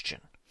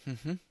question.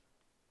 Mm-hmm.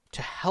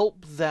 To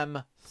help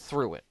them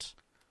through it.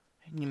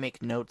 And you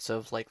make notes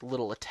of, like,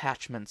 little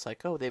attachments,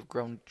 like, oh, they've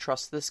grown to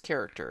trust this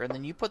character. And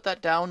then you put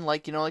that down,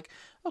 like, you know, like,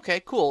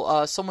 okay,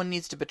 cool, someone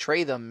needs to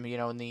betray them, you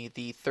know, in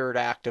the third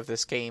act of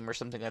this game or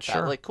something like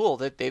that. Like, cool,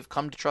 they've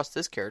come to trust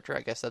this character.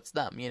 I guess that's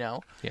them, you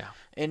know? Yeah.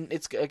 And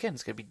it's going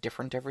to be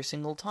different every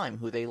single time.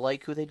 Who they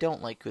like, who they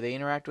don't like, who they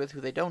interact with,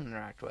 who they don't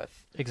interact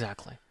with.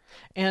 Exactly.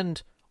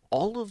 And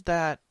all of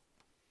that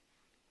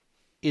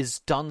is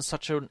done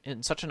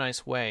in such a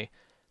nice way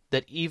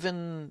that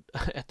even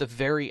at the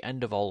very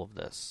end of all of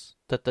this,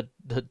 that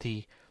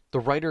the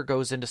writer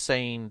goes into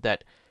saying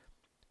that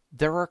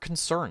there are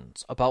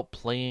concerns about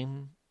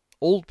playing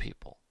old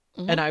people.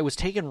 Mm-hmm. And I was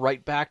taken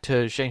right back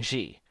to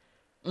Shang-Chi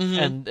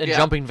and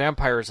jumping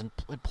vampires and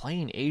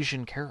playing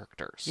Asian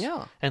characters.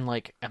 Yeah. And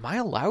like, am I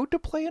allowed to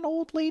play an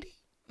old lady?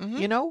 Mm-hmm.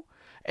 You know?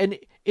 And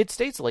it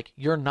states like,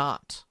 you're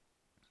not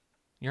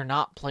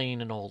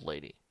playing an old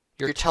lady.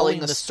 You're telling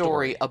the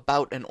story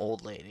about an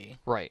old lady.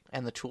 Right.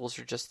 And the tools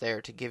are just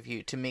there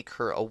to make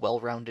her a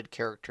well-rounded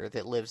character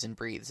that lives and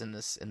breathes in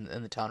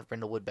the town of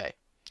Brindlewood Bay.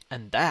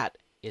 And that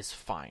is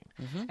fine.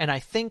 Mm-hmm. And I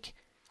think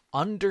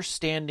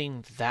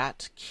understanding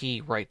that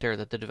key right there,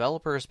 that the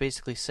developer is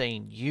basically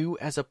saying you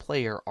as a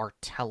player are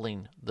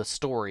telling the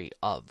story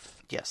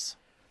of. Yes.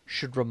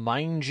 Should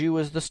remind you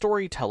as the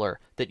storyteller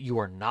that you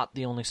are not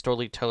the only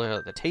storyteller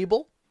at the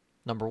table,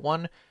 number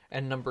one.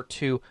 And number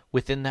two,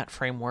 within that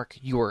framework,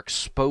 you are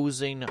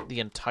exposing the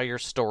entire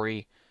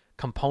story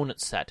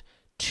component set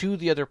to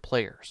the other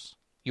players.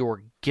 You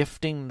are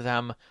gifting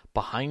them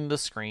behind the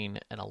screen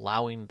and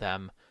allowing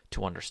them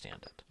to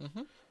understand it.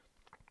 Mm-hmm.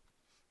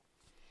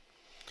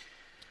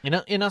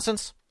 In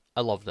essence,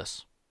 I love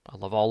this. I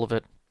love all of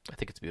it. I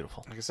think it's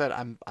beautiful. Like I said,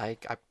 I'm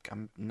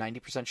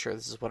 90% sure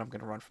this is what I'm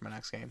going to run for my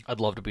next game. I'd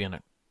love to be in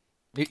it.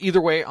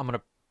 Either way, I'm going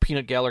to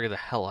peanut gallery the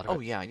hell out of it. Oh,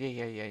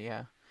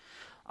 yeah.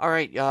 All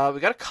right, we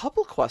got a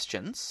couple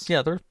questions.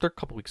 Yeah, they're a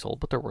couple weeks old,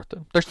 but they're worth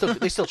it.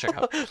 They still check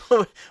out.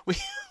 we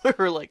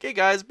were like, hey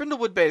guys,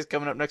 Brindlewood Bay is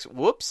coming up next.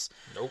 Whoops.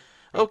 Nope.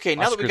 Okay,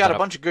 now that we got a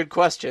bunch of good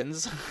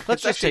questions,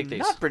 let's just take these.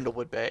 Not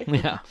Brindlewood Bay.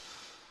 Yeah.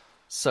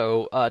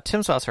 So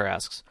Tim Saucer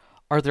asks,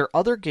 are there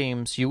other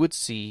games you would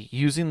see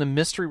using the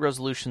mystery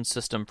resolution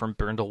system from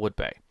Brindlewood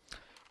Bay?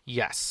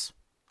 Yes.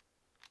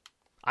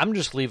 I'm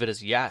just leave it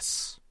as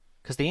yes,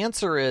 because the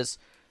answer is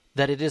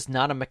that it is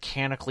not a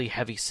mechanically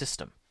heavy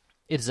system.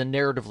 It is a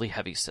narratively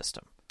heavy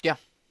system. Yeah.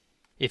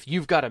 If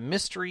you've got a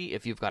mystery,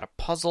 if you've got a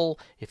puzzle,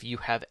 if you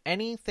have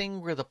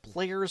anything where the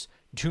players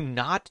do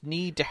not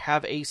need to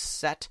have a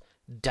set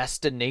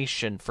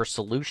destination for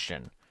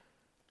solution,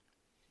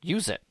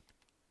 use it.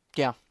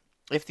 Yeah.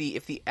 If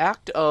the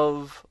act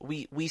of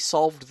we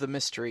solved the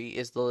mystery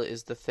is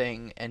the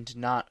thing, and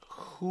not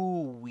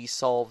who we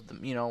solved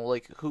them,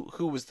 like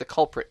who was the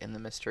culprit in the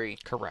mystery.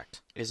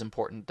 Correct. Is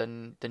important.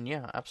 Then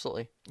yeah,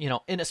 absolutely.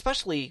 And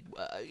especially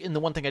in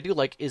the one thing I do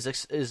like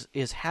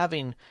is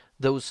having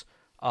those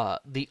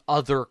the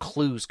other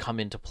clues come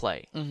into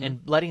play, mm-hmm.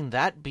 and letting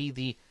that be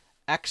the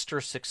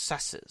extra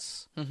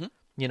successes.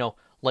 Mm-hmm.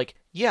 Like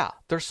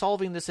they're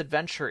solving this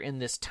adventure in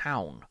this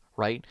town.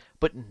 Right?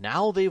 But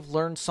now they've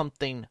learned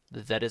something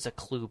that is a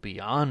clue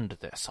beyond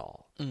this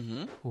all.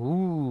 Mm-hmm.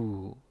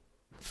 Ooh,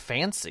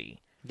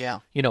 fancy. Yeah.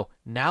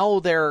 Now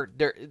the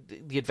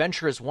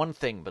adventure is one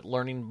thing, but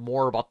learning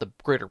more about the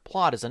greater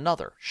plot is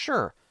another.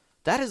 Sure,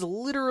 that is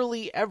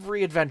literally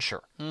every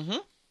adventure. Mm-hmm.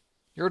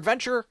 Your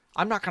adventure,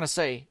 I'm not going to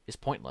say, is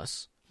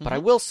pointless, mm-hmm. but I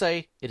will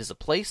say it is a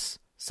place,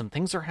 some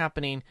things are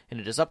happening,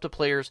 and it is up to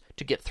players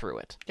to get through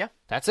it. Yeah.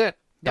 That's it.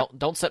 Yep.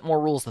 Don't set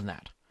more rules than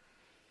that.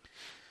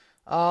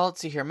 Let's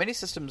see here. Many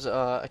systems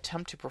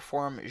attempt to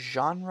perform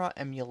genre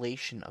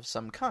emulation of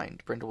some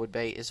kind. Brindlewood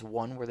Bay is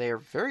one where they are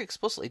very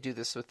explicitly do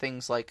this with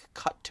things like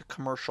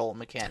cut-to-commercial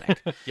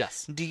mechanic.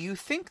 Yes. Do you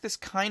think this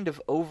kind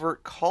of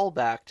overt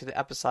callback to the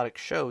episodic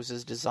shows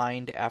is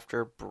designed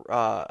after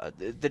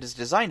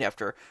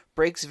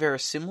breaks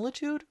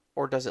verisimilitude,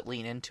 or does it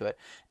lean into it?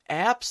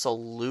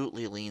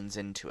 Absolutely leans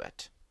into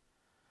it.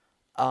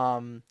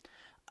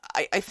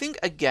 I think,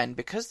 again,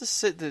 because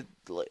the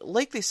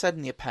like they said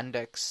in the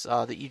appendix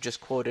that you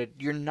just quoted,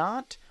 you're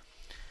not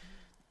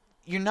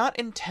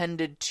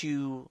intended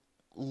to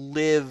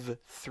live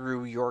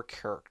through your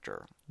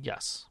character.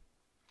 Yes.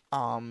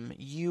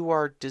 You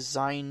are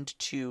designed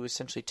to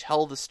essentially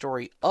tell the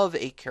story of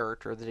a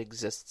character that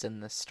exists in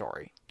this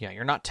story. Yeah,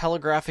 you're not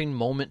telegraphing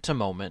moment to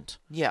moment.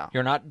 Yeah.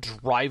 You're not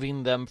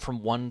driving them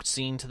from one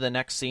scene to the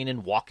next scene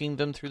and walking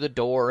them through the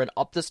door and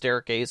up the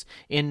staircase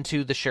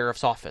into the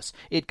sheriff's office.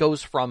 It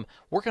goes from,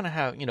 we're going to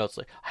have, it's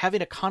like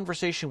having a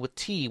conversation with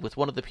T with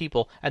one of the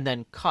people and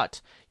then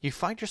cut. You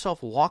find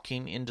yourself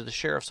walking into the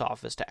sheriff's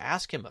office to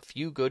ask him a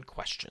few good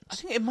questions. I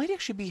think it might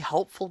actually be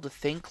helpful to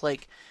think,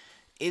 like,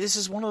 this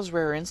is one of those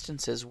rare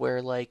instances where,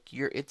 like,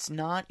 it's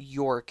not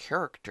your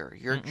character.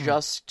 You're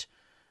just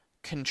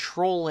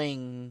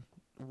controlling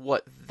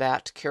what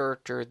that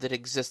character that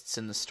exists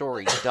in the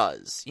story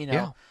does,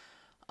 Yeah.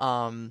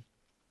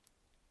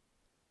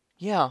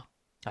 Yeah.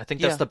 I think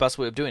that's the best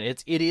way of doing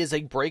it. It is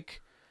a break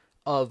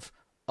of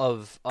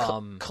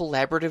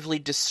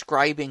collaboratively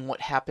describing what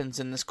happens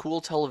in this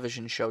cool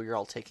television show you're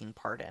all taking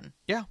part in.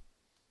 Yeah.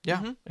 Yeah,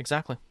 mm-hmm.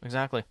 Exactly. I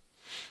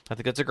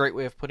think that's a great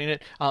way of putting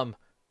it.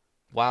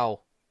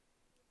 Wow.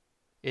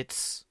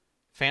 It's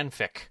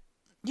fanfic.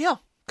 Yeah,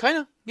 kind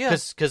of. Yeah.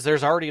 Because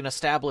there's already an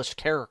established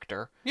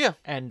character. Yeah.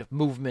 And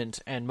movement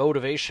and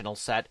motivational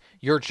set.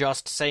 You're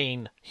just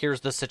saying,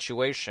 here's the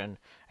situation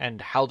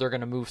and how they're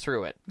going to move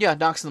through it. Yeah,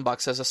 Knox in the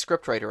Box says a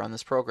scriptwriter on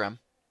this program.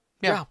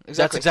 Yeah, exactly.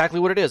 That's exactly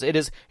what it is. It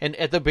is, and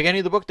at the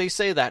beginning of the book, they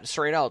say that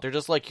straight out. They're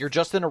just like, you're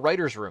just in a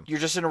writer's room. You're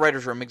just in a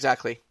writer's room,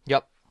 exactly.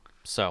 Yep.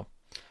 So...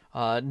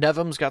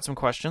 Nevum's got some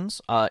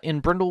questions. In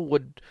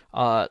Brindlewood,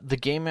 the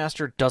Game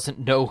Master doesn't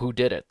know who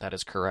did it. That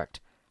is correct.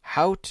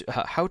 How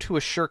to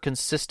assure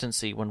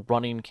consistency when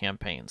running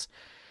campaigns.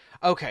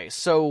 Okay,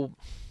 so...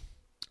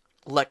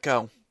 Let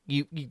go.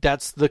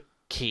 That's the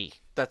key.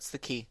 That's the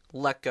key.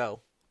 Let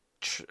go.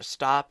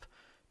 Stop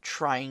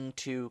trying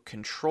to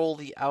control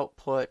the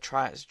output,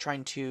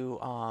 trying to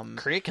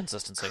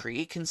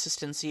create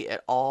consistency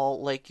at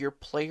all. Like, your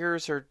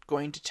players are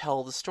going to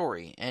tell the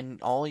story,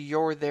 and all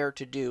you're there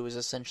to do is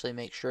essentially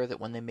make sure that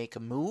when they make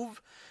a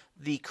move,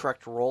 the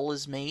correct roll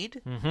is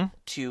made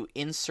to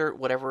insert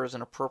whatever is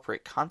an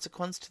appropriate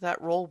consequence to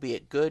that roll, be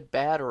it good,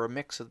 bad, or a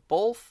mix of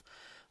both,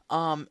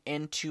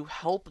 and to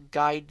help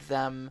guide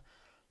them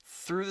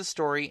through the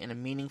story in a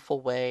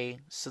meaningful way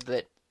so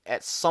that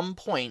at some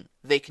point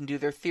they can do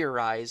their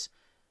theorize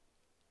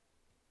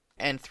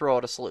and throw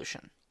out a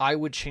solution. I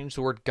would change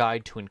the word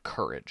guide to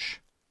encourage.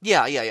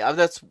 Yeah.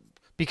 That's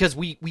because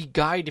we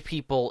guide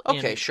people.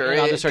 Okay, sure.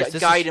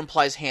 Guide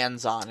implies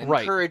hands-on. And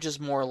encourage is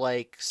more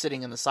like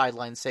sitting in the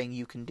sidelines saying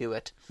you can do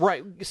it.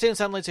 Right. Sitting in the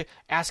sidelines,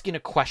 asking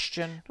a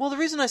question. Well, the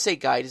reason I say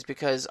guide is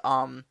because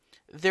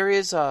there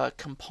is a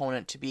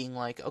component to being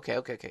like,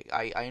 okay.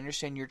 I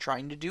understand you're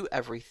trying to do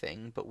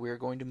everything, but we're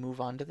going to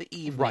move on to the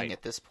evening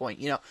at this point,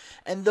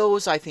 And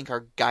those, I think,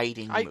 are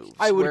guiding moves.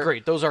 I would agree.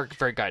 Those are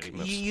very guiding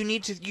moves.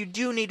 You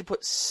do need to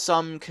put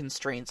some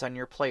constraints on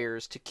your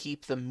players to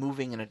keep them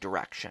moving in a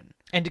direction.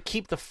 And to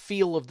keep the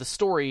feel of the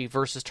story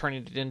versus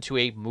turning it into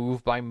a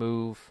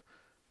move-by-move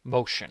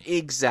motion.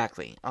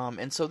 Exactly.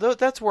 And so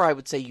that's where I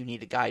would say you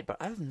need a guide, but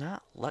other than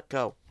that, let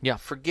go. Yeah.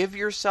 Forgive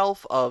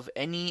yourself of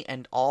any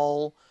and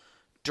all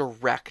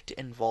direct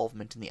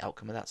involvement in the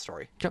outcome of that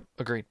story. Yep,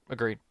 agreed.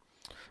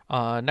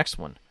 Next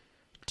one.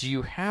 Do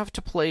you have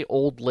to play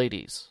old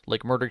ladies,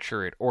 like Murder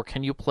Curate, or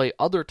can you play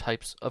other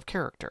types of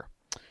character?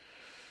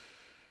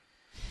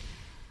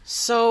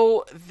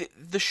 So,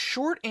 the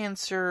short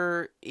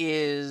answer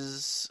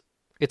is...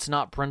 It's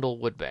not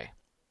Brindlewood Bay.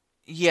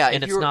 Yeah.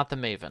 And it's not the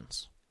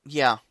Mavens.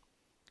 Yeah.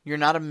 You're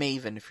not a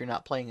maven if you're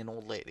not playing an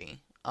old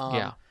lady.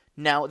 Yeah.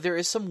 Now, there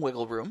is some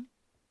wiggle room.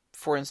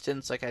 For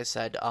instance, like I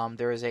said,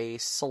 there is a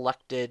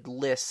selected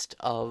list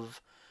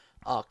of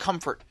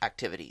comfort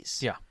activities.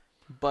 Yeah.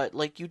 But,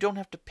 like, you don't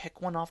have to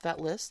pick one off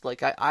that list.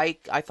 Like, I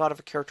thought of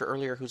a character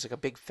earlier who's, like, a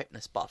big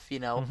fitness buff,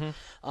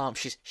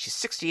 She's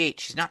 68.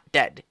 She's not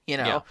dead,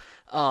 Yeah.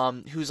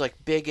 Who's,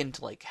 like, big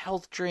into, like,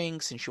 health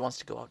drinks, and she wants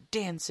to go out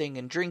dancing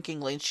and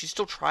drinking. Like, and she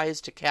still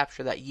tries to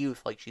capture that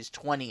youth, like she's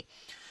 20.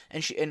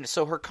 And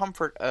so her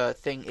comfort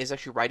thing is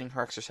actually riding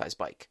her exercise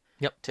bike.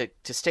 Yep.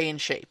 To stay in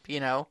shape,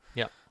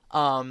 Yep.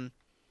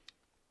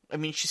 I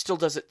mean, she still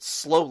does it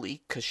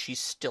slowly because she's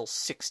still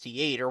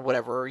 68 or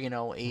whatever,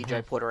 age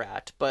I put her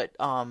at. But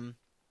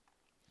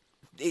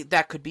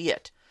that could be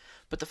it.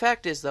 But the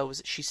fact is, though, is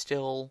that she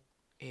still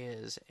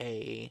is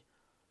an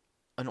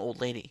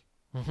old lady.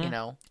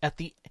 At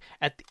the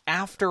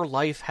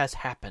afterlife has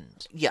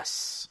happened.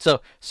 Yes.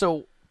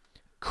 So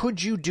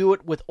could you do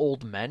it with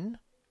old men?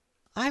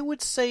 I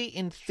would say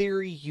in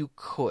theory you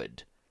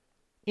could.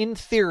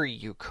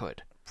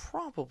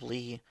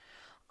 Probably.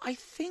 I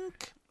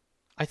think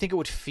it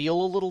would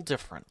feel a little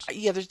different.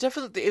 Yeah, it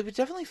would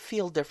definitely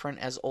feel different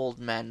as old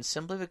men,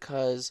 simply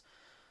because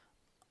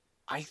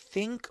I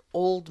think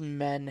old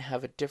men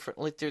have a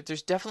different,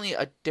 there's definitely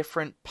a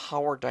different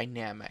power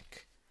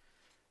dynamic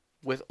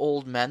with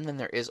old men than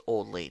there is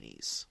old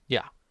ladies.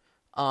 Yeah.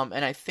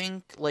 And I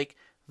think, like,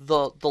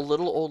 the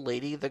little old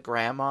lady, the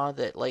grandma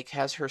that, like,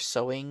 has her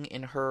sewing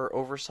in her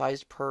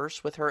oversized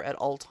purse with her at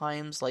all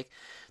times, like,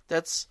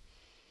 there's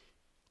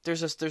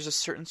a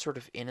certain sort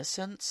of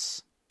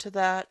innocence to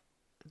that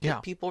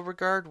people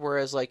regard,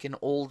 whereas, like, an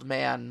old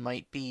man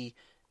might be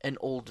an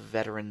old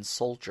veteran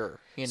soldier,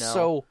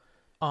 So,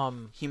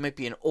 he might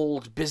be an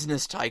old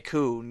business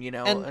tycoon,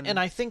 And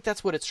I think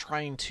that's what it's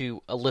trying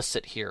to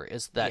elicit here,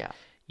 is that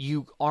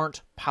you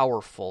aren't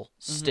powerful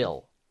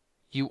still.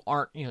 You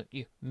aren't,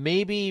 you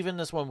maybe even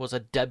this one was a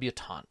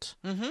debutante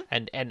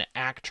and an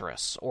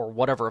actress or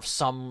whatever of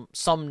some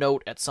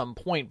note at some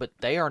point, but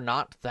they are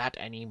not that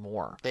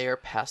anymore. They are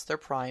past their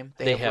prime.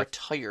 They have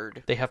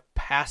retired. They have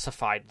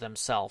pacified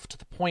themselves to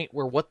the point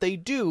where what they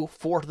do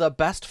for the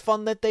best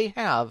fun that they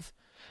have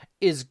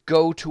is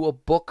go to a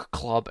book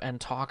club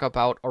and talk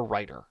about a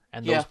writer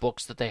and those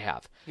books that they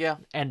have. Yeah.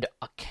 And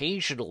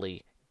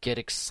occasionally get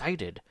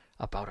excited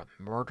about a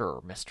murder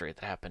mystery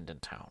that happened in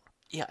town.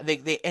 Yeah,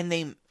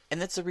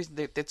 and that's the reason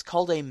it's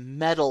called a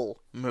meddle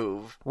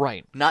move.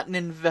 Right. Not an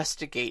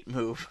investigate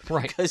move.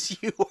 Right. Because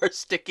you are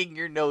sticking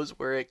your nose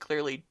where it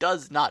clearly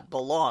does not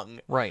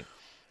belong. Right.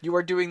 You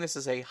are doing this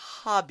as a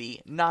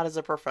hobby, not as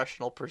a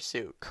professional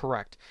pursuit.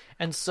 Correct.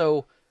 And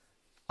so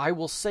I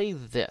will say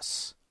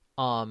this,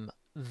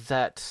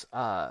 that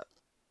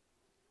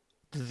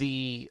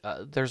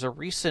there's a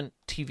recent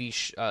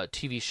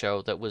TV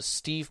show that was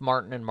Steve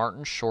Martin and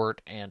Martin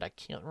Short, and I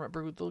can't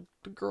remember who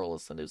the girl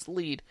is that is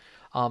lead.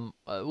 It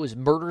was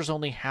Murders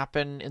Only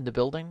Happen in the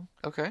Building.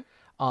 Okay.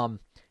 And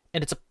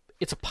it's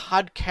a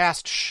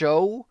podcast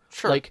show.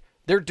 Sure. Like,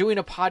 they're doing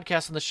a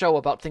podcast on the show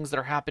about things that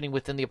are happening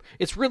within the...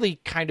 It's really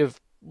kind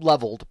of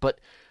leveled, but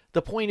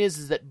the point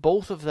is that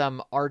both of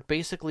them are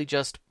basically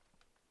just...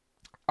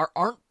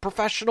 aren't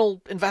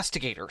professional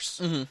investigators.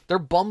 Mm-hmm. They're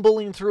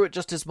bumbling through it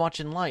just as much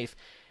in life.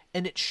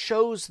 And it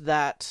shows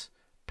that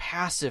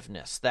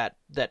passiveness, that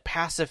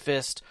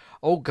pacifist,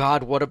 oh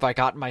God, what have I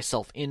gotten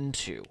myself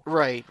into?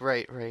 Right.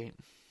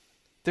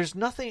 There's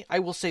nothing, I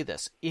will say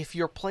this, if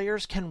your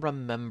players can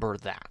remember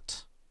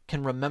that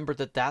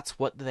that's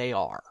what they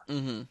are,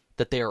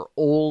 that they are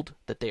old,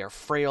 that they are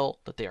frail,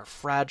 that they are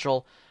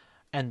fragile,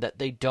 and that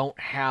they don't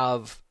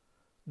have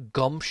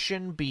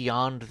gumption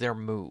beyond their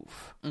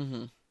move,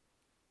 then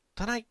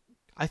I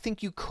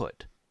think you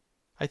could.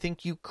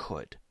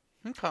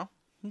 Okay.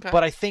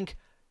 But I think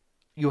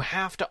you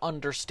have to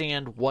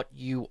understand what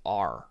you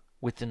are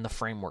within the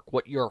framework,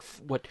 what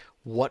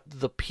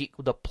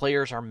the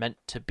players are meant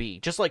to be.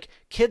 Just like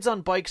Kids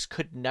on Bikes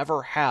could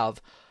never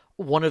have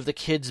one of the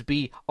kids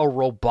be a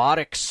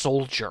robotic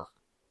soldier.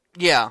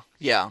 Yeah.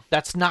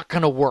 That's not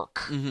going to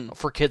work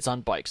for Kids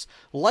on Bikes.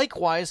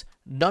 Likewise,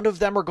 none of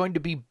them are going to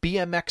be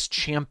BMX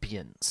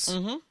champions.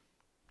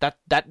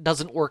 That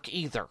doesn't work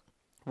either.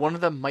 One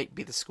of them might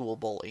be the school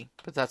bully,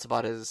 but that's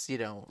about as,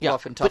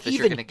 rough and tough as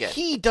you're going to get.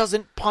 He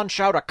doesn't punch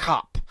out a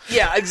cop.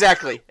 Yeah,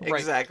 exactly. Right.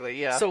 Exactly,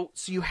 yeah. So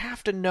you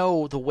have to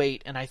know the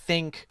weight, and I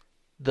think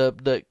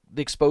the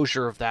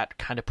exposure of that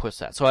kind of puts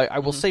that. So I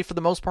will say for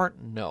the most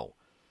part, no.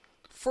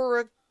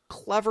 For a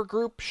clever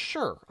group,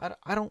 sure.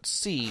 I don't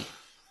see...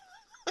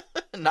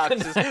 not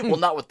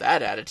with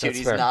that attitude,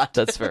 he's fair. not.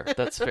 That's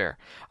fair.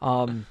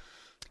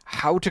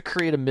 How to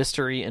Create a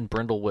Mystery in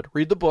Brindlewood.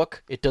 Read the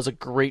book. It does a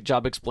great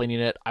job explaining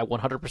it. I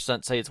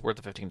 100% say it's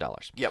worth the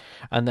 $15. Yep.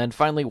 And then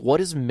finally,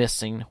 what is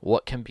missing?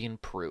 What can be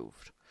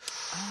improved?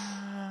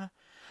 The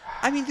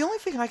only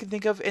thing I can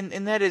think of,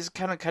 and that is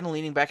kind of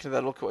leaning back to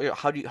that.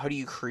 How do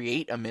you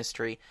create a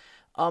mystery?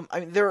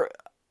 There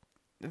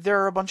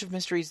are a bunch of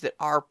mysteries that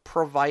are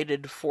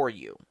provided for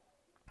you.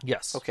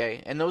 Yes.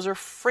 Okay, and those are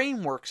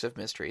frameworks of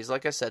mysteries.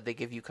 Like I said, they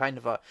give you kind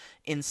of a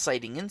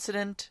inciting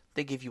incident.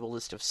 They give you a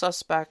list of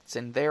suspects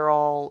and their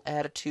all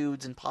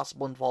attitudes and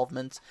possible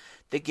involvements.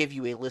 They give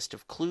you a list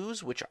of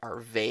clues, which are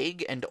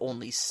vague and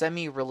only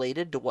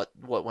semi-related to what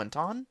went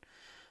on.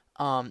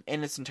 And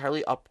it's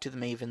entirely up to the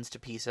mavens to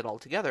piece it all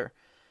together.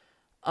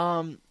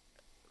 But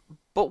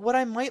what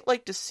I might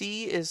like to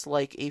see is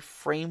like a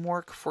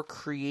framework for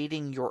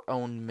creating your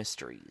own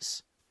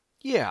mysteries.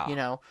 Yeah.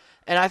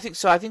 And I think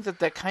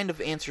that kind of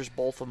answers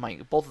both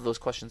of those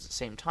questions at the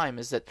same time,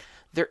 is that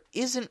there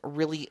isn't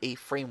really a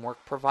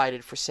framework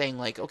provided for saying,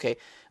 like, okay,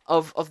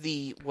 of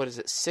the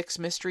 6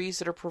 mysteries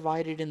that are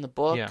provided in the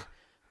book,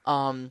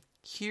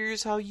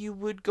 here's how you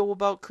would go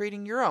about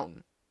creating your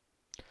own.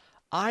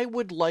 I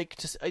would like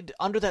to,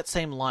 under that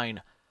same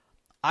line,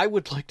 I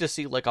would like to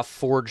see like a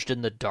Forged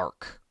in the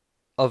Dark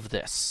of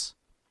this.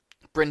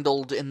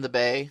 Brindled in the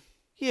Bay.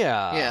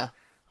 Yeah.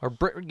 Or,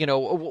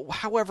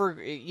 however,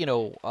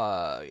 Brindled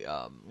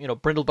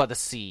by the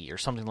Sea or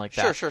something like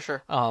that.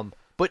 Sure.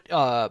 But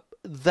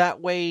that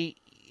way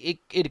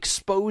it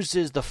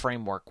exposes the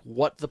framework,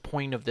 what the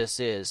point of this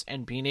is,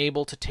 and being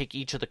able to take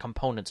each of the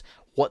components,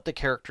 what the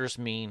characters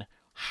mean,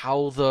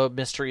 how the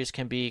mysteries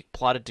can be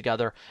plotted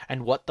together,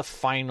 and what the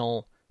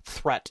final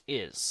threat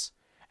is.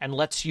 And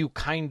lets you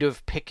kind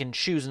of pick and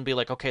choose and be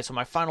like, okay, so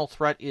my final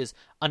threat is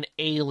an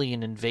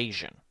alien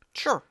invasion.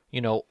 Sure.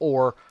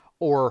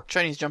 Or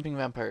Chinese jumping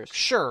vampires.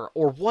 Sure,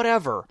 or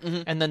whatever.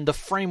 And then the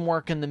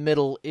framework in the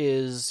middle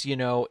is,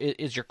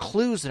 is your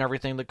clues and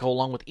everything that go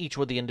along with each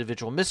of the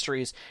individual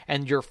mysteries,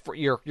 and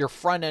your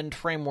front end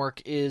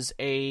framework is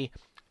a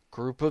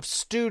group of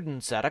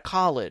students at a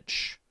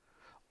college,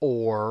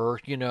 or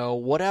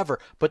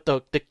whatever. But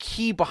the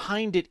key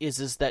behind it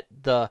is that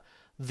the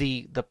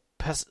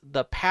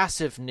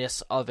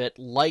passiveness of it,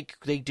 like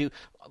they do,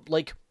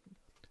 like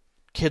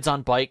Kids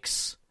on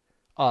Bikes,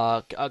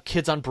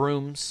 Kids on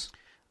Brooms.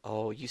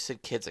 Oh, you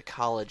said kids at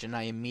college, and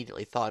I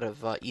immediately thought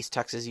of East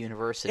Texas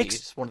University.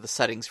 It's one of the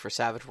settings for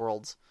Savage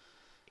Worlds.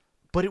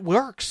 But it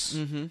works.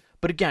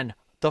 But again,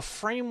 the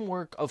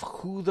framework of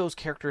who those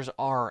characters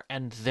are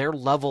and their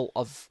level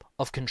of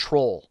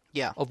control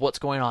of what's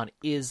going on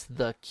is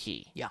the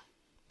key. Yeah.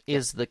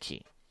 Is the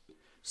key.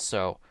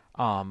 So,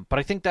 but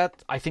I think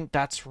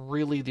that's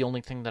really the only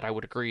thing that I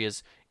would agree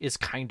is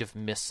kind of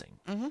missing.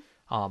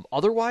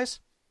 Otherwise,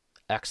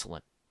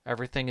 excellent.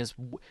 Everything is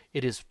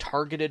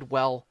targeted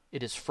well,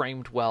 it is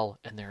framed well,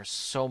 and there's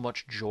so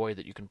much joy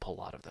that you can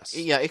pull out of this.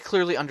 Yeah, it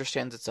clearly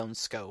understands its own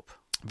scope.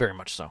 Very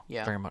much so.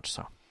 Yeah. Very much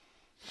so.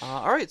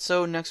 All right,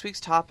 so next week's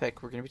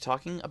topic, we're going to be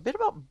talking a bit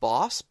about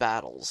boss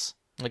battles.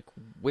 Like,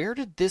 where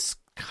did this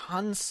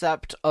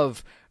concept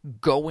of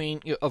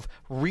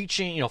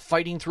reaching,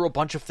 fighting through a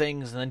bunch of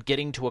things and then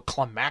getting to a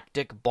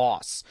climactic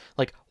boss,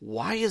 like,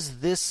 why is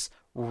this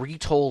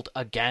retold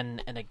again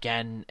and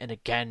again and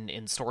again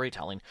in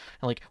storytelling?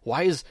 And like,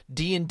 why is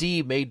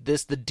D&D made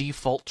this the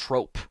default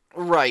trope?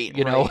 Right,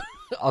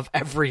 of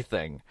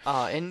everything.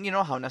 And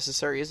how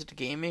necessary is it to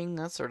gaming,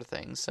 that sort of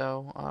thing.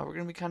 So we're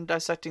going to be kind of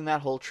dissecting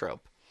that whole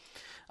trope.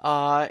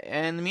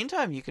 In the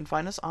meantime, you can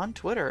find us on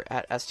Twitter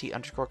at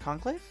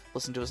 @ST_Conclave.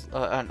 Listen to us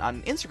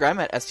on Instagram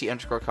at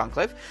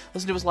 @ST_Conclave.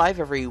 Listen to us live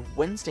every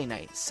Wednesday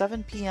night,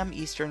 7 p.m.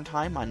 Eastern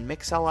Time on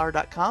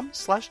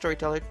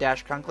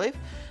mixlr.com/storyteller-conclave.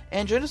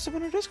 And join us up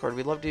on our Discord.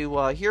 We'd love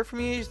to hear from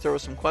you. Throw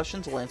us some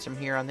questions. We'll answer them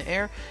here on the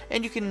air.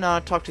 And you can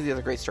talk to the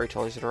other great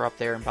storytellers that are up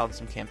there and bounce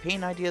some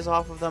campaign ideas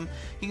off of them.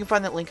 You can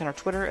find that link on our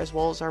Twitter as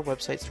well as our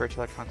website,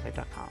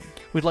 storytellerconclave.com.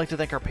 We'd like to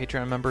thank our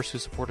Patreon members who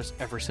support us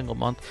every single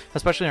month,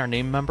 especially our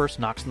name members,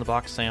 Knox in the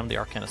Box, Sam, the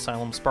Arcane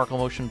Asylum, Sparkle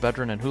Motion,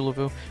 Veteran, and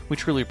Hulavu. We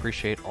truly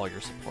appreciate all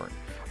your support.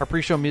 Our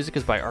pre-show music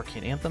is by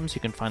Arcane Anthems.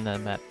 You can find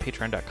them at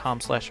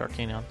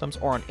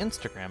patreon.com/arcaneanthems or on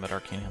Instagram at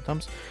Arcane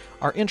Anthems.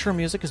 Our intro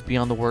music is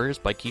Beyond the Warriors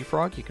by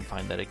Geefrog. You can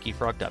find that at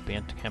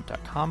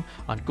geefrog.bandcamp.com,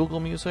 on Google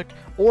Music,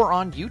 or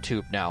on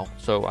YouTube now,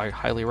 so I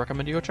highly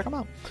recommend you go check them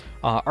out.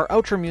 Our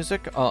outro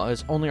music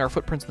is Only Our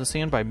Footprints in the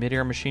Sand by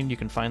Midair Machine. You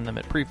can find them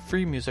at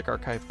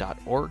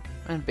freemusicarchive.org.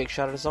 And big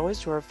shout out as always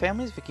to our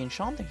families, Vicky and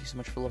Sean. Thank you so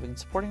much for loving and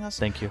supporting us.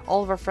 Thank you.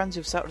 All of our friends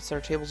who've sat at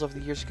our tables over the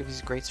years to give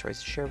these great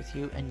stories to share with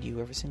you, and you,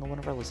 every single one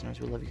of our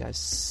listeners. We love you guys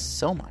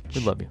so much.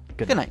 We love you.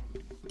 Good night.